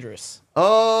be dangerous.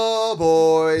 Oh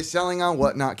boy, selling on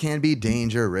Whatnot can be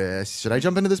dangerous. Should I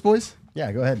jump into this, boys?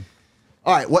 Yeah, go ahead.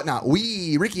 All right, Whatnot.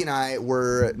 Ricky and I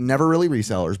were never really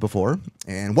resellers before,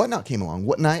 and Whatnot came along.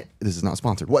 Whatnot, this is not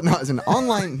sponsored. Whatnot is an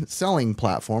online selling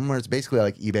platform where it's basically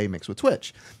like eBay mixed with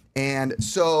Twitch. And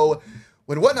so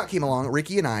when Whatnot came along,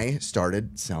 Ricky and I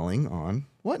started selling on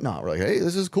Whatnot. We're like, hey,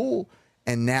 this is cool.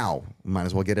 And now, might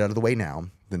as well get it out of the way now.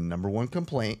 The number one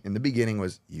complaint in the beginning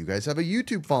was, you guys have a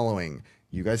YouTube following.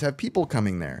 You guys have people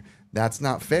coming there. That's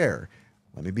not fair.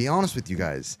 Let me be honest with you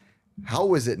guys.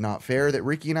 How is it not fair that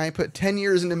Ricky and I put 10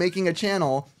 years into making a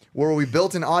channel where we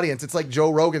built an audience? It's like Joe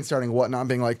Rogan starting Whatnot,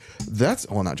 being like,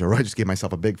 not Joe Rogan. I just gave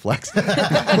myself a big flex.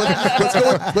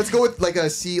 let's go with like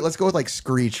let's go with like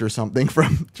Screech or something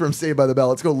from Saved by the Bell.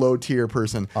 Let's go low tier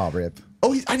person. Oh, rip.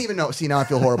 Oh, I didn't even know. See, now I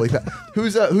feel horribly bad.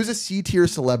 Who's a C tier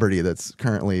celebrity that's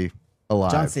currently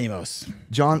alive? John Stamos.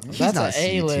 John, he's That's not an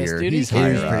C A-list, tier. dude. He's He's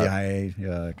higher He's pretty up. high.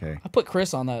 Yeah, okay. I put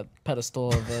Chris on that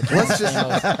pedestal of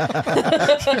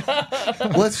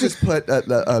Let's just put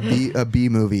a B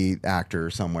movie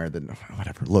actor somewhere that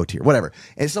whatever, low tier, whatever.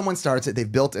 If someone starts it,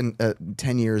 they've built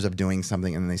 10 years of doing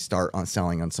something, and then they start on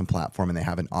selling on some platform, and they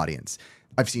have an audience.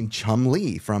 I've seen Chum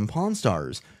Lee from Pawn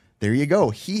Stars. There you go.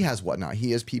 He has Whatnot.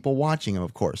 He has people watching him,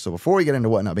 of course. So before we get into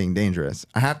Whatnot being dangerous,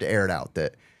 I have to air it out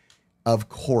that, of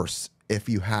course, if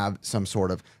you have some sort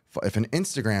of, if an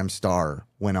Instagram star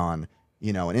went on,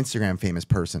 an Instagram famous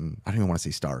person, I don't even want to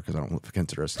say star because I don't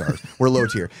consider us stars. We're low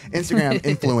tier. Instagram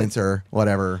influencer,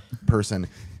 whatever person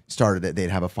started it,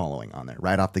 they'd have a following on there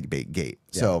right off the gate.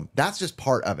 Yeah. So that's just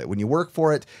part of it. When you work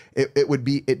for it,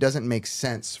 it doesn't make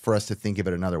sense for us to think of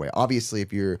it another way. Obviously,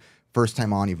 if you're first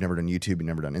time on, you've never done YouTube, you've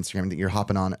never done Instagram, you're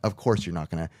hopping on, of course you're not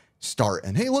going to start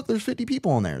and, hey, look, there's 50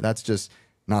 people on there. That's just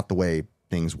not the way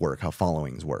things work, how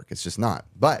followings work. It's just not.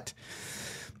 But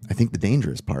I think the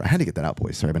dangerous part, I had to get that out,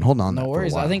 boys. Sorry, I've been holding on. No that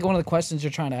worries. For a while. I think one of the questions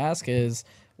you're trying to ask is,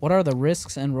 what are the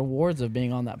risks and rewards of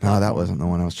being on that platform? No, that wasn't the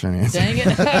one I was trying to answer. Dang it.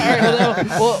 All right,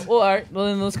 all right. Well,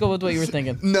 then let's go with what you were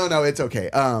thinking. No, it's okay.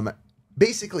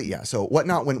 Basically, yeah. So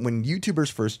Whatnot, when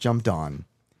YouTubers first jumped on,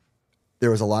 there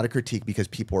was a lot of critique because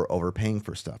people were overpaying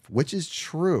for stuff, which is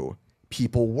true.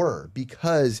 People were,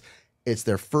 because it's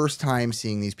their first time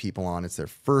seeing these people on. It's their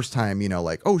first time,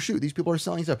 like, oh, shoot, these people are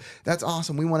selling stuff. That's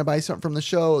awesome. We want to buy something from the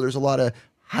show. There's a lot of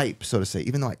hype, so to say,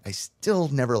 even though I still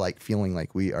never like feeling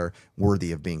like we are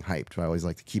worthy of being hyped. I always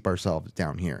like to keep ourselves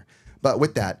down here. But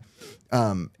with that,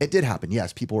 it did happen.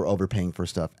 Yes, people were overpaying for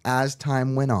stuff. As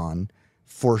time went on,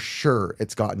 for sure,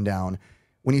 it's gotten down.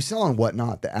 When you sell on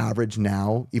Whatnot, the average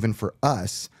now, even for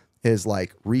us, is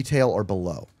like retail or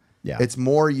below. Yeah. It's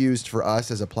more used for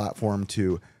us as a platform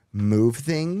to move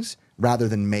things rather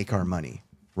than make our money,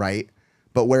 right?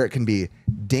 But where it can be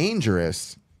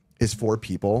dangerous is for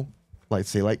people, like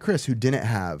say like Chris, who didn't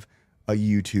have a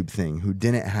YouTube thing, who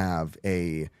didn't have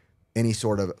any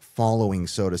sort of following,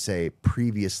 so to say,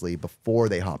 previously before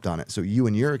they hopped on it. So you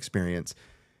and your experience,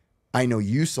 I know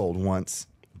you sold once.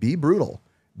 Be brutal.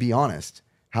 Be honest.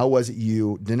 How was it?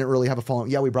 You didn't really have a following.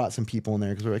 Yeah, we brought some people in there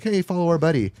because we're like, hey, follow our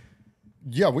buddy.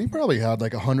 Yeah, we probably had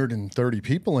like 130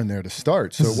 people in there to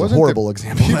start. So This it is wasn't a horrible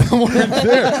example.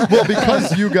 there. Well,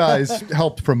 because you guys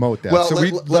helped promote that. Well, so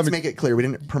let's make it clear. We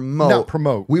didn't promote. Not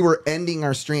promote. We were ending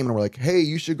our stream and we're like, hey,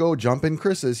 you should go jump in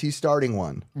Chris's. He's starting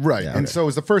one. Right. And so it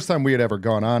was the first time we had ever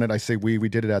gone on it. I say we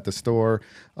did it at the store.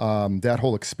 That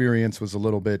whole experience was a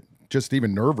little bit just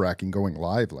even nerve-wracking going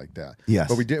live like that.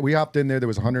 Yes. But we hopped in there. There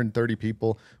was 130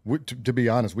 people. To be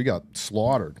honest, we got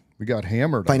slaughtered. We got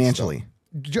hammered on Financially. stuff.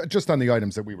 Just on the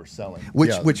items that we were selling.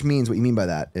 Which means what you mean by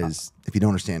that is, if you don't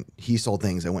understand, he sold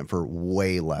things that went for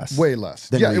way less. Way less.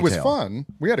 than Yeah, it was retail. fun.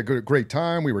 We had a great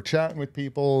time. We were chatting with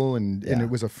people, and it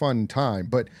was a fun time.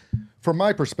 But from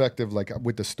my perspective, like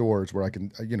with the stores where I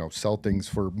can, sell things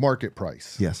for market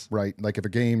price. Yes. Right. Like if a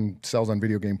game sells on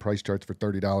video game price charts for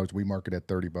 $30, we market at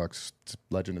 $30. It's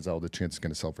Legend of Zelda, chance it's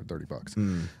going to sell for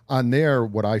 $30. On there,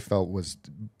 what I felt was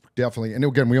definitely, and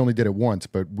again, we only did it once,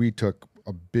 but we took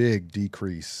a big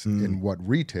decrease in what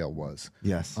retail was.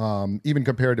 Yes. Even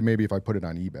compared to maybe if I put it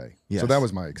on eBay. Yes. So that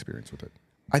was my experience with it.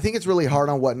 I think it's really hard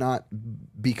on Whatnot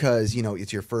because,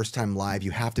 it's your first time live.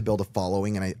 You have to build a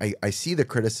following. And I see the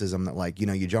criticism that, like,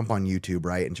 you jump on YouTube,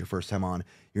 right? And it's your first time on.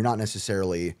 You're not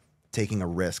necessarily taking a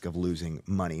risk of losing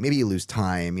money. Maybe you lose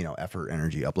time, effort,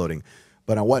 energy, uploading.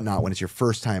 But on Whatnot, when it's your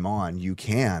first time on, you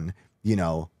can,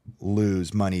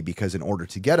 lose money because in order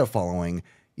to get a following,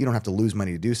 you don't have to lose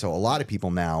money to do so. A lot of people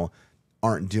now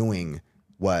aren't doing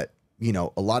what,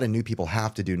 a lot of new people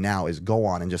have to do now is go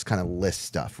on and just kind of list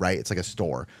stuff, right? It's like a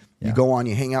store. Yeah. You go on,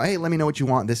 you hang out. Hey, let me know what you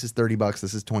want. This is $30.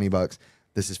 This is $20.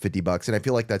 This is $50. And I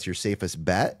feel like that's your safest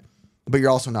bet, but you're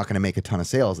also not going to make a ton of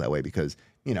sales that way because,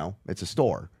 it's a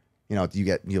store.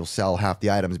 You'll sell half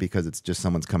the items because it's just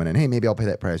someone's coming in. Hey, maybe I'll pay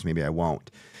that price. Maybe I won't.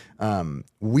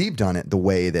 We've done it the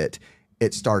way that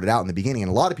it started out in the beginning,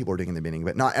 and a lot of people are doing it in the beginning,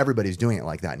 but not everybody's doing it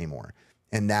like that anymore.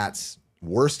 And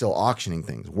we're still auctioning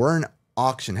things. We're an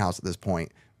auction house at this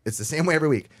point. It's the same way every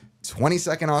week.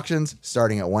 20-second auctions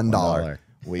starting at $1.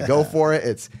 We go for it.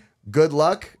 It's good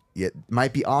luck. It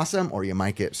might be awesome, or you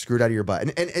might get screwed out of your butt.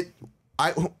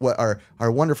 What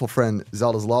our wonderful friend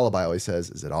Zelda's Lullaby always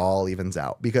says is it all evens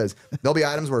out, because there'll be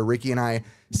items where Ricky and I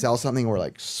sell something, we're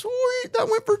like, sweet, that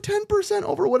went for 10%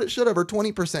 over what it should have, or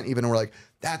 20% even. And we're like,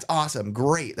 that's awesome,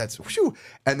 great, that's whew.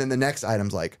 And then the next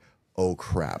item's like, oh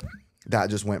crap, that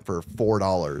just went for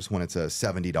 $4 when it's a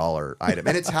 $70 item.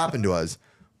 And it's happened to us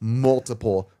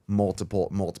multiple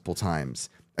times.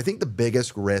 I think the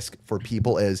biggest risk for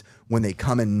people is when they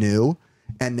come in new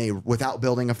and they, without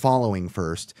building a following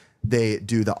first, they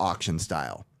do the auction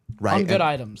style, right? On good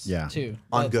items, too.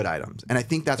 On good items. And I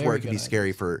think that's where it can be scary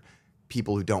items for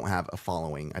people who don't have a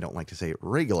following. I don't like to say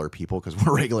regular people because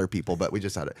we're regular people, but we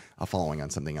just had a following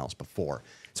on something else before.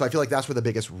 So I feel like that's where the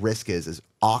biggest risk is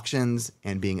auctions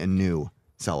and being a new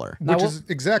seller. Which is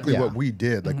exactly what we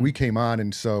did. Like we came on,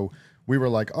 and so we were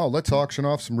like, oh, let's auction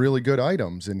off some really good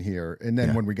items in here. And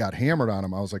then when we got hammered on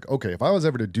them, I was like, okay, if I was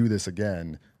ever to do this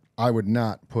again, I would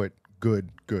not put good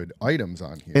items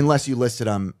on here. Unless you listed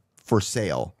them for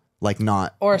sale, like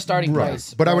not... Or a starting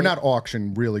price. But I would not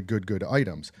auction really good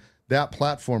items. That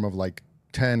platform of like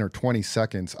 10 or 20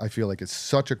 seconds, I feel like it's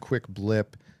such a quick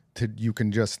blip you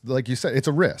can just, like you said, it's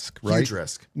a risk, right? Huge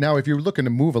risk. Now, if you're looking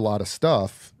to move a lot of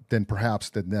stuff, then perhaps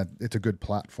that it's a good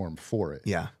platform for it.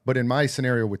 Yeah. But in my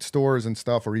scenario with stores and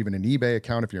stuff, or even an eBay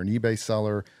account, if you're an eBay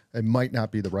seller, it might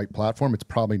not be the right platform. It's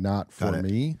probably not for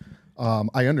me.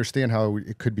 I understand how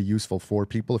it could be useful for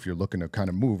people if you're looking to kind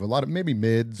of move a lot of maybe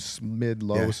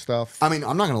mid-low stuff. I mean,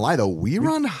 I'm not going to lie, though. We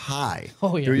run high.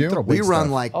 Oh, yeah. Do you? We run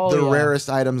like the rarest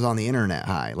items on the internet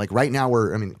high. Like right now,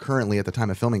 currently at the time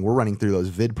of filming, we're running through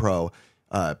those VidPro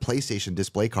PlayStation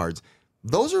display cards.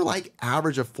 Those are like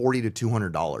average of $40 to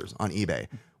 $200 on eBay.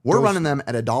 We're running them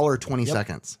at $1.20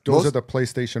 seconds. Those are the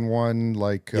PlayStation 1,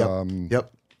 like...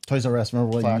 Yep. Toys R Us,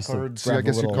 remember when you used to cards, grab I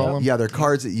guess the you'd little- call them? Yeah, they're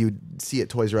cards that you'd see at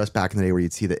Toys R Us back in the day, where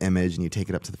you'd see the image and you take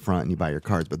it up to the front and you buy your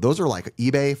cards. But those are like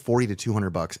eBay, $40 to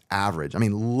 $200 average. I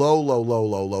mean,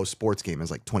 low sports game is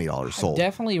like $20 sold.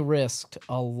 Definitely risked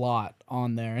a lot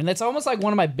on there, and it's almost like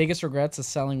one of my biggest regrets is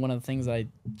selling one of the things I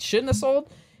shouldn't have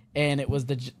sold, and it was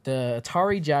the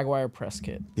Atari Jaguar press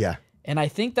kit. Yeah. And I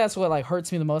think that's what like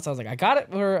hurts me the most. I was like, I got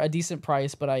it for a decent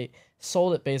price, but I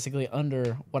sold it basically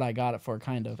under what I got it for,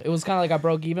 kind of. It was kind of like I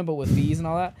broke even, but with fees and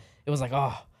all that, it was like,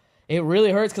 oh, it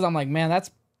really hurts because I'm like, man,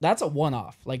 that's a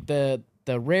one-off. Like the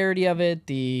rarity of it,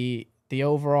 the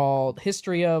overall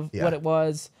history of what it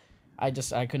was. I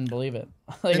couldn't believe it.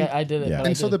 Like I did it. Yeah.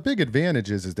 And so the big advantage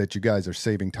is that you guys are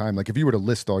saving time. Like if you were to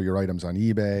list all your items on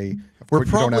eBay,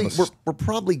 we're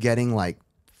probably getting like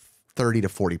 30 to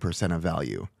 40% of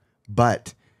value,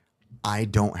 but I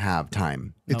don't have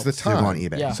time. It's the time on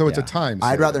eBay. Yeah. So it's a time.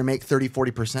 I'd rather make 30,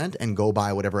 40% and go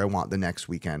buy whatever I want the next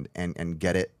weekend and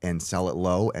get it and sell it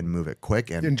low and move it quick.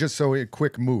 And just so a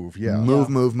quick move. Yeah.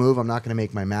 Move. I'm not going to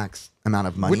make my max amount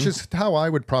of money. Which is how I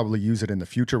would probably use it in the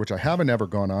future, which I haven't ever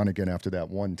gone on again after that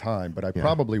one time. But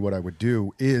probably what I would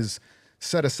do is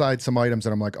set aside some items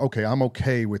that I'm like, okay, I'm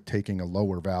okay with taking a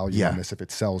lower value on this if it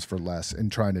sells for less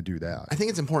and trying to do that. I think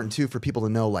it's important too for people to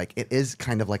know, like, it is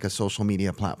kind of like a social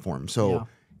media platform. So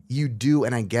you do,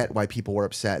 and I get why people were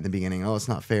upset in the beginning. Oh, it's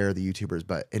not fair, the YouTubers.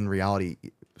 But in reality,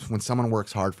 when someone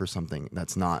works hard for something,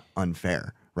 that's not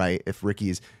unfair, right? If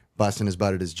Ricky's busting his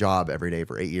butt at his job every day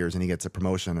for 8 years and he gets a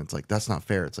promotion, it's like, that's not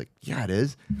fair. It's like, yeah, it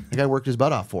is. The guy worked his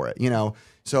butt off for it, you know?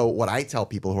 So what I tell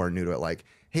people who are new to it, like,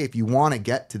 hey, if you want to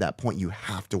get to that point, you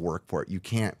have to work for it. You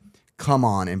can't come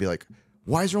on and be like,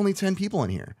 why is there only 10 people in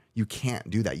here? You can't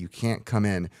do that. You can't come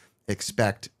in,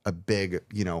 expect a big,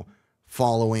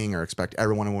 following or expect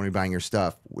everyone to want to be buying your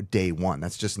stuff day one.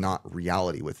 That's just not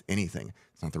reality with anything.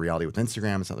 It's not the reality with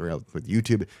Instagram. It's not the reality with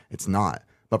YouTube. It's not.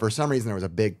 But for some reason, there was a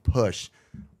big push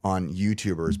on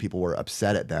YouTubers. People were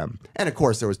upset at them. And of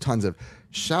course, there was tons of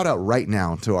shout out right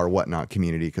now to our Whatnot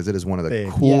community, because it is one of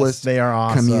the coolest they are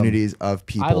awesome. communities of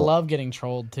people. I love getting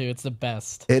trolled too. It's the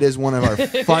best. It is one of our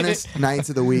funnest nights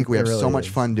of the week. We have really so much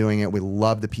fun doing it. We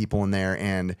love the people in there.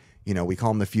 And, we call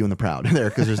them the few and the proud there,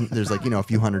 because there's like, a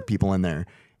few hundred people in there.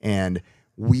 And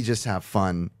we just have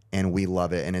fun and we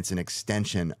love it. And it's an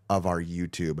extension of our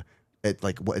YouTube. It's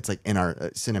like in our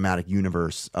cinematic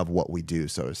universe of what we do,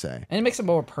 so to say. And it makes it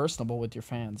more personable with your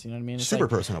fans. You know what I mean? It's super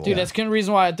personable. Dude, that's the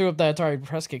reason why I threw up the Atari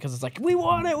press kit, because it's like, we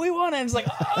want it. And it's like,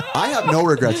 I have no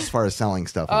regrets as far as selling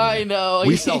stuff. I know.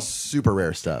 We sell super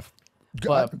rare stuff.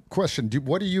 But, question,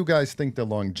 what do you guys think the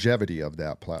longevity of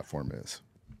that platform is?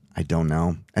 I don't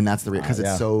know. And that's the because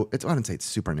I wouldn't say it's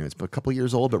super new. It's a couple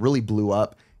years old, but really blew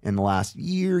up in the last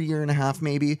year and a half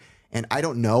maybe. And I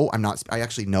don't know. I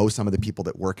actually know some of the people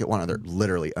that work at one. They're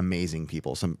literally amazing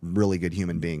people, some really good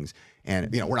human beings.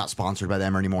 And, we're not sponsored by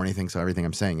them or anymore or anything. So everything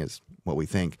I'm saying is what we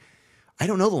think. I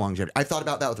don't know the longevity. I've thought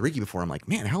about that with Ricky before. I'm like,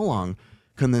 man, how long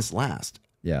can this last?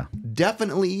 Yeah.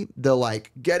 Definitely the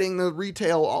getting the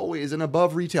retail always and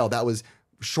above retail. That was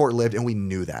short lived. And we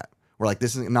knew that. We're like,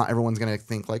 this is not everyone's going to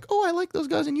think like, oh, I like those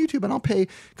guys on YouTube and I'll pay.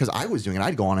 Because I was doing it.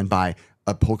 I'd go on and buy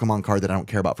a Pokemon card that I don't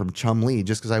care about from Chum Lee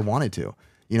just because I wanted to.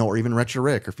 Or even Retro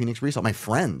Rick or Phoenix Resale, my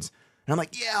friends. And I'm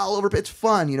like, yeah, all over. It's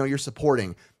fun. You're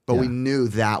supporting. But we knew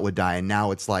that would die. And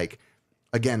now it's like,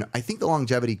 again, I think the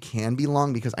longevity can be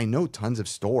long because I know tons of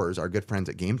stores, our good friends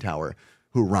at Game Tower,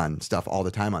 who run stuff all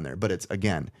the time on there. But it's,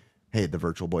 again, hey, the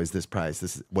Virtual Boys, this price,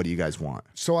 this is, what do you guys want?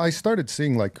 So I started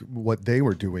seeing what they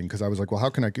were doing, because I was like, well, how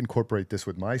can I incorporate this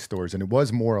with my stores? And it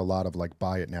was more a lot of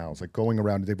buy it now. It's like going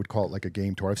around, they would call it a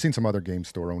game tour. I've seen some other game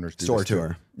store owners do store this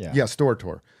tour. Too. Yeah, store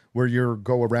tour, where you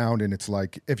go around and it's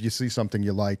like, if you see something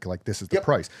you like this is the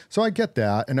price. So I get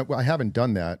that, and I haven't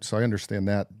done that, so I understand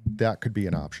that could be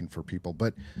an option for people.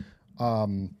 But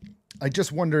I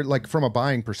just wonder, from a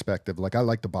buying perspective, I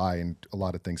like to buy in a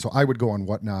lot of things. So I would go on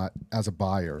Whatnot as a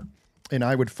buyer, and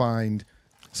I would find.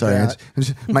 Sorry,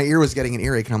 my ear was getting an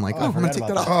earache, and I'm like, I'm gonna take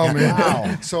that off. Oh man!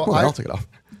 Wow. So I'll take it off.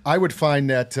 I would find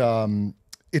that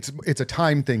it's a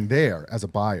time thing there as a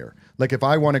buyer. If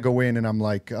I want to go in and I'm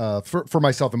like, for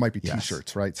myself, it might be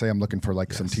T-shirts, right? Say I'm looking for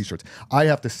some T-shirts. I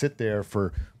have to sit there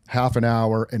for half an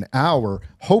hour,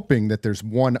 hoping that there's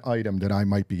one item that I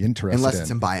might be interested in. Unless it's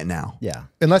in Buy It Now. Yeah.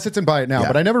 Unless it's in Buy It Now. Yeah.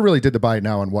 But I never really did the Buy It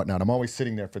Now and Whatnot. I'm always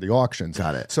sitting there for the auctions.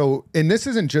 Got it. So, and this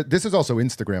is also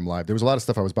Instagram Live. There was a lot of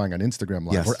stuff I was buying on Instagram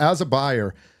Live. Yes. Where as a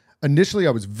buyer, initially, I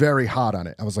was very hot on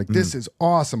it. I was like, this is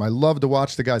awesome. I love to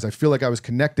watch the guys. I feel like I was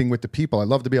connecting with the people. I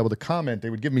love to be able to comment. They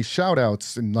would give me shout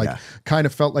outs and kind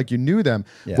of felt like you knew them.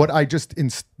 Yeah. What I just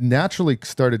naturally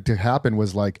started to happen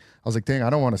was I was like, dang,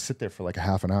 I don't want to sit there for a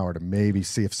half an hour to maybe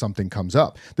see if something comes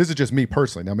up. This is just me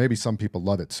personally. Now, maybe some people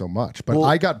love it so much, but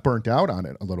I got burnt out on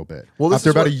it a little bit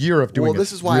after about a year of doing it. Well,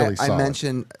 this is why really I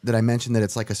mentioned that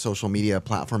it's like a social media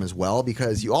platform as well,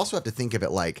 because you also have to think of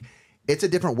it it's a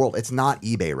different world. It's not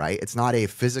eBay, right? It's not a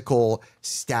physical,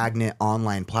 stagnant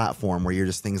online platform where you're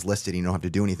just things listed and you don't have to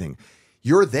do anything.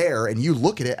 You're there and you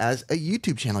look at it as a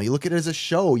YouTube channel. You look at it as a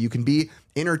show. You can be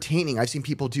entertaining. I've seen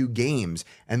people do games,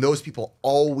 and those people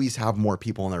always have more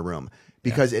people in their room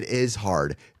because it is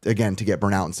hard, again, to get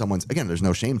burnt out. And someone's, again, there's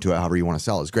no shame to it. However you want to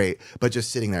sell is great. But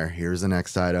just sitting there, here's the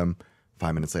next item.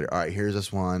 5 minutes later, all right, here's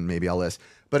this one. Maybe I'll list.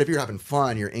 But if you're having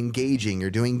fun, you're engaging, you're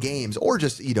doing games, or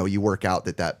just, you work out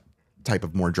that type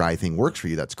of more dry thing works for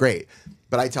you, that's great.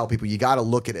 But I tell people, you got to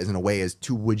look at it as in a way as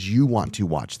to, would you want to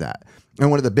watch that? And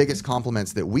one of the biggest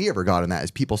compliments that we ever got on that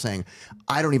is people saying,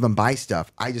 I don't even buy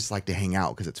stuff. I just like to hang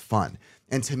out because it's fun.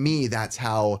 And to me, that's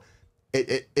how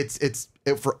it's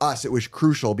for us, it was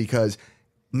crucial because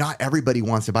not everybody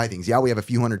wants to buy things. Yeah, we have a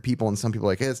few hundred people, and some people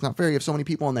are like, hey, it's not fair. You have so many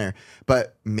people in there.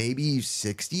 But maybe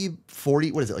 60,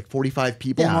 40, what is it, like 45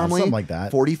 people normally? Something like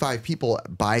that. 45 people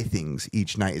buy things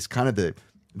each night is kind of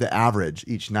the average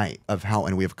each night of how,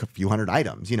 and we have a few hundred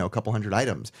items, a couple hundred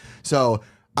items. So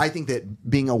I think that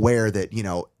being aware that,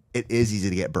 it is easy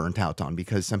to get burnt out on,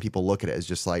 because some people look at it as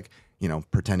just like,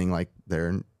 pretending like they're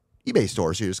an eBay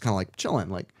store. So you're just kind of like chilling,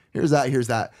 like, here's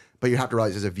that. But you have to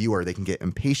realize as a viewer, they can get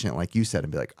impatient, like you said,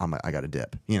 and be like, I got to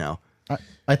dip,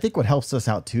 I think what helps us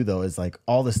out too, though, is like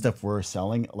all the stuff we're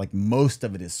selling, like most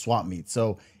of it is swap meets.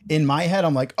 So in my head,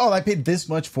 I'm like, oh, I paid this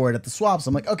much for it at the swaps.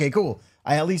 I'm like, okay, cool.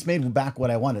 I at least made back what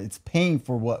I wanted. It's paying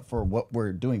for what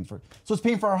we're doing so it's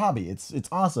paying for our hobby. It's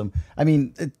awesome. I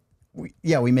mean,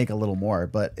 we make a little more,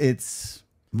 but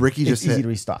Ricky just easy to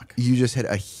restock. You just hit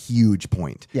a huge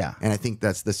point. Yeah. And I think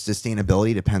that's the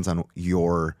sustainability depends on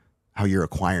how you're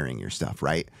acquiring your stuff,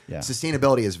 right? Yeah.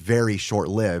 Sustainability is very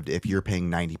short-lived if you're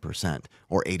paying 90%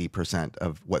 or 80%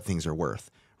 of what things are worth,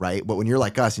 right? But when you're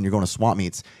like us and you're going to swap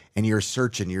meets and you're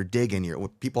searching, you're digging,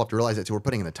 people have to realize that too. We're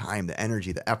putting in the time, the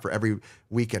energy, the effort every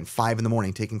weekend, 5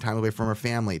 a.m, taking time away from our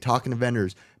family, talking to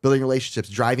vendors, building relationships,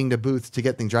 driving to booths to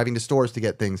get things, driving to stores to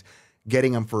get things,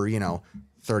 getting them for,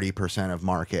 30% of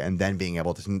market, and then being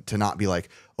able to not be like,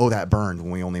 oh, that burned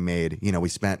when we only made, we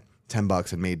spent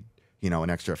 $10 and made, an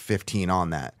extra 15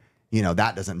 on that.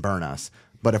 That doesn't burn us.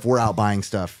 But if we're out buying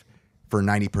stuff for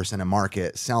 90% of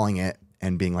market, selling it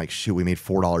and being like, shoot, we made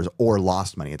 $4 or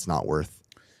lost money, it's not worth.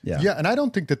 Yeah, and I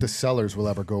don't think that the sellers will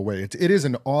ever go away. It is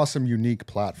an awesome, unique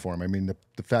platform. I mean, the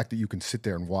fact that you can sit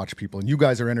there and watch people, and you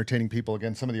guys are entertaining people.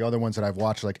 Again, some of the other ones that I've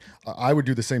watched, like I would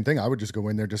do the same thing. I would just go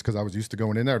in there just because I was used to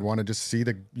going in there. I'd want to just see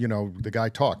the guy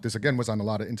talk. This again was on a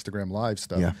lot of Instagram Live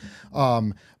stuff. Yeah.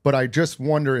 But I just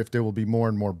wonder if there will be more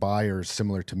and more buyers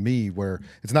similar to me, where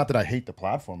it's not that I hate the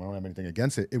platform. I don't have anything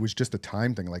against it. It was just a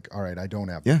time thing. Like, all right, I don't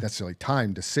have necessarily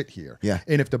time to sit here. Yeah.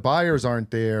 And if the buyers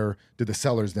aren't there, do the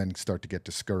sellers then start to get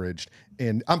discouraged?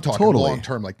 And I'm talking long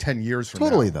term, like 10 years from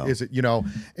now. Though. Is it,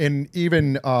 and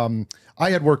even I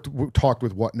had talked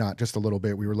with Whatnot just a little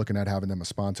bit. We were looking at having them a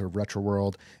sponsor of Retro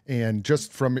World. And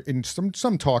just from in some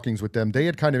talkings with them, they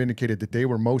had kind of indicated that they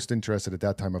were most interested at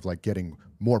that time of like getting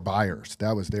more buyers.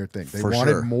 That was their thing. They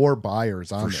wanted more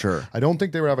buyers on there. Sure. I don't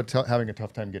think they were having a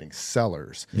tough time getting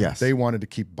sellers. Yes. They wanted to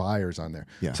keep buyers on there.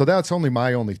 Yeah. So that's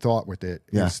my only thought with it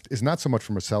is not so much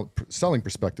from a selling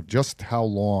perspective, just how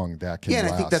long that can last. Yeah,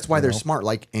 and I think that's why they're smart.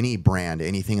 Like any brand,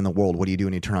 anything in the world, what do you do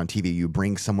when you turn on TV? You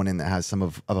bring someone in that has some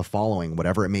of a following,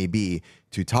 whatever it may be,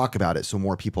 to talk about it so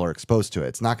more people are exposed to it.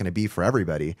 It's not going to be for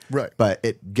everybody. Right. But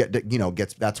it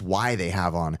gets that's why they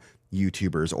have on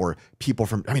YouTubers or people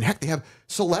from, heck, they have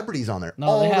celebrities on there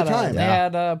all the time. They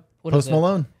had Post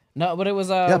Malone. No, but it was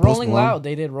Rolling Loud.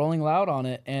 They did Rolling Loud on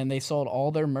it, and they sold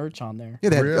all their merch on there. Yeah,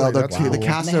 they had the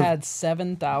cast and they had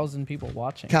 7,000 people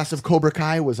watching. Cast of Cobra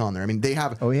Kai was on there. They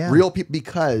have real people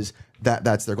because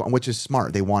that's their goal, which is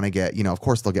smart. They want to get, of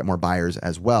course they'll get more buyers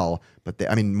as well, but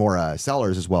more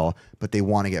sellers as well, but they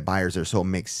want to get buyers there so it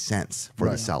makes sense for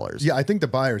the sellers. Yeah, I think the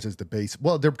buyers is the base.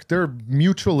 Well, they're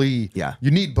mutually. Yeah,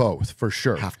 you need both for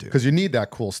sure. Have to, because you need that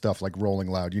cool stuff like Rolling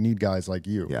Loud. You need guys like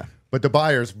you. Yeah. But the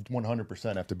buyers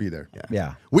 100% have to be there.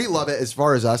 Yeah. We love it as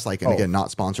far as us, again,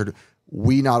 not sponsored.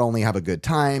 We not only have a good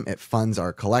time, it funds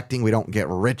our collecting. We don't get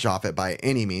rich off it by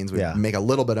any means. We make a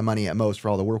little bit of money at most for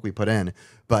all the work we put in,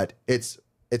 but it's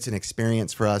an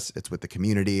experience for us. It's with the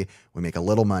community. We make a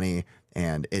little money,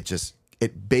 and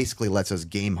it basically lets us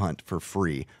game hunt for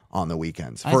free on the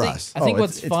weekends for us. I think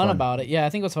what's fun about it. Yeah, I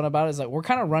think what's fun about it is that we're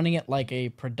kind of running it like a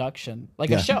production, like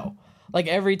a show. Like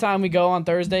every time we go on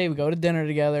Thursday, we go to dinner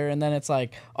together, and then it's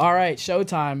like, all right,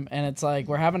 showtime, and it's like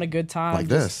we're having a good time. Like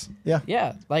this. Yeah.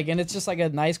 And it's just like a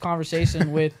nice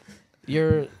conversation with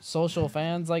your social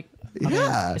fans. I mean,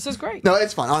 it's just great. No,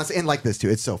 it's fun, honestly, and like this too.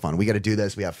 It's so fun. We got to do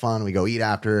this. We have fun. We go eat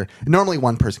after. Normally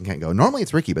one person can't go. Normally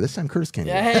it's Ricky, but this time Curtis can't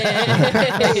go.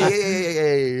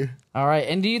 Hey. All right,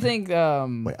 and do you think?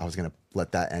 Wait, I was gonna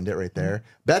let that end it right there.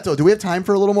 Beto, do we have time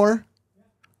for a little more?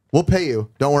 We'll pay you.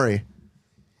 Don't worry.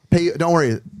 Don't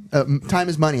worry. Time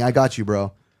is money. I got you,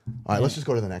 bro. All right, let's just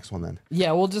go to the next one then.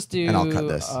 Yeah, we'll just do. And I'll cut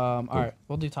this. All right,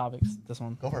 we'll do topics. This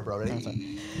one. Go for it, bro.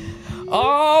 Ready?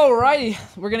 All righty,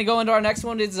 we're gonna go into our next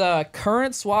one. It's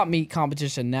current swap meet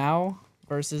competition now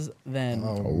versus then.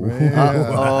 Oh,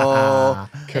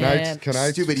 Can I?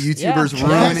 stupid YouTubers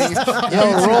ruining.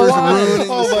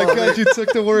 Oh my God, you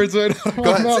took the words right out of my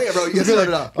Go ahead, mouth. say it, bro. You get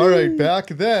started up. All right, back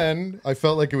then, I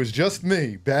felt like it was just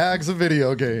me, bags of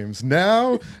video games.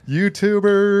 Now,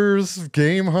 YouTubers,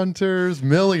 game hunters,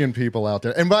 million people out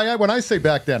there. And when I say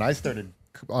back then, I started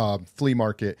flea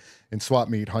market and swap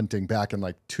meet hunting back in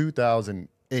like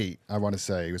 2008, I want to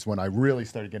say, was when I really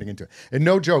started getting into it. And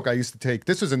no joke, I used to take,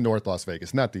 this was in North Las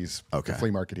Vegas, not the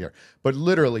flea market here, but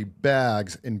literally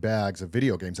bags and bags of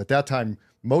video games. At that time,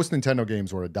 most Nintendo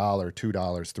games were $1, $2,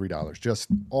 $3, just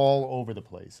all over the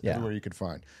place, everywhere you could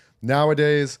find.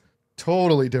 Nowadays,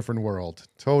 totally different world,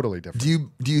 totally different.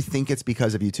 Do you think it's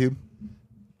because of YouTube?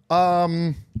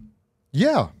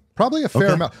 Yeah, probably a fair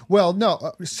amount. Well,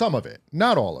 no, some of it,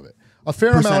 not all of it. A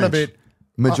fair amount of it.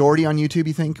 Majority on YouTube,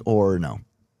 you think, or no?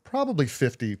 Probably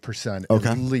 50%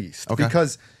 at least.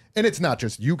 Because, and it's not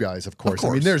just you guys, of course.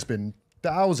 I mean, there's been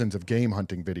thousands of game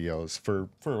hunting videos for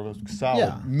a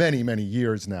solid many, many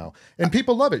years now. And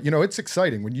people love it. You know, it's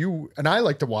exciting when you, and I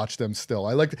like to watch them still.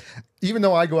 I like, even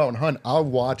though I go out and hunt, I'll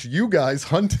watch you guys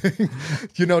hunting,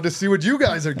 you know, to see what you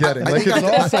guys are getting. Like, it's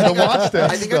awesome to watch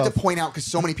that I think I have to point out, because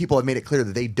so many people have made it clear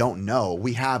that they don't know.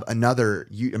 We have another,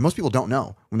 and most people don't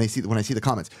know when I see the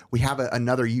comments. We have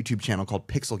another YouTube channel called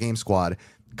Pixel Game Squad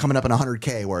coming up in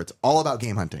 100K where it's all about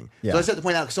game hunting. So I just have to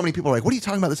point out, because so many people are like, what are you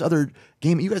talking about, this other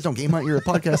game? You guys don't game hunt, you're a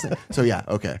podcast. So yeah,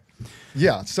 okay.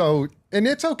 Yeah, so, and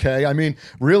it's okay. I mean,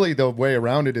 really the way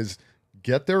around it is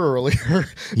get there earlier.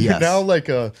 You're now like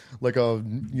a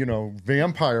you know,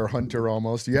 vampire hunter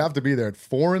almost. You have to be there at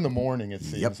 4 in the morning, it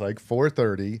seems like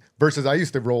 4:30, versus I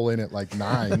used to roll in at like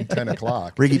 9, 10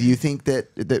 o'clock. Ricky, do you think that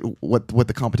what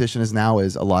the competition is now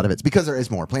is a lot of it's because there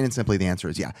is more? Plain and simply, the answer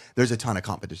is there's a ton of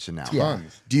competition now.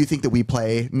 Tons. Do you think that we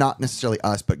play, not necessarily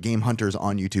us, but game hunters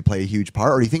on YouTube play a huge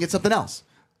part, or do you think it's something else?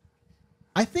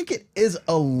 I think it is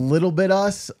a little bit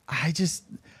us. I just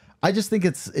think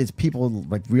it's people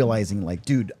like realizing like,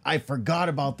 dude, I forgot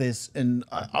about this and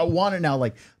I want it now.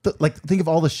 Like think of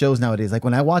all the shows nowadays. Like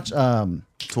when I watch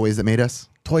Toys That Made Us,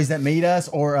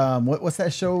 or what's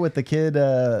that show with the kid?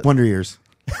 Wonder Years,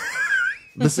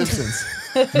 The Simpsons,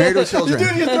 Married with Children.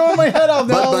 Dude, you're throwing my head off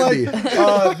now. Bundy.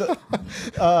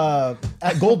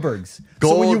 At Goldberg's.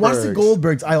 So when you watch the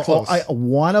Goldbergs, I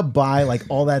want to buy like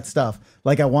all that stuff.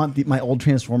 Like I want my old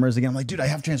Transformers again. I'm like, dude, I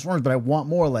have Transformers, but I want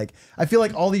more. Like I feel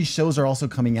like all these shows are also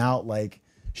coming out, like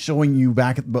showing you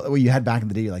back what you had back in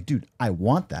the day. You're like, dude, I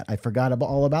want that. I forgot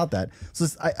all about that. So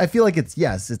I feel like it's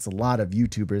a lot of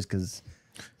YouTubers because.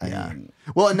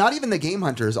 Well, and not even the game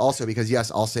hunters also, because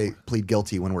yes, I'll say plead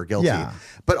guilty when we're guilty.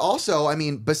 But also, I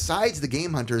mean, besides the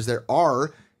game hunters, there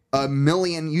are a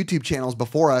million YouTube channels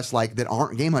before us, like that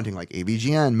aren't game hunting, like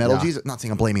AVGN, Metal Jesus. Not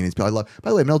saying I'm blaming these people. By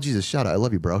the way, Metal Jesus, shout out. I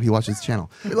love you, bro. He watches the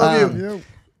channel. We love you.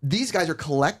 These guys are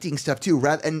collecting stuff too,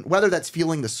 and whether that's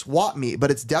fueling the swap meet, but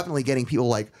it's definitely getting people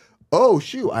like, oh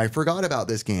shoot, I forgot about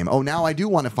this game. Oh, now I do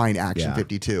want to find Action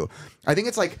 52. I think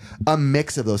it's like a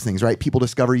mix of those things, right? People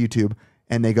discover YouTube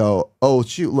and they go, oh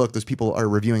shoot, look, those people are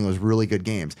reviewing those really good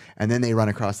games. And then they run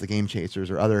across the Game Chasers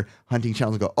or other hunting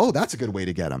channels and go, oh, that's a good way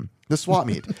to get them. The swap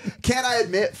meet. Can I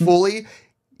admit fully?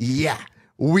 Yeah.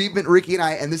 We've been, Ricky and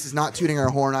I, and this is not tooting our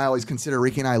horn. I always consider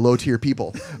Ricky and I low tier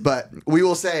people, but we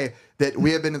will say that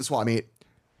we have been to the swap meet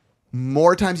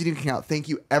more times than you can count. Thank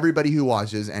you everybody who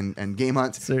watches and game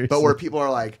hunts. Seriously. But where people are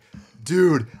like,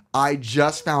 dude, I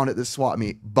just found at this swap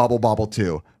meet Bubble Bobble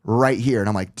 2 right here. And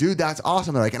I'm like, dude, that's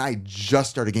awesome. They're like, and I just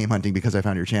started game hunting because I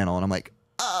found your channel. And I'm like,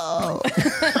 oh, cool.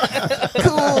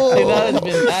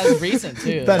 Dude, that is recent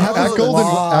too. That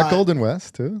at Golden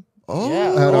West too.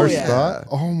 Oh, at our spot.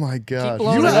 Oh my God.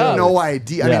 You have no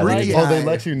idea. Yeah, I mean, Ricky, they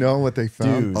let you know what they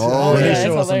found. Dude. Oh, when yeah, they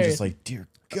show it's us, I'm hilarious. just like, dear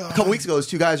God. a couple weeks ago, those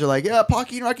two guys are like, yeah,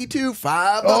 Pocky and Rocky 2, $5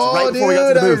 right dude, before we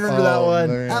got to the I booth. remember that one.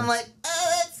 Man. I'm like,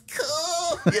 oh, that's cool.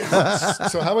 You know?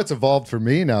 So how it's evolved for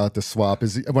me now at the swap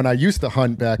is when I used to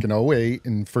hunt back in 08,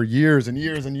 and for years and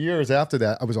years and years after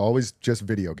that, I was always just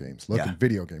video games,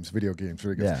 video games.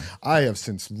 Yeah. I have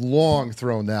since long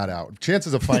thrown that out.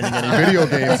 Chances of finding any video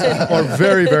games are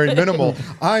very, very minimal.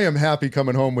 I am happy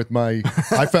coming home with I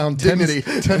found 10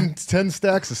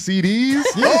 stacks of CDs.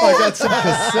 I got some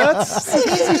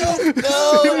cassettes.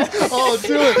 Oh,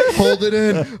 do it. Hold it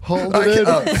in.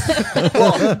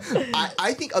 Well,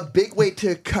 I think a big way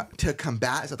to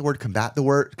combat, is that the word combat? The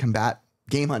word combat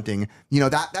game hunting. You know,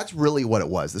 that's really what it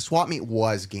was. The swap meet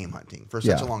was game hunting for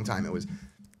such a long time. It was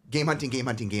game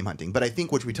hunting. But I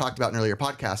think, which we talked about in earlier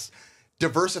podcasts,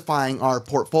 diversifying our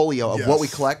portfolio of what we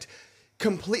collect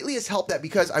completely has helped that,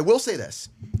 because I will say this.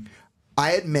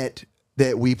 I admit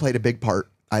that we played a big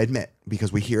part. I admit,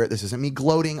 because we hear it. This isn't me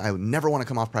gloating. I would never want to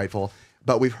come off prideful,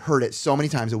 but we've heard it so many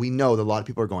times that we know that a lot of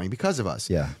people are going because of us.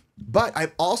 Yeah. But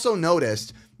I've also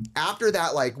noticed after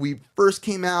that, like we first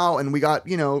came out and we got,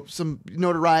 some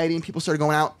notoriety and people started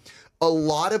going out, a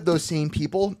lot of those same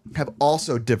people have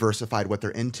also diversified what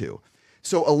they're into.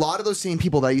 So a lot of those same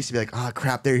people that I used to be like, oh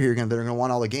crap, they're going to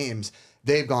want all the games.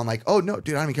 They've gone like, oh no,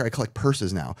 dude, I don't even care. I collect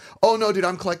purses now. Oh no, dude,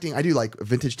 I do like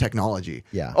vintage technology.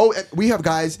 Yeah. Oh, we have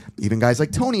guys, even guys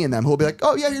like Tony and them, who will be like,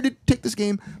 oh yeah, here, dude, take this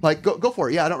game. Like, go for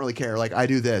it. Yeah, I don't really care. Like, I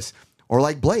do this. Or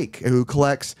like Blake, who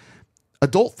collects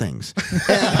adult things.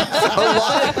 And a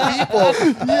lot of people,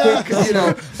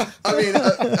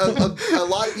 a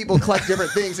lot of people collect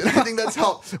different things, and I think that's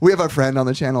how we have a friend on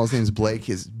the channel. His name's Blake.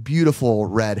 His beautiful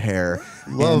red hair.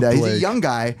 Love and he's Blake. a young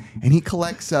guy, and he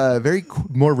collects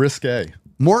more risque,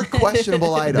 more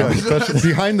questionable items. especially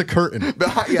behind the curtain.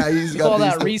 Yeah, he's got all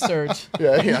these that research.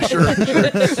 Yeah, sure.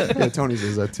 Yeah, Tony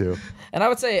says that too. And I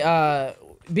would say,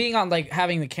 being on like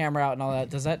having the camera out and all that,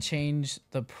 does that change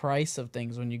the price of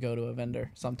things when you go to a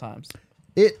vendor? Sometimes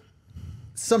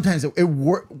Sometimes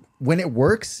when it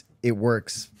works, it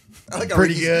works. I like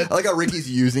pretty good. I like how Ricky's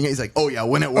using it. He's like, oh yeah,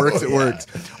 when it works, it works.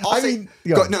 Go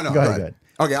ahead.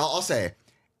 Okay, I'll say,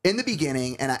 in the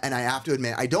beginning, and I have to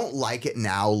admit, I don't like it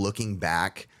now looking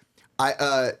back.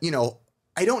 I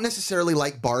don't necessarily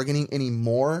like bargaining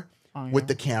anymore with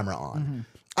the camera on. Mm-hmm.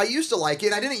 I used to like it,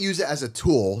 and I didn't use it as a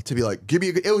tool to be like,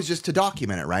 it was just to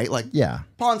document it, right? Like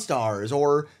Pawn Stars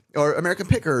or American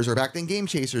Pickers or back then Game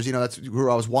Chasers, that's who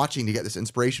I was watching to get this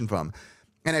inspiration from.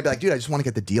 And I'd be like, dude, I just want to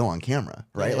get the deal on camera,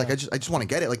 right? Yeah. Like I just want to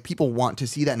get it. Like people want to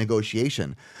see that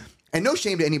negotiation. And no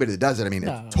shame to anybody that does it. I mean,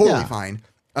 it's totally fine.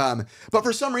 But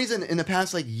for some reason in the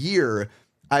past like year,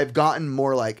 I've gotten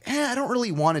more like, I don't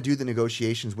really want to do the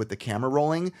negotiations with the camera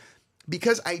rolling,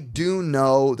 because I do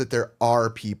know that there are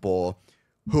people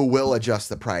who will adjust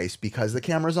the price because the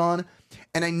camera's on.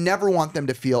 And I never want them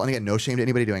to feel, and again, no shame to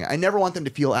anybody doing it, I never want them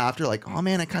to feel after like, oh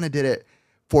man, I kind of did it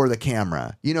for the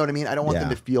camera. You know what I mean? I don't want them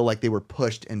to feel like they were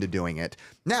pushed into doing it.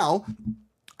 Now,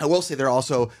 I will say there are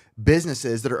also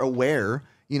businesses that are aware,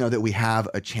 that we have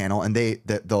a channel, and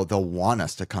they'll want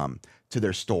us to come to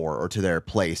their store or to their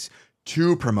place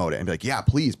to promote it and be like, yeah,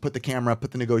 please put the camera,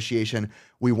 put the negotiation.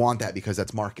 We want that because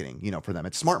that's marketing, for them.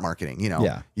 It's smart marketing,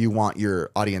 You want your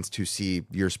audience to see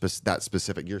your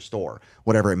store,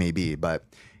 whatever it may be. But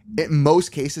in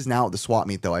most cases now at the swap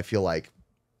meet, though, I feel like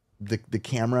the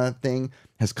camera thing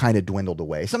has kind of dwindled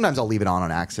away. Sometimes I'll leave it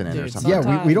on accident or something.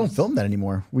 Yeah, we don't film that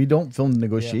anymore. We don't film the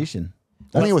negotiation.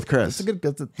 Only with Chris. That's a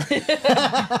good. I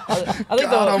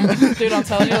think dude, I'm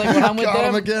telling you, like when I'm with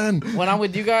them, again. When I'm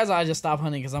with you guys, I just stop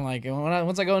hunting because I'm like,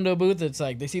 once I go into a booth, it's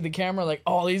like they see the camera, like,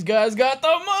 oh, these guys got the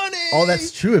money. Oh,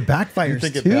 that's true. It backfires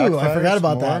too. I forgot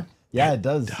about that. Yeah, it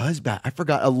does. It does back. I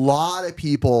forgot. A lot of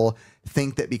people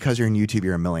think that because you're in YouTube,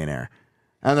 you're a millionaire.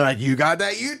 And they're like, you got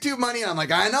that YouTube money? And I'm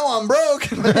like, I know, I'm broke.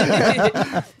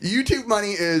 YouTube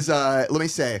money is, let me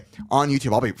say, on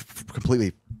YouTube, I'll be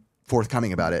completely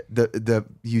forthcoming about it. The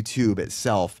YouTube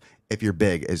itself, if you're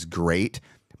big, is great.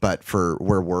 But for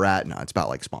where we're at, no, it's about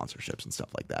like sponsorships and stuff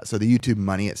like that. So the YouTube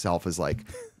money itself is like,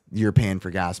 you're paying for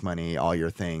gas money, all your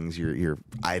things, your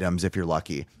items, if you're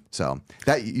lucky. So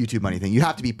that YouTube money thing, you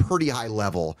have to be pretty high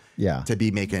level to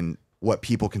be making what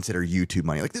people consider YouTube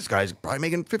money. Like this guy's probably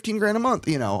making 15 grand a month,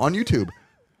 on YouTube.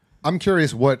 I'm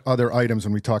curious what other items,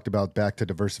 when we talked about back to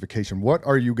diversification, what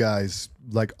are you guys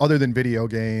like other than video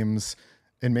games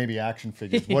and maybe action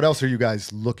figures? What else are you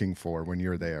guys looking for when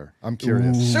you're there? I'm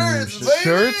curious.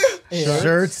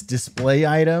 Shirts, display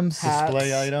items,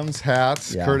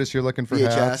 hats. Yeah. Curtis, you're looking for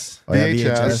VHS. hats.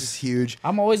 VHS is huge.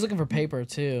 I'm always looking for paper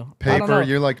too. Paper,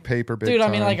 you like paper, big dude. time.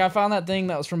 I mean, like I found that thing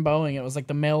that was from Boeing. It was like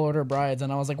the mail order brides,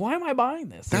 and I was like, why am I buying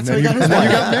this? That's how you got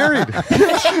married.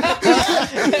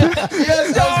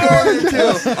 Yes, I was going there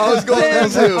too. I was going there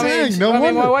too. I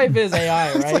mean, my wife is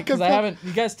AI, right? Because I haven't.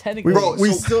 You guys technically. Go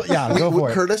for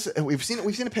it. Curtis, we've seen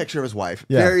a picture of his wife.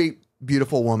 Yeah. Very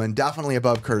beautiful woman, definitely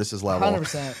above Curtis's level.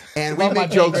 100%. And we make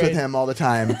jokes with him all the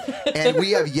time. And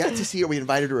we have yet to see her. We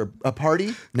invited her to a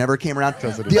party, never came around.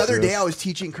 The other day I was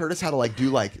teaching Curtis how to like do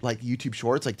like YouTube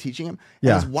shorts, like teaching him.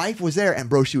 And his wife was there, and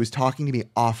bro, she was talking to me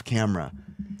off camera.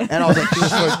 And I was like,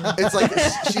 it's like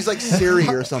she's like Siri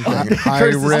or something. Hi,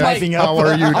 Riff. How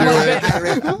are you doing?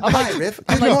 Hi, Riff.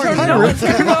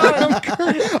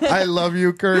 I love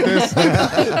you, Curtis.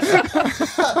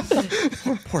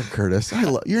 Poor Curtis.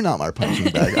 You're not my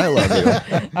punching bag. I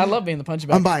love you. I love being the punching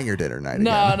bag. I'm buying your dinner tonight.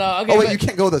 No, again. no. Okay. Oh wait, you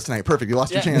can't go with us tonight. Perfect. You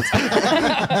lost your chance. All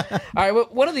right. Well,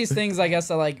 one of these things, I guess,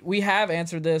 that like we have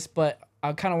answered this, but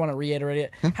I kind of want to reiterate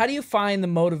it. How do you find the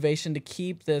motivation to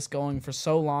keep this going for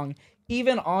so long,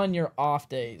 even on your off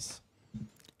days?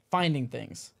 Finding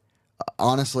things.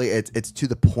 Honestly, it's to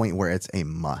the point where it's a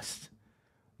must,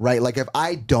 right? Like if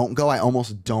I don't go, I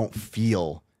almost don't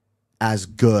feel as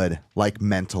good, like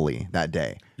mentally that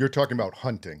day. You're talking about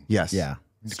hunting. Yes. Yeah.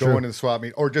 Going to the swap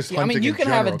meet or just hunting. I mean, you in can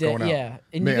general, have a day. going out. Yeah.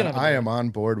 And Man, you can have a day. I am on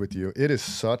board with you. It is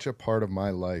such a part of my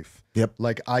life. Yep.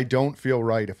 Like I don't feel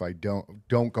right if I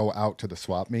don't go out to the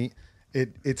swap meet.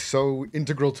 It's so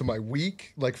integral to my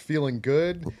week, like feeling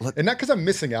good, and not because I'm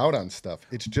missing out on stuff.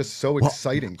 It's just so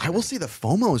exciting. I will say the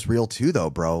FOMO is real too, though,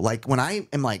 bro. Like when I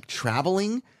am like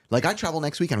traveling, like I travel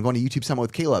next weekend. I'm going to YouTube Summit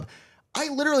with Caleb. I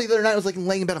literally the other night I was like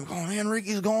laying in bed. I'm going, man,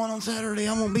 Ricky's going on Saturday.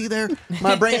 I'm gonna be there.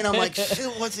 My brain, I'm like, shit,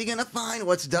 what's he gonna find?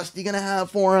 What's Dusty gonna have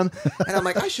for him? And I'm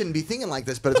like, I shouldn't be thinking like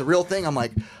this, but it's a real thing. I'm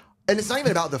like, and it's not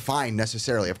even about the find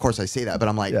necessarily. Of course, I say that, but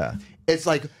I'm like, it's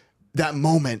like. That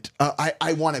moment,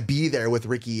 I want to be there with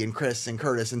Ricky and Chris and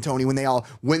Curtis and Tony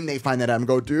when they find that out and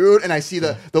go, dude, and I see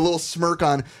the little smirk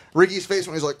on Ricky's face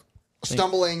when he's like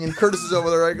stumbling and Curtis is over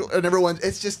there and everyone.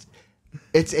 It's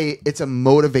a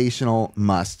motivational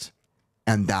must,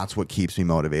 and that's what keeps me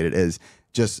motivated. Is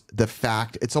just the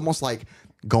fact. It's almost like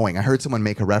going. I heard someone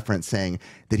make a reference saying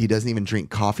that he doesn't even drink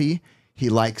coffee. He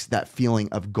likes that feeling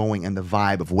of going and the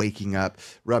vibe of waking up,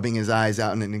 rubbing his eyes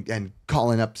out and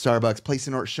calling up Starbucks,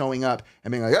 placing or showing up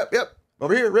and being like, yep,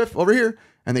 over here, Riff, over here.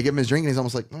 And they give him his drink and he's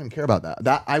almost like, I don't care about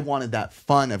that. I wanted that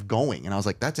fun of going. And I was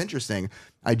like, that's interesting.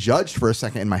 I judged for a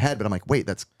second in my head, but I'm like, wait,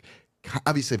 that's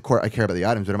obviously, of course, I care about the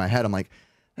items, but in my head, I'm like,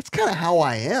 that's kind of how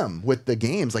I am with the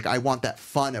games. Like I want that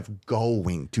fun of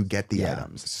going to get the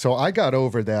items. So I got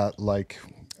over that, like,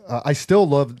 I still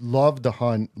love the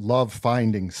hunt, love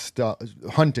finding stuff,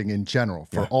 hunting in general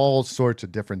for all sorts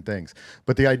of different things.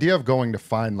 But the idea of going to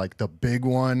find like the big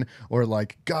one or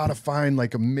like gotta find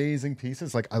like amazing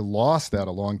pieces, like I lost that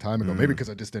a long time ago. Maybe because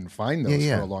I just didn't find those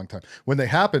for a long time. When they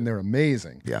happen, they're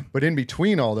amazing. Yeah. But in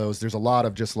between all those, there's a lot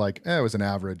of just like, it was an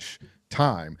average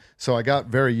time. So I got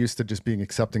very used to just being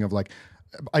accepting of like,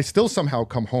 I still somehow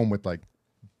come home with like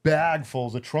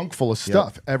bagfuls, a trunk full of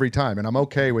stuff every time. And I'm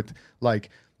okay with like,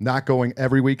 not going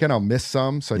every weekend. I'll miss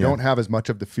some, so I don't have as much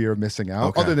of the fear of missing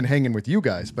out, other than hanging with you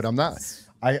guys. But I'm not.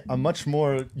 I'm much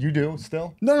more. You do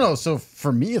still? No. So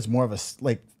for me, it's more of a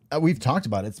like we've talked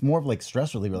about it. It's more of like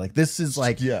stress reliever. Like this is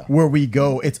like where we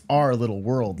go. It's our little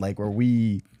world. Like where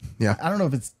we. Yeah. I don't know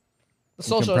if it's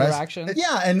social interaction.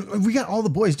 Yeah, and we got all the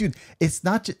boys, dude. It's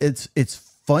not.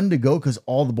 It's fun to go because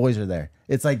all the boys are there.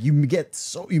 It's like you meet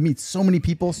so many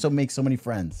people, so make so many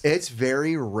friends. It's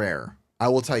very rare. I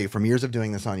will tell you, from years of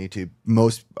doing this on YouTube,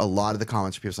 a lot of the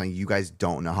comments are people saying, you guys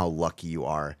don't know how lucky you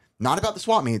are. Not about the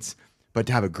swap meets, but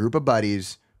to have a group of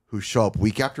buddies who show up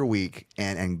week after week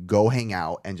and go hang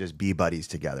out and just be buddies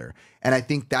together. And I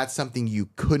think that's something you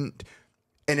couldn't.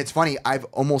 And it's funny, I've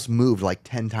almost moved like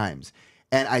 10 times.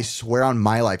 And I swear on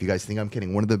my life, you guys think I'm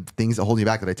kidding. One of the things that holds me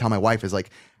back that I tell my wife is like,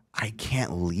 I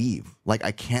can't leave. Like,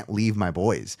 I can't leave my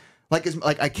boys. Like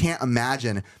I can't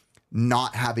imagine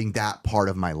not having that part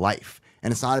of my life.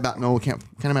 And it's not about, no, can't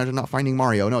imagine not finding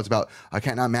Mario. No, it's about, I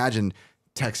can't not imagine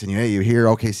texting you. Hey, you here?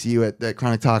 Okay, see you at that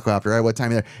Chronic Taco after. Right, what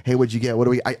time are you there? Hey, what'd you get? What do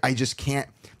we? I just can't.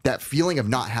 That feeling of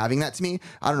not having that to me,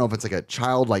 I don't know if it's like a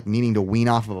child like needing to wean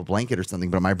off of a blanket or something,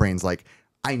 but my brain's like,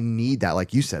 I need that.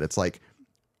 Like you said, it's like,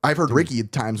 I've heard Ricky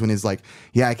at times when he's like,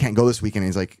 yeah, I can't go this weekend. And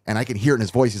he's like, and I can hear it in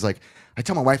his voice. He's like, I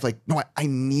tell my wife, like, no, I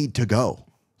need to go.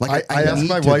 Like I ask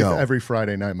my wife every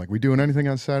Friday night, I'm like, we doing anything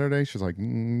on Saturday? She's like,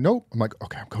 nope. I'm like,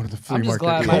 okay, I'm going to the flea market.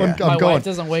 I'm just glad my wife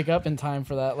doesn't wake up in time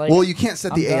for that. Like, well, you can't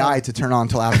set the AI to turn on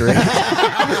until after 8.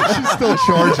 She's still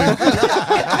charging.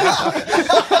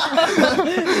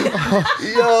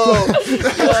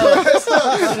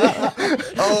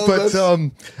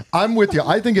 But I'm with you.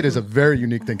 I think it is a very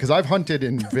unique thing because I've hunted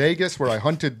in Vegas where I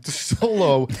hunted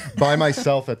solo by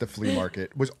myself at the flea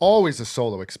market. It was always a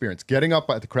solo experience. Getting up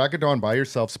at the crack of dawn by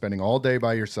yourself, spending all day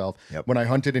by yourself. Yep. When I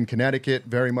hunted in Connecticut,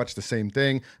 very much the same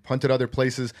thing. Hunted other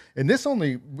places. And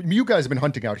you guys have been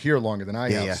hunting out here longer than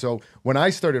I have. Yeah. So when I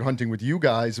started hunting with you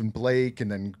guys and Blake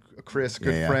and then Chris,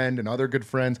 good friend, and other good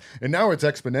friends, and now it's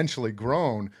exponentially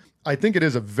grown. I think it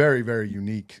is a very, very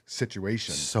unique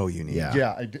situation. So unique.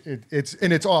 Yeah,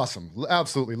 it's awesome.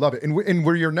 Absolutely love it. And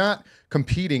where you're not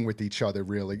competing with each other,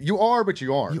 really. You are, but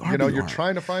you aren't. You're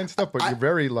trying to find stuff, but you're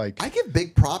very like. I give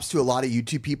big props to a lot of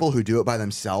YouTube people who do it by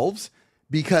themselves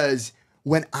because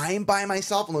when I'm by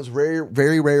myself on those rare,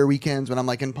 very rare weekends when I'm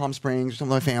like in Palm Springs or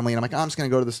something with my family, and I'm like, oh, I'm just gonna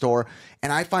go to the store,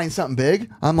 and I find something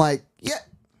big, I'm like, yeah,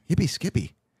 yippee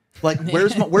skippy. Like,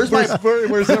 where's everybody?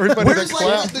 Where's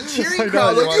like the cheering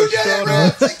crowd? Like, you did it, man!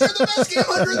 It's like, you're the best game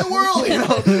hunter in the world, you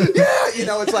know? Yeah, you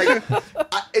know, it's like,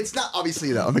 it's not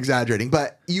obviously though. I'm exaggerating,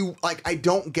 but I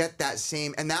don't get that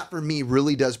same, and that for me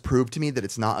really does prove to me that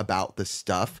it's not about the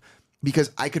stuff.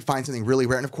 Because I could find something really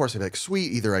rare, and of course I'd be like,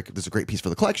 sweet, either this is a great piece for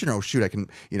the collection, or oh shoot, I can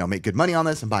make good money on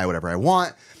this and buy whatever I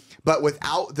want. But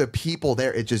without the people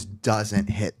there, it just doesn't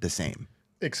hit the same.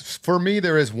 For me,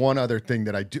 there is one other thing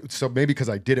that I do. So maybe because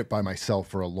I did it by myself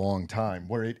for a long time,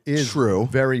 where it is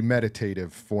very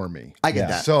meditative for me. I get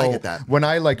that. So I get that. When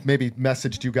I maybe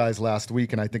messaged you guys last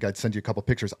week, and I think I'd send you a couple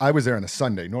pictures. I was there on a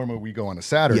Sunday. Normally we go on a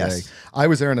Saturday. Yes. I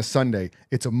was there on a Sunday.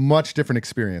 It's a much different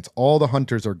experience. All the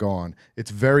hunters are gone. It's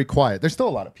very quiet. There's still a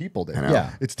lot of people there.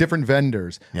 Yeah. It's different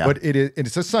vendors. Yeah. But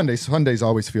it's a Sunday. Sundays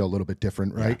always feel a little bit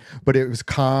different, right? Yeah. But it was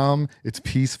calm. It's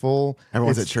peaceful.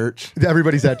 Everyone's at church.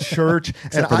 Everybody's at church.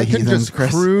 And I can just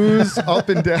cruise up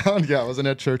and down. Yeah, I wasn't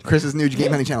at church. Chris's new game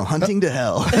hunting channel, Hunting to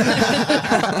Hell.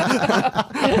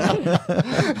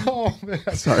 Oh,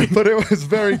 man. Sorry. But it was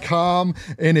very calm,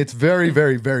 and it's very,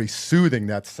 very, very soothing,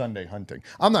 that Sunday hunting.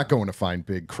 I'm not going to find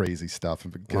big, crazy stuff.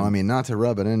 Well, I mean, not to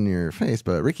rub it in your face,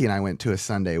 but Ricky and I went to a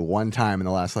Sunday one time in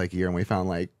the last year, and we found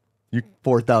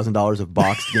 $4,000 of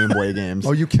boxed Game Boy games.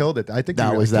 Oh, you killed it! I think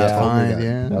that was that fine.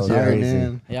 Yeah, that was crazy.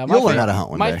 Man. Yeah, you'll learn how to hunt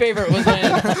one day. My favorite was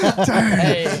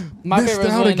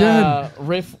when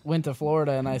Riff went to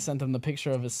Florida, and I sent him the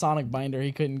picture of his Sonic binder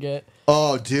he couldn't get.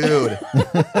 Oh, dude,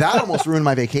 that almost ruined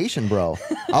my vacation, bro.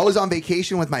 I was on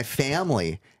vacation with my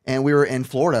family, and we were in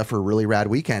Florida for a really rad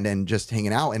weekend and just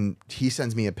hanging out. And he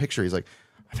sends me a picture. He's like,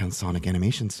 "I found Sonic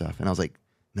animation stuff," and I was like,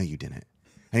 "No, you didn't."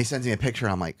 And he sends me a picture.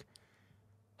 I'm like,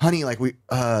 honey, is there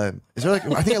I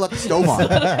think I left the stove on.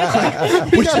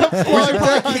 We should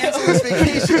probably cancel this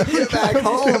vacation and get back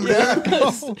home, man.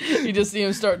 You just see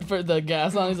him start to put the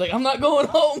gas on. He's like, I'm not going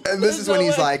home. And this is when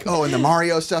he's like, oh, and the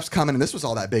Mario stuff's coming. And this was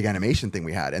all that big animation thing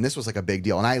we had. And this was like a big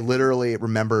deal. And I literally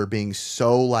remember being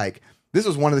so this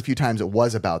was one of the few times it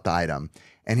was about the item.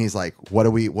 And he's like, what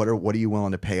are you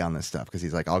willing to pay on this stuff? Because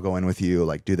he's like, I'll go in with you,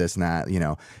 do this and that,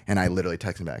 And I literally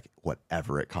texted him back,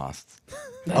 whatever it costs.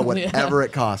 Whatever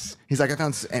it costs. He's like, I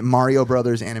found Mario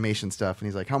Brothers animation stuff. And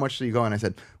he's like, how much do you go? And I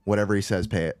said, whatever he says,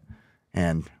 pay it.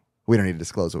 And we don't need to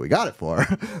disclose what we got it for.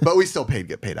 But we still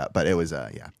get paid up. But it was,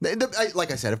 yeah.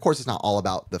 Like I said, of course, it's not all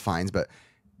about the fines. But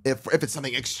if it's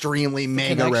something extremely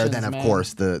mega rare, then of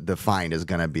course the fine is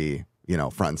going to be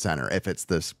front and center. If it's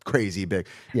this crazy big,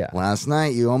 last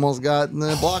night you almost got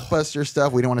the Blockbuster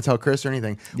stuff. We don't want to tell Chris or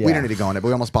anything. Yeah. We don't need to go on it, but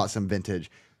we almost bought some vintage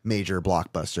major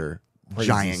Blockbuster, crazy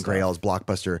giant stuff. Grails,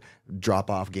 Blockbuster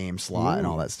drop-off game slot and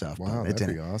all that stuff. Wow, it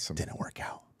that'd be awesome. Didn't work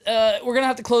out. We're going to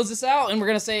have to close this out, and we're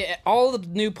going to say all the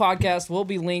new podcasts will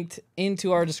be linked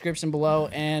into our description below,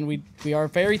 and we are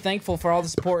very thankful for all the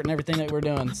support and everything that we're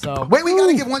doing. So wait, we got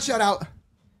to give one shout out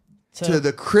to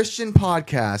the Christian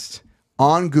podcast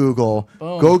on Google.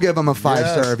 Boom. Go give them a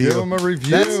 5-star review. Give them a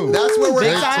review. That's where we're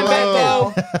Big time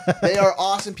back. They are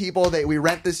awesome people. We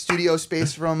rent this studio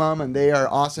space from them, and they are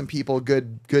awesome people,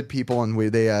 good people, and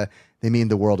they mean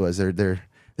the world to us.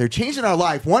 They're changing our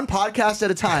life one podcast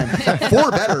at a time, for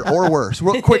better or worse.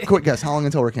 Quick guess. How long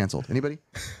until we're canceled? Anybody?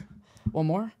 One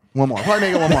more. Probably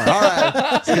make it one more. All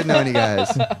right. It's good knowing you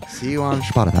guys. See you on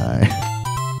Spotify.